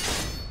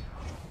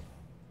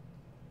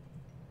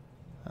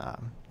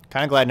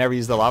kind of glad I never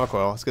used the lava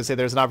coil. I was gonna say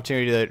there's an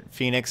opportunity to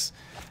Phoenix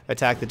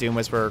attack the Doom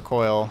Whisperer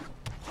coil.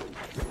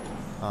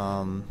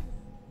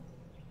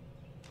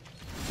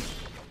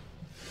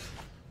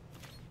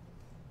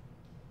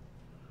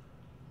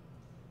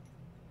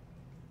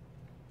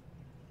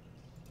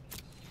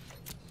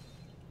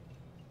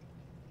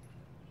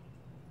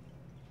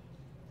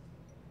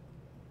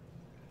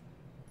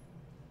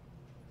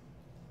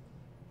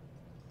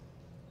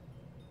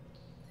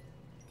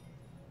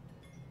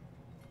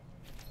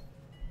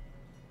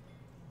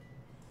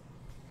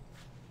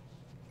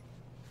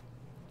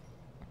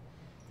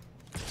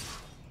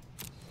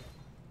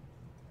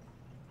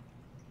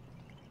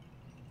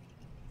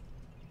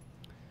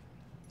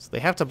 So they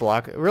have to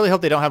block. I really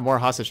hope they don't have more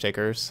hostage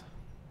takers.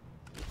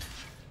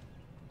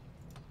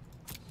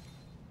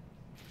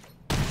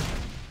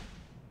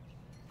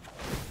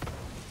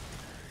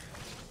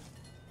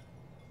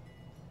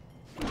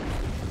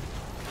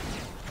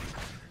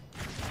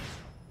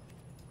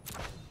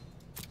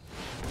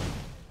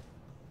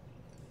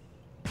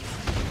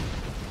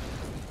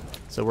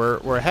 So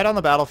we're ahead on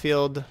the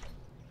battlefield,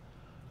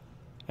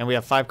 and we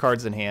have 5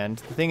 cards in hand.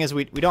 The thing is,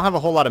 we don't have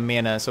a whole lot of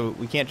mana, so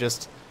we can't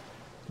just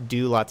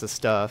do lots of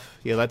stuff.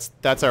 Yeah,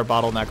 that's our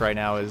bottleneck right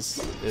now is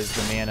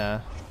the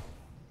mana.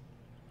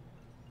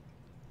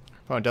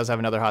 Opponent does have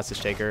another hostage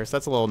taker, so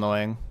that's a little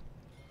annoying.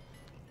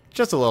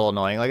 Just a little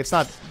annoying. Like, it's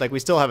not like we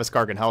still have a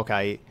Skark and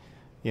Hellkite,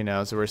 you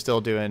know, so we're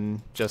still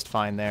doing just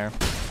fine there.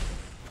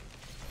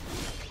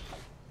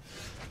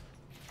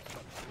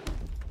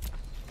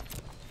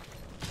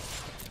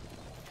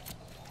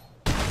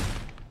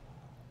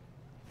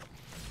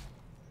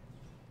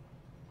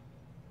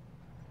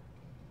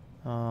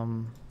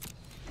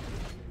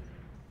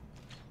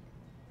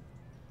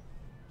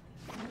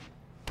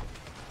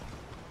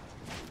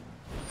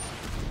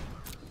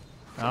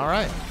 All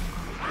right.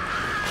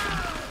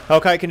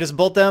 Hellkite can just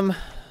bolt them,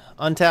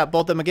 untap,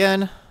 bolt them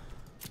again.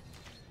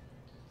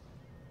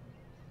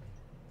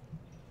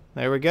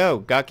 There we go.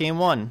 Got game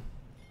 1.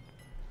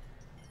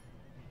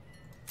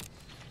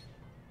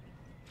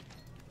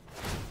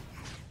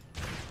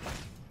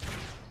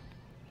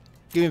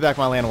 Give me back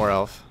my Land War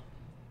Elf.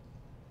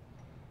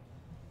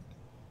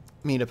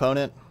 Mean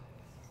opponent.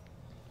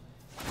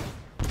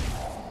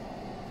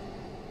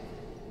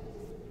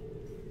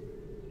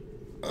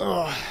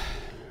 Ugh.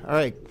 All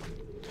right,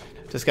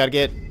 just got to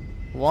get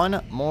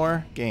one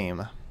more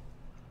game.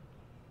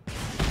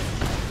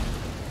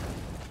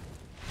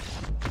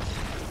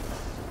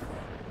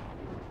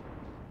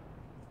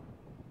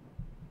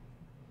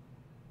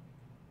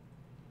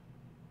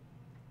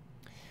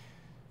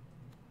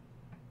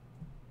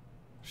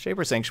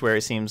 Shaper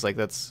Sanctuary seems like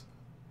that's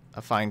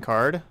a fine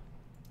card.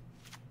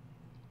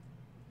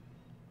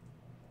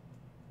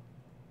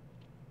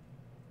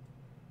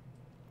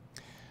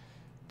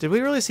 Did we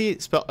really see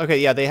spell? Okay,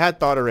 yeah, they had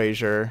Thought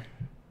Erasure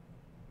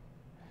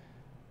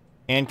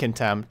and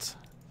Contempt.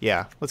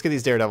 Yeah, let's get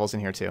these Daredevils in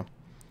here too.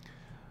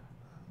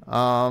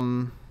 What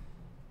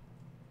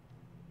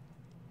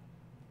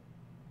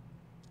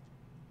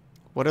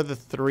are the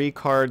 3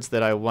 cards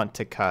that I want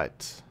to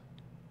cut?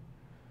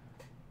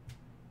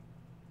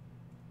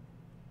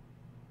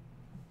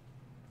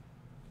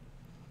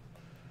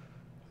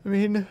 I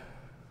mean,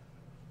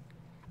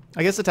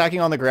 I guess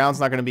attacking on the ground's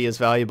not going to be as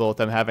valuable with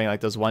them having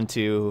like those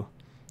 1/2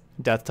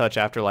 Death Touch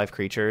Afterlife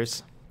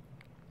creatures.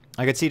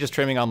 I could see just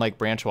trimming on like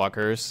Branch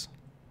Walkers.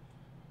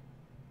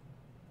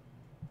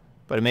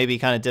 But it may be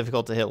kind of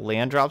difficult to hit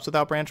land drops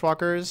without Branch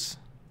Walkers.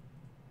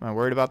 Am I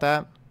worried about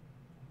that?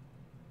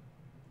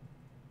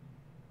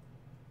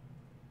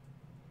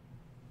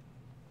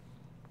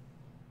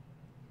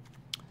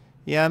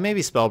 Yeah,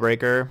 maybe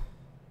Spellbreaker.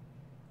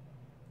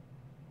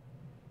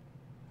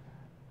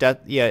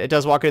 Yeah, it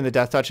does walk in the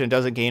Death Touch and it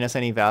doesn't gain us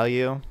any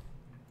value.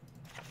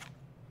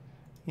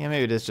 Yeah,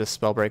 maybe it is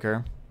just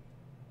Spellbreaker.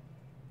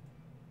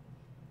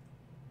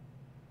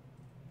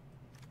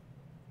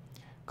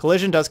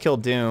 Collision does kill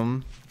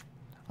Doom.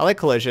 I like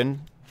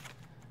Collision.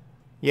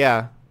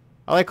 Yeah,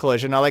 I like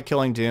Collision. I like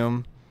killing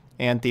Doom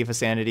and Thief of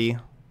Sanity.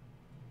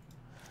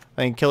 I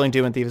think killing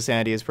Doom and Thief of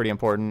Sanity is pretty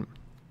important.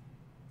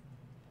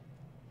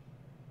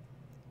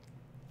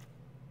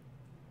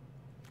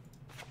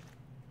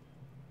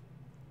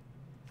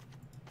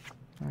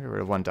 I'll get rid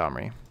of one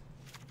Domri. I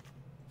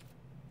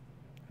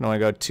don't want to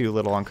go too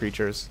little on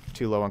creatures,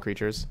 too low on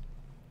creatures.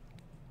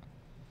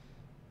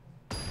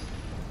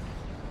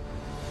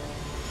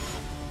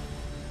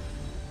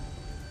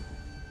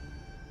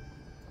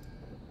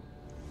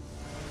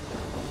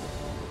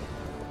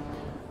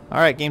 All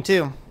right, game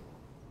 2.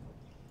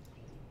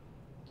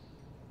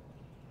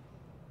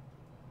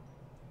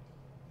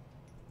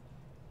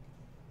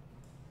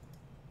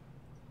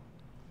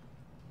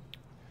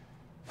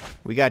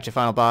 We got you,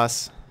 final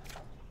boss.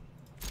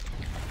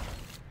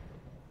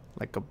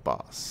 Like a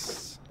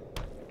boss.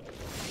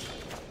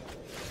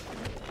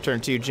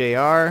 Turn 2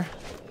 JR.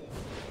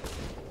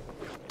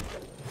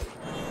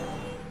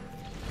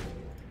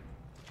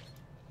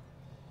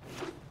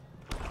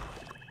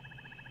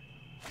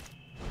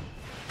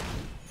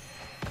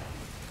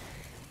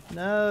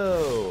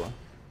 No.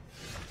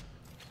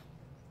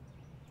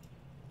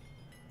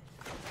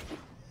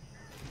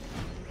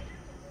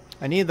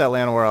 I need that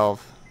Llanowar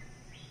Elf.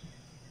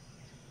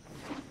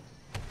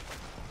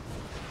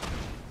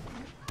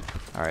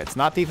 Alright, it's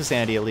not Thief of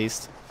Sanity at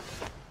least.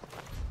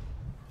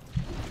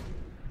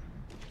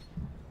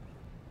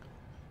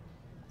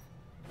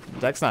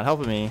 Deck's not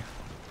helping me.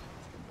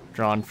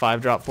 Drawn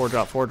 5-drop,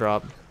 4-drop,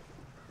 4-drop.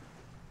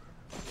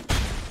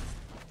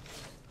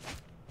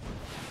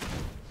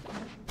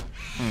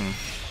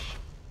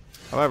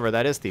 However,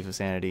 that is Thief of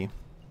Sanity.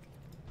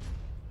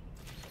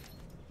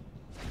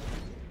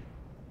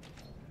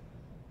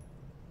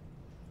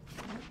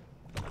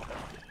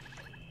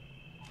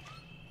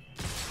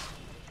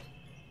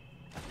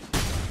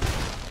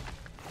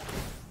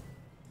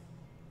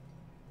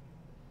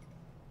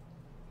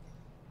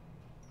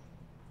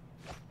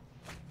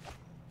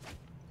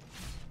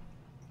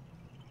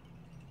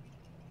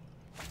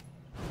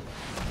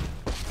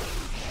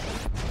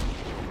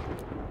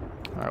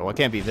 Alright, well, I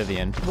can't beat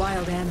Vivian.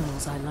 Wild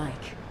animals I like.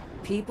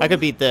 People, I could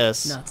beat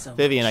this. not so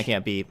Vivian, much. I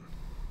can't beat.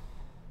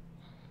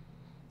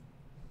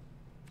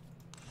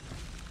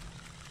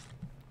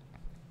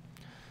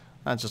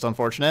 That's just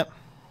unfortunate.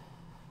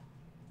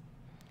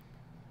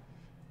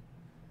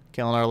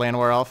 Killing our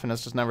Llanowar Elf and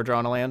it's just never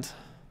drawn a land.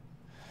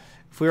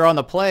 If we were on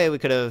the play, we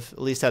could have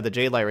at least had the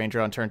Jade Light Ranger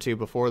on turn 2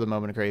 before the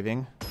Moment of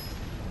Craving.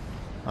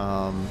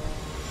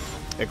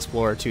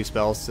 Explore 2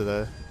 spells to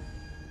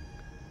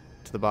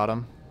the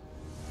bottom.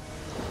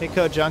 Hey,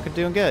 Code Junk, I'm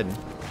doing good.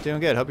 Doing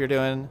good. Hope you're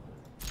doing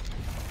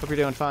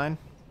fine.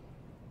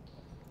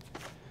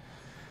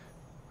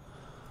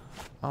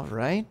 All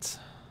right.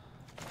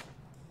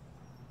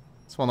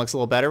 This one looks a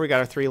little better. We got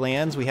our 3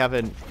 lands. We have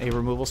a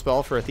removal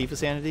spell for a Thief of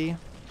Sanity.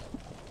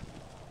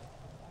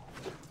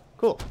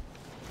 Cool.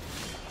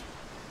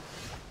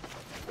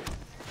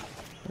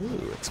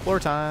 Ooh, explore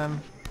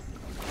time.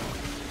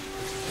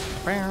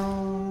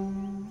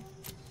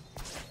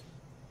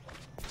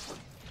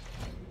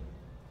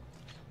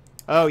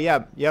 Oh,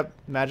 yeah. Yep.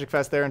 Magic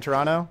Fest there in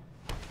Toronto.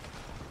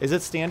 Is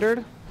it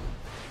standard?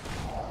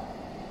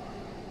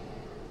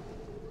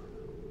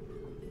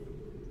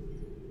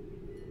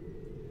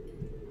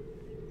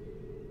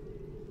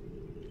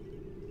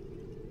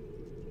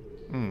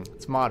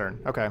 It's modern.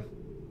 Okay.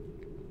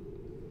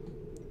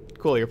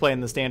 Cool. You're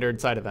playing the standard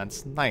side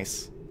events.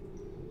 Nice.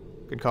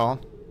 Good call.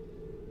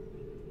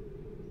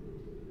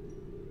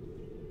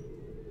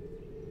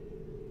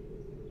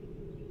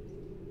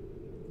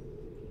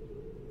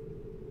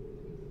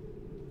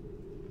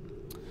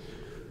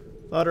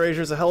 Loud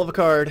Eraser's a hell of a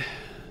card.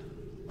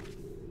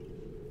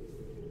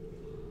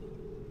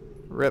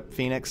 Rip,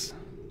 Phoenix.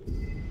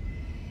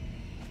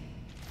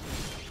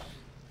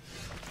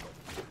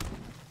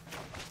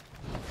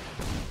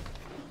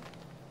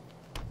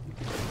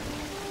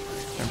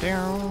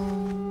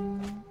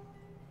 Down.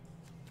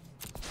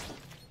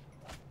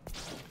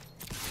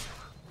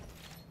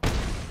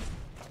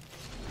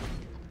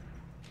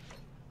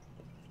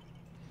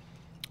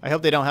 I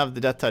hope they don't have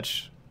the Death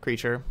Touch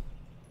creature.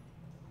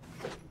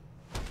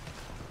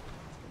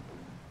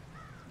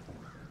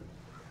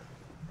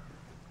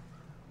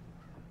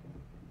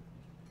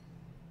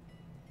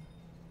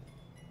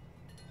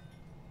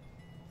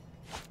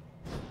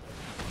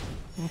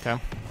 Okay.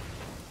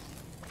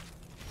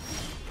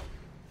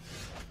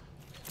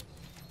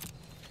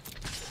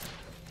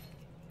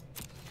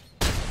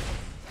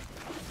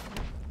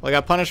 Well, I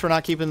got punished for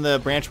not keeping the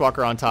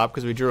Branchwalker on top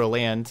because we drew a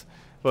land.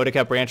 If I would have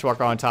kept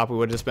Branchwalker on top, we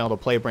would have just been able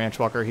to play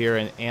Branchwalker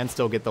here and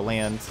still get the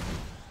land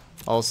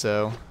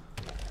also.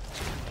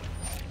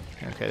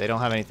 Okay, they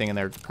don't have anything in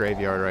their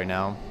graveyard right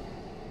now.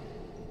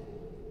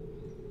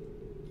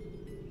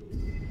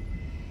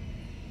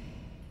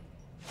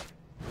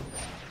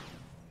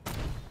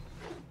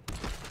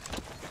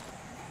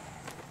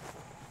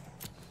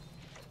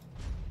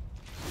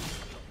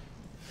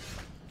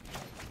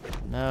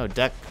 No,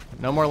 deck.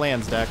 No more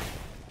lands, deck.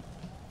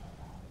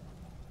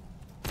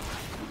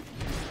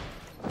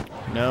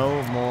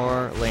 No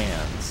more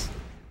lands.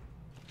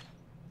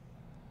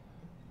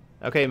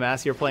 Okay,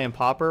 Mass, you're playing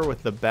Pauper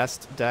with the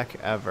best deck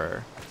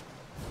ever.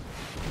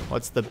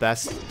 What's the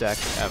best deck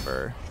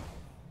ever?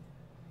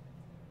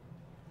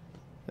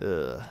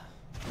 Ugh.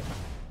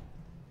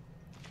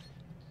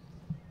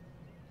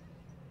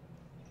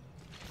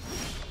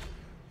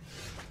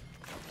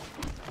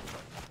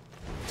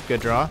 It's a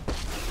good draw.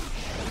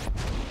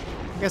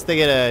 I guess they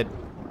get a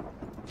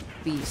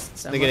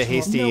Beasts are They get a much more-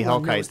 hasty no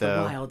one Hellkite, knows the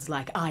though. wilds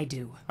like I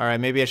do.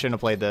 Alright, maybe I shouldn't have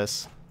played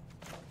this.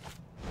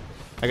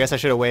 I guess I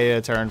should have waited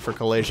a turn for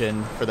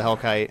collision for the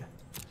Hellkite.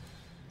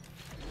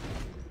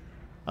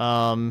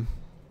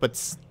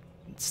 But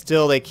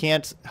still, they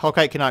can't.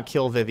 Hellkite cannot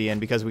kill Vivian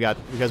because we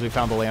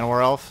found the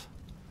Llanowar Elf.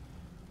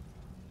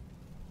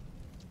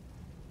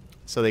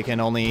 So they can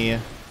only.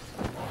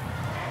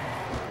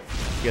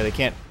 Yeah, they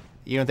can't.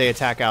 Even if they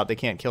attack out, they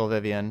can't kill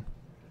Vivian.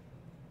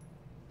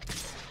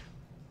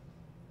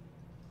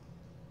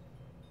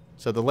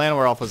 So the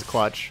Llanowar Elf was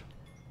clutch.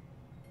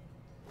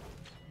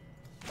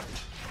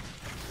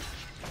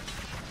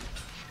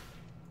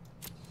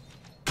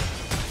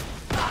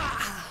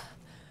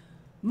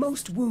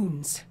 Most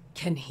wounds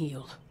can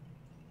heal.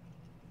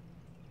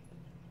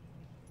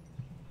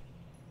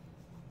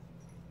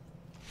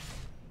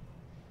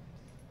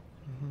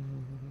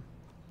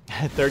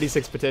 Mm-hmm.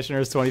 36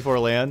 petitioners, 24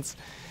 lands.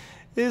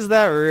 Is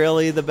that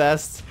really the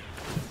best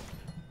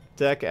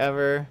deck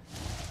ever?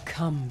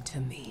 Come to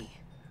me.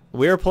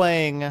 We're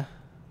playing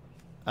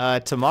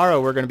tomorrow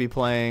we're going to be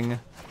playing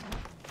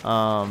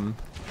we're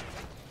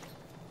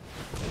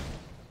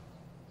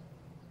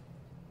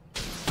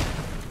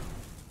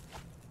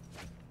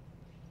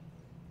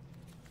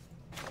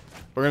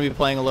going to be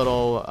playing a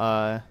little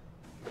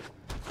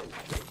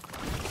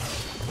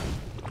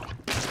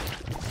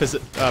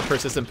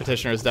Persistent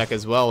Petitioners deck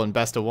as well in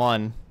best of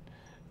one.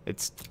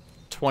 It's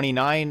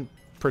 29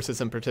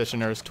 Persistent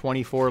Petitioners,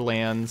 24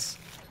 lands,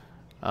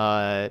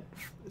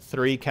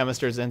 3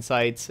 Chemisters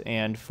Insights,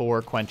 and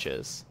 4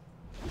 Quenches.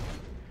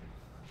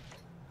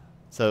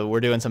 So we're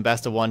doing some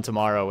best of one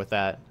tomorrow with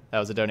that. That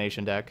was a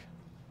donation deck.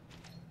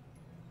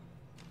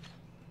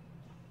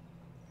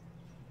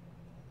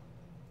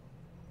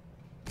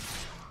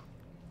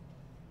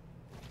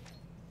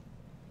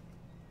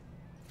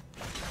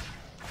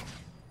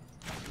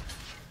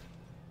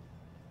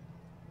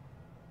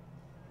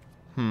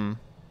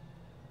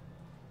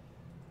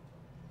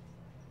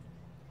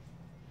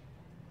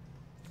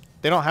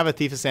 They don't have a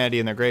Thief of Sanity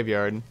in their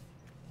graveyard.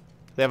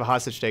 They have a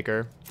Hostage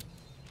Taker.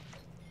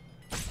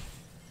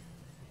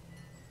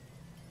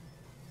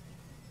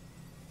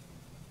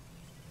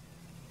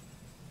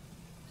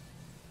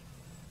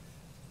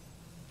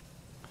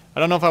 I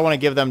don't know if I want to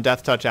give them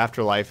Death Touch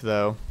Afterlife,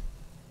 though,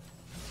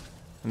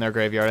 in their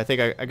graveyard.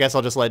 I guess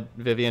I'll just let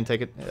Vivian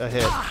take a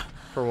hit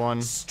for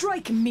one.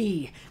 Strike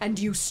me, and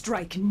you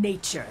strike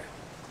nature.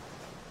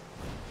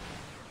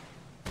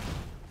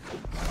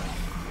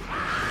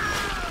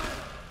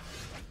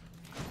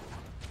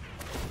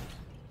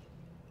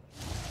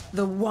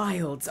 The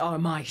wilds are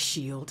my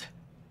shield.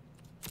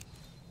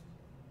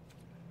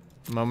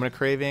 Moment of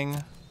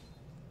Craving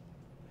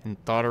and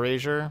Thought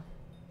Erasure.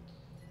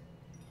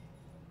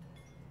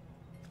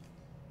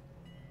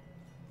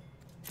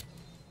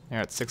 They're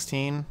at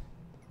 16.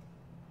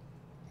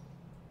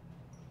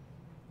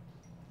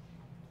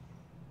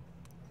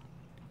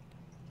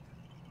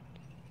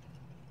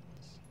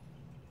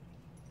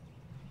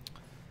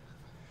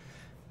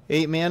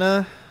 Eight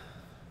mana.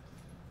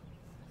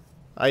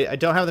 I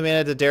don't have the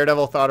mana to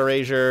Daredevil, Thought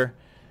Erasure,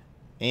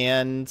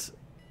 and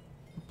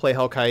play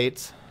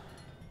Hellkite.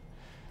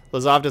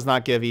 Lazav does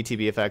not give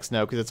ETB effects,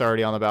 no, because it's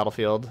already on the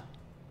battlefield.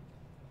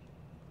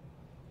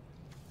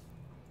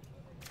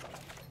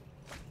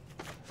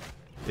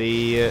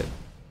 The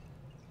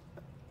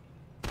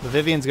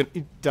Vivian's gonna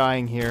be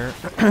dying here.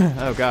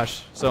 Oh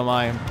gosh, so am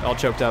I. All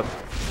choked up.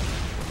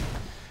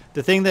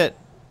 The thing that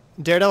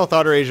Daredevil,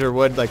 Thought Erasure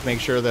would like make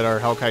sure that our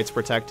Hellkite's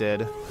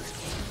protected.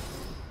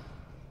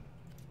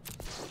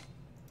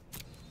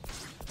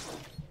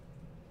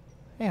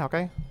 Hey,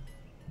 Hawkeye.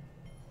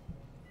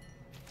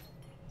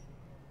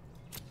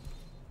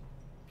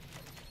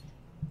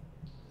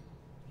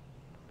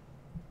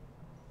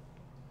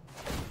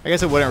 I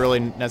guess it wouldn't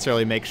really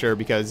necessarily make sure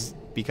because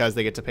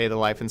they get to pay the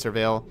life and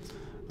surveil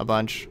a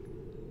bunch.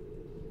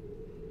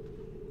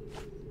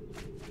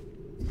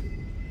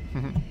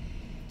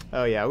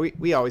 Oh yeah,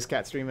 we always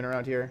cat streaming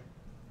around here.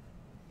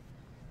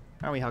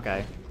 Aren't we,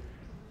 Hawkeye?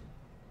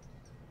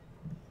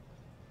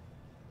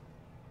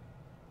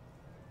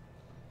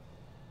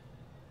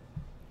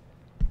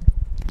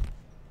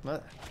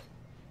 What?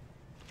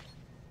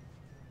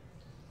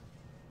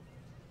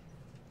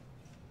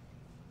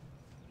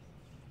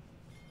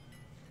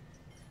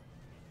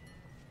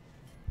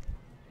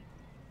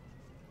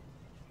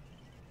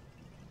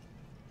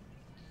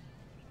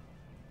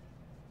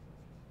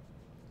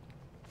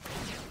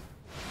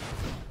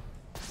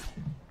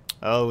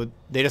 Oh,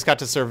 they just got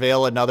to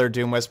surveil another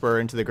Doom Whisperer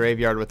into the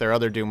graveyard with their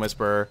other Doom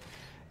Whisperer,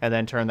 and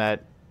then turn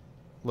that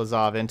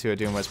Lazav into a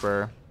Doom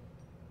Whisperer.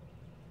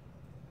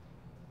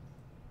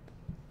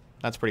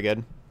 That's pretty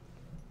good.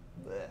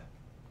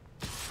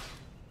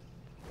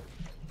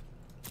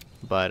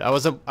 But I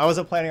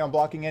wasn't planning on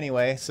blocking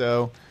anyway,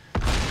 so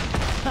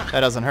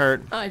that doesn't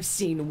hurt. I've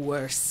seen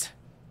worse.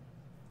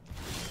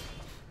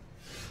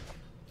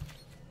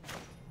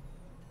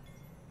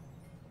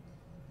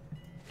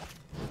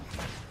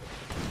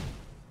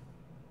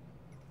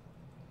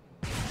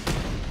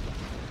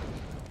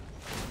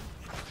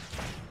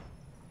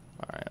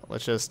 Alright,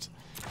 let's just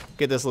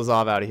get this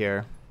Lazav out of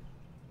here.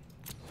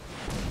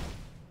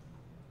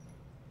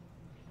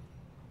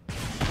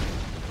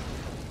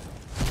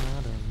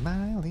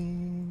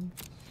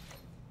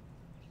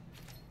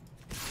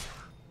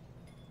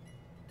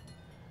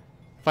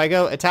 If I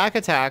go attack,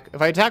 attack,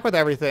 if I attack with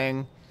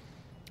everything,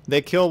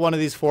 they kill one of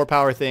these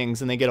 4-power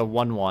things and they get a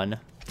 1/1.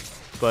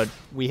 But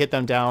we hit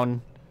them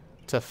down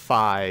to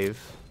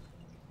 5.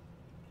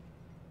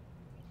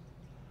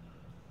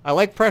 I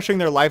like pressuring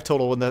their life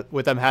total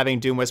with them having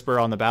Doom Whisperer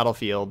on the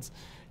battlefield.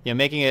 You know,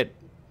 making it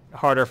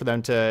harder for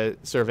them to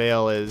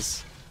surveil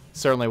is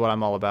certainly what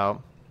I'm all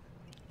about.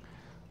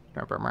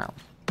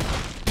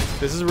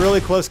 This is a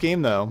really close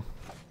game, though.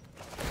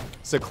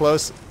 It's a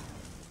close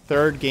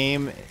 3rd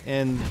game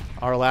in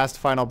our last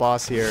final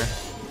boss here.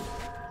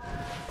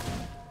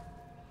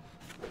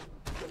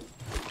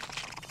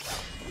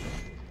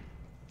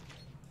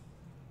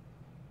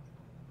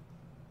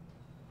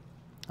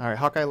 All right,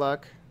 Hawkeye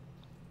luck.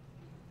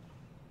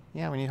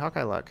 Yeah, we need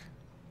Hawkeye luck.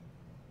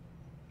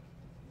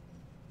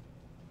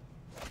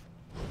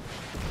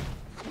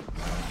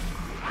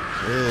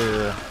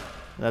 Ugh,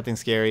 that thing's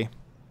scary.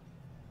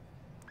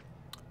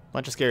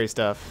 Bunch of scary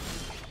stuff.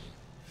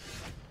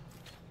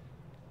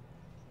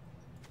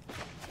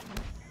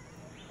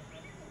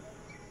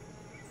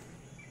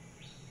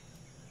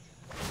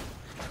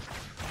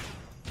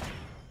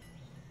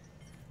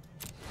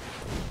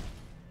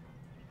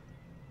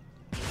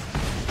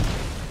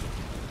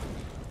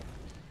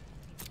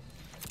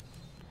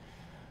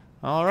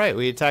 All right,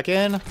 we attack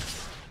in.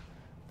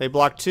 They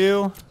block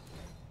 2.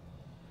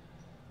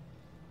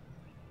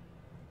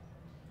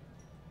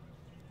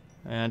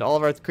 And all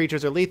of our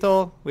creatures are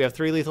lethal. We have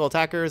 3 lethal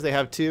attackers. They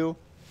have 2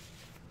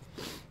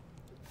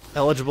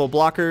 eligible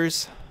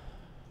blockers.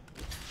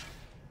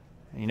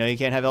 You know you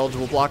can't have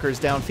eligible blockers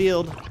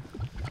downfield.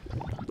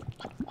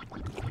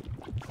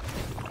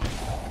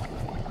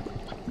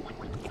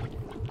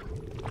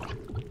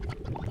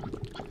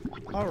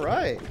 All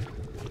right.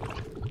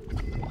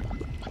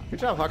 Good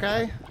job,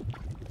 Hawkeye.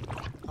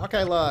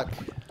 Hawkeye luck.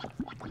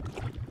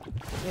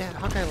 Yeah,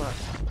 Hawkeye luck.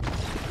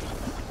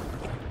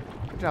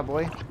 Good job,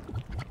 boy.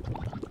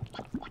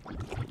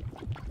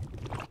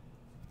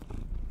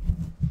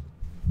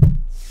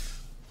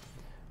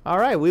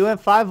 Alright, we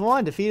went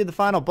 5-1, defeated the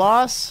final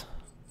boss.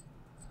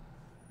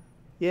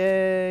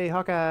 Yay,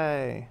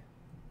 Hawkeye.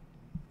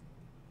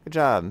 Good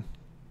job.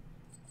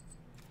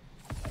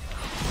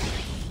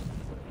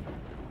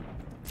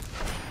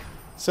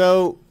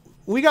 So,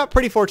 we got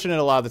pretty fortunate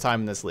a lot of the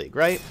time in this league,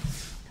 right?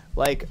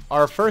 Like,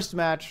 our first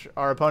match,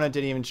 our opponent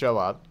didn't even show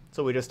up,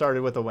 so we just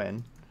started with a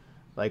win.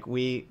 Like,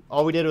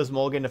 all we did was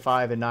mulligan to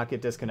 5 and not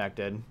get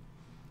disconnected.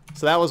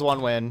 So that was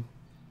one win.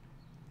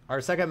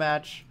 Our second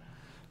match,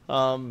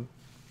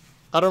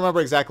 I don't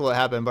remember exactly what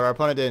happened, but our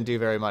opponent didn't do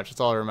very much. That's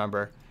all I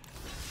remember.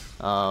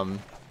 So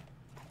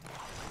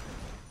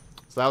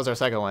that was our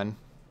second win.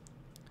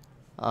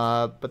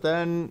 But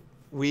then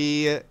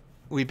we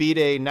beat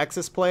a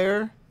Nexus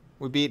player.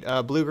 We beat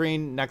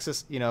blue-green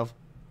Nexus, you know,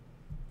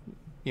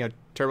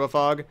 Turbo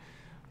Fog,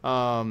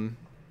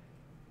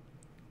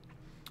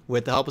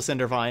 with the help of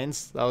Cinder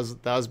Vines. That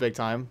was big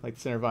time. Like,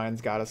 Cinder Vines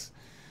got us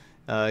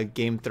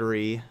game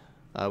 3.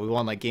 We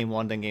won like game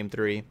 1, then game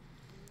 3,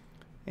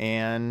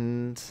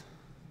 and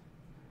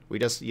we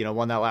just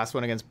won that last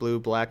one against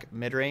blue-black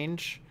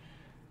mid-range,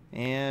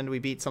 and we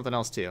beat something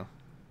else too.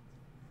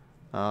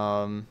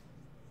 Oh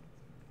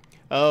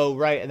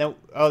right, and then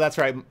that's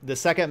right. The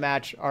second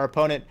match, our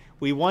opponent,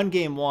 we won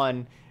game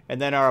 1,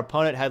 and then our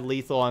opponent had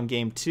lethal on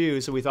game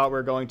 2, so we thought we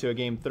were going to a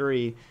game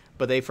 3,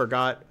 but they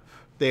forgot.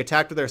 They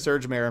attacked with their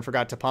Surge Mirror and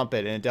forgot to pump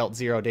it, and it dealt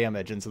 0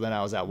 damage, and so then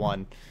I was at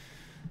 1,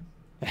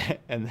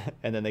 and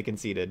then they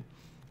conceded.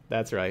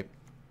 That's right.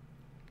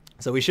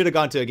 So we should have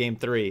gone to a game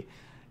 3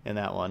 in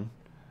that one.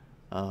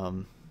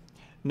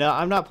 No,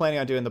 I'm not planning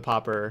on doing the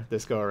popper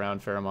this go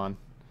around, Pheromone.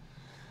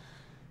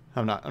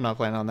 I'm not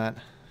planning on that.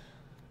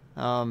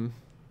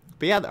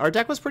 But yeah, our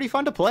deck was pretty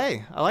fun to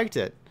play. I liked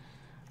it.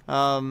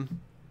 Yeah,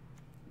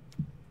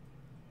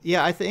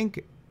 I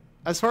think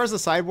as far as the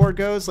sideboard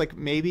goes, like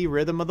maybe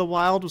Rhythm of the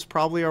Wild was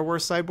probably our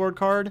worst sideboard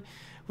card.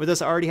 With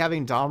us already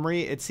having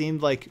Domri, it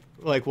seemed like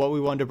what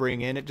we wanted to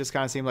bring in, it just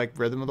kind of seemed like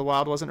Rhythm of the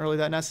Wild wasn't really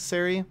that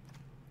necessary.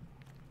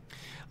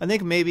 I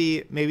think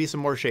maybe some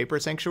more Shaper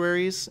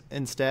Sanctuaries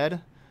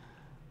instead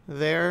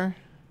there.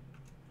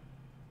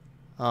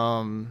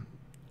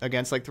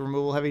 Against like the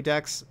removal heavy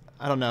decks.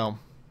 I don't know.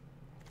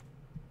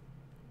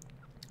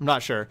 I'm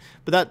not sure.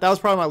 But that was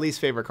probably my least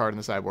favorite card in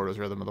the sideboard was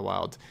Rhythm of the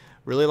Wild.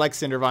 Really liked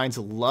Cindervines,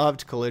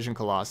 loved Collision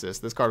Colossus.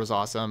 This card was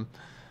awesome.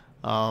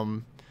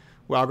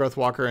 Wild Growth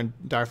Walker and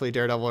Direfleet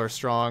Daredevil are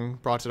strong.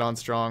 Brought it on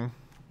strong.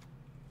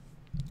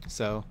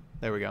 So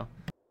there we go.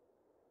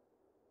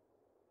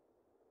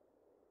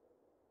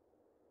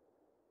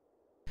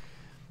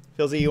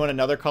 Philzy, you want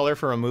another color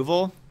for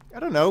removal? I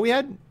don't know. We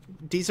had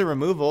decent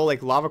removal,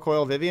 like Lava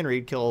Coil Vivian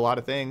Reed kill a lot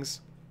of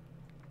things.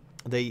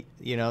 That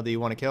you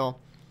want to kill.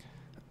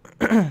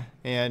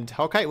 And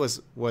Hellkite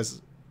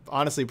was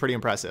honestly pretty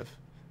impressive.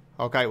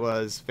 Hellkite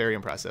was very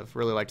impressive.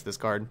 Really liked this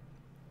card.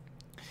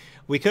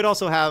 We could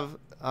also have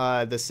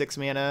the 6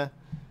 mana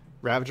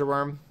Ravager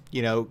Worm.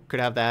 Could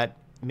have that.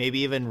 Maybe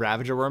even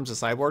Ravager Worm's a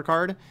sideboard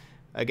card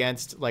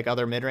against like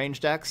other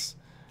mid-range decks.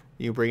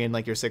 You bring in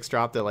like your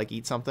 6-drop that like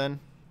eat something.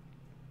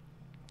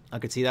 I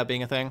could see that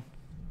being a thing.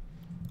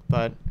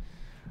 But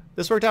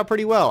this worked out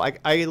pretty well.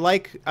 I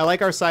like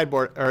our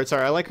sideboard, or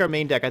sorry, I like our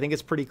main deck. I think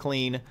it's pretty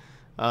clean.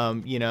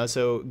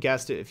 So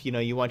guessed if you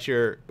want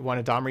a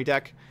Domri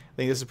deck, I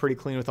think this is pretty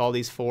clean with all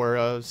these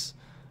 4s.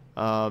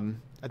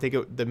 I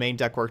think the main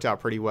deck worked out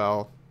pretty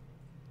well,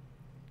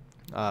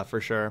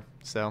 for sure.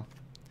 So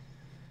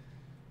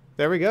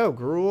there we go,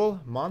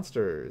 Gruul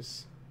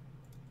Monsters.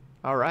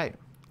 All right.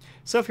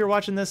 So if you're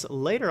watching this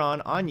later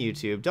on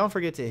YouTube, don't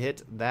forget to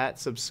hit that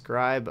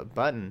subscribe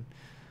button.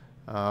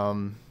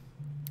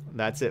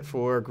 That's it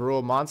for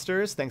Gruul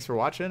Monsters. Thanks for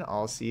watching.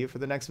 I'll see you for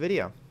the next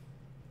video.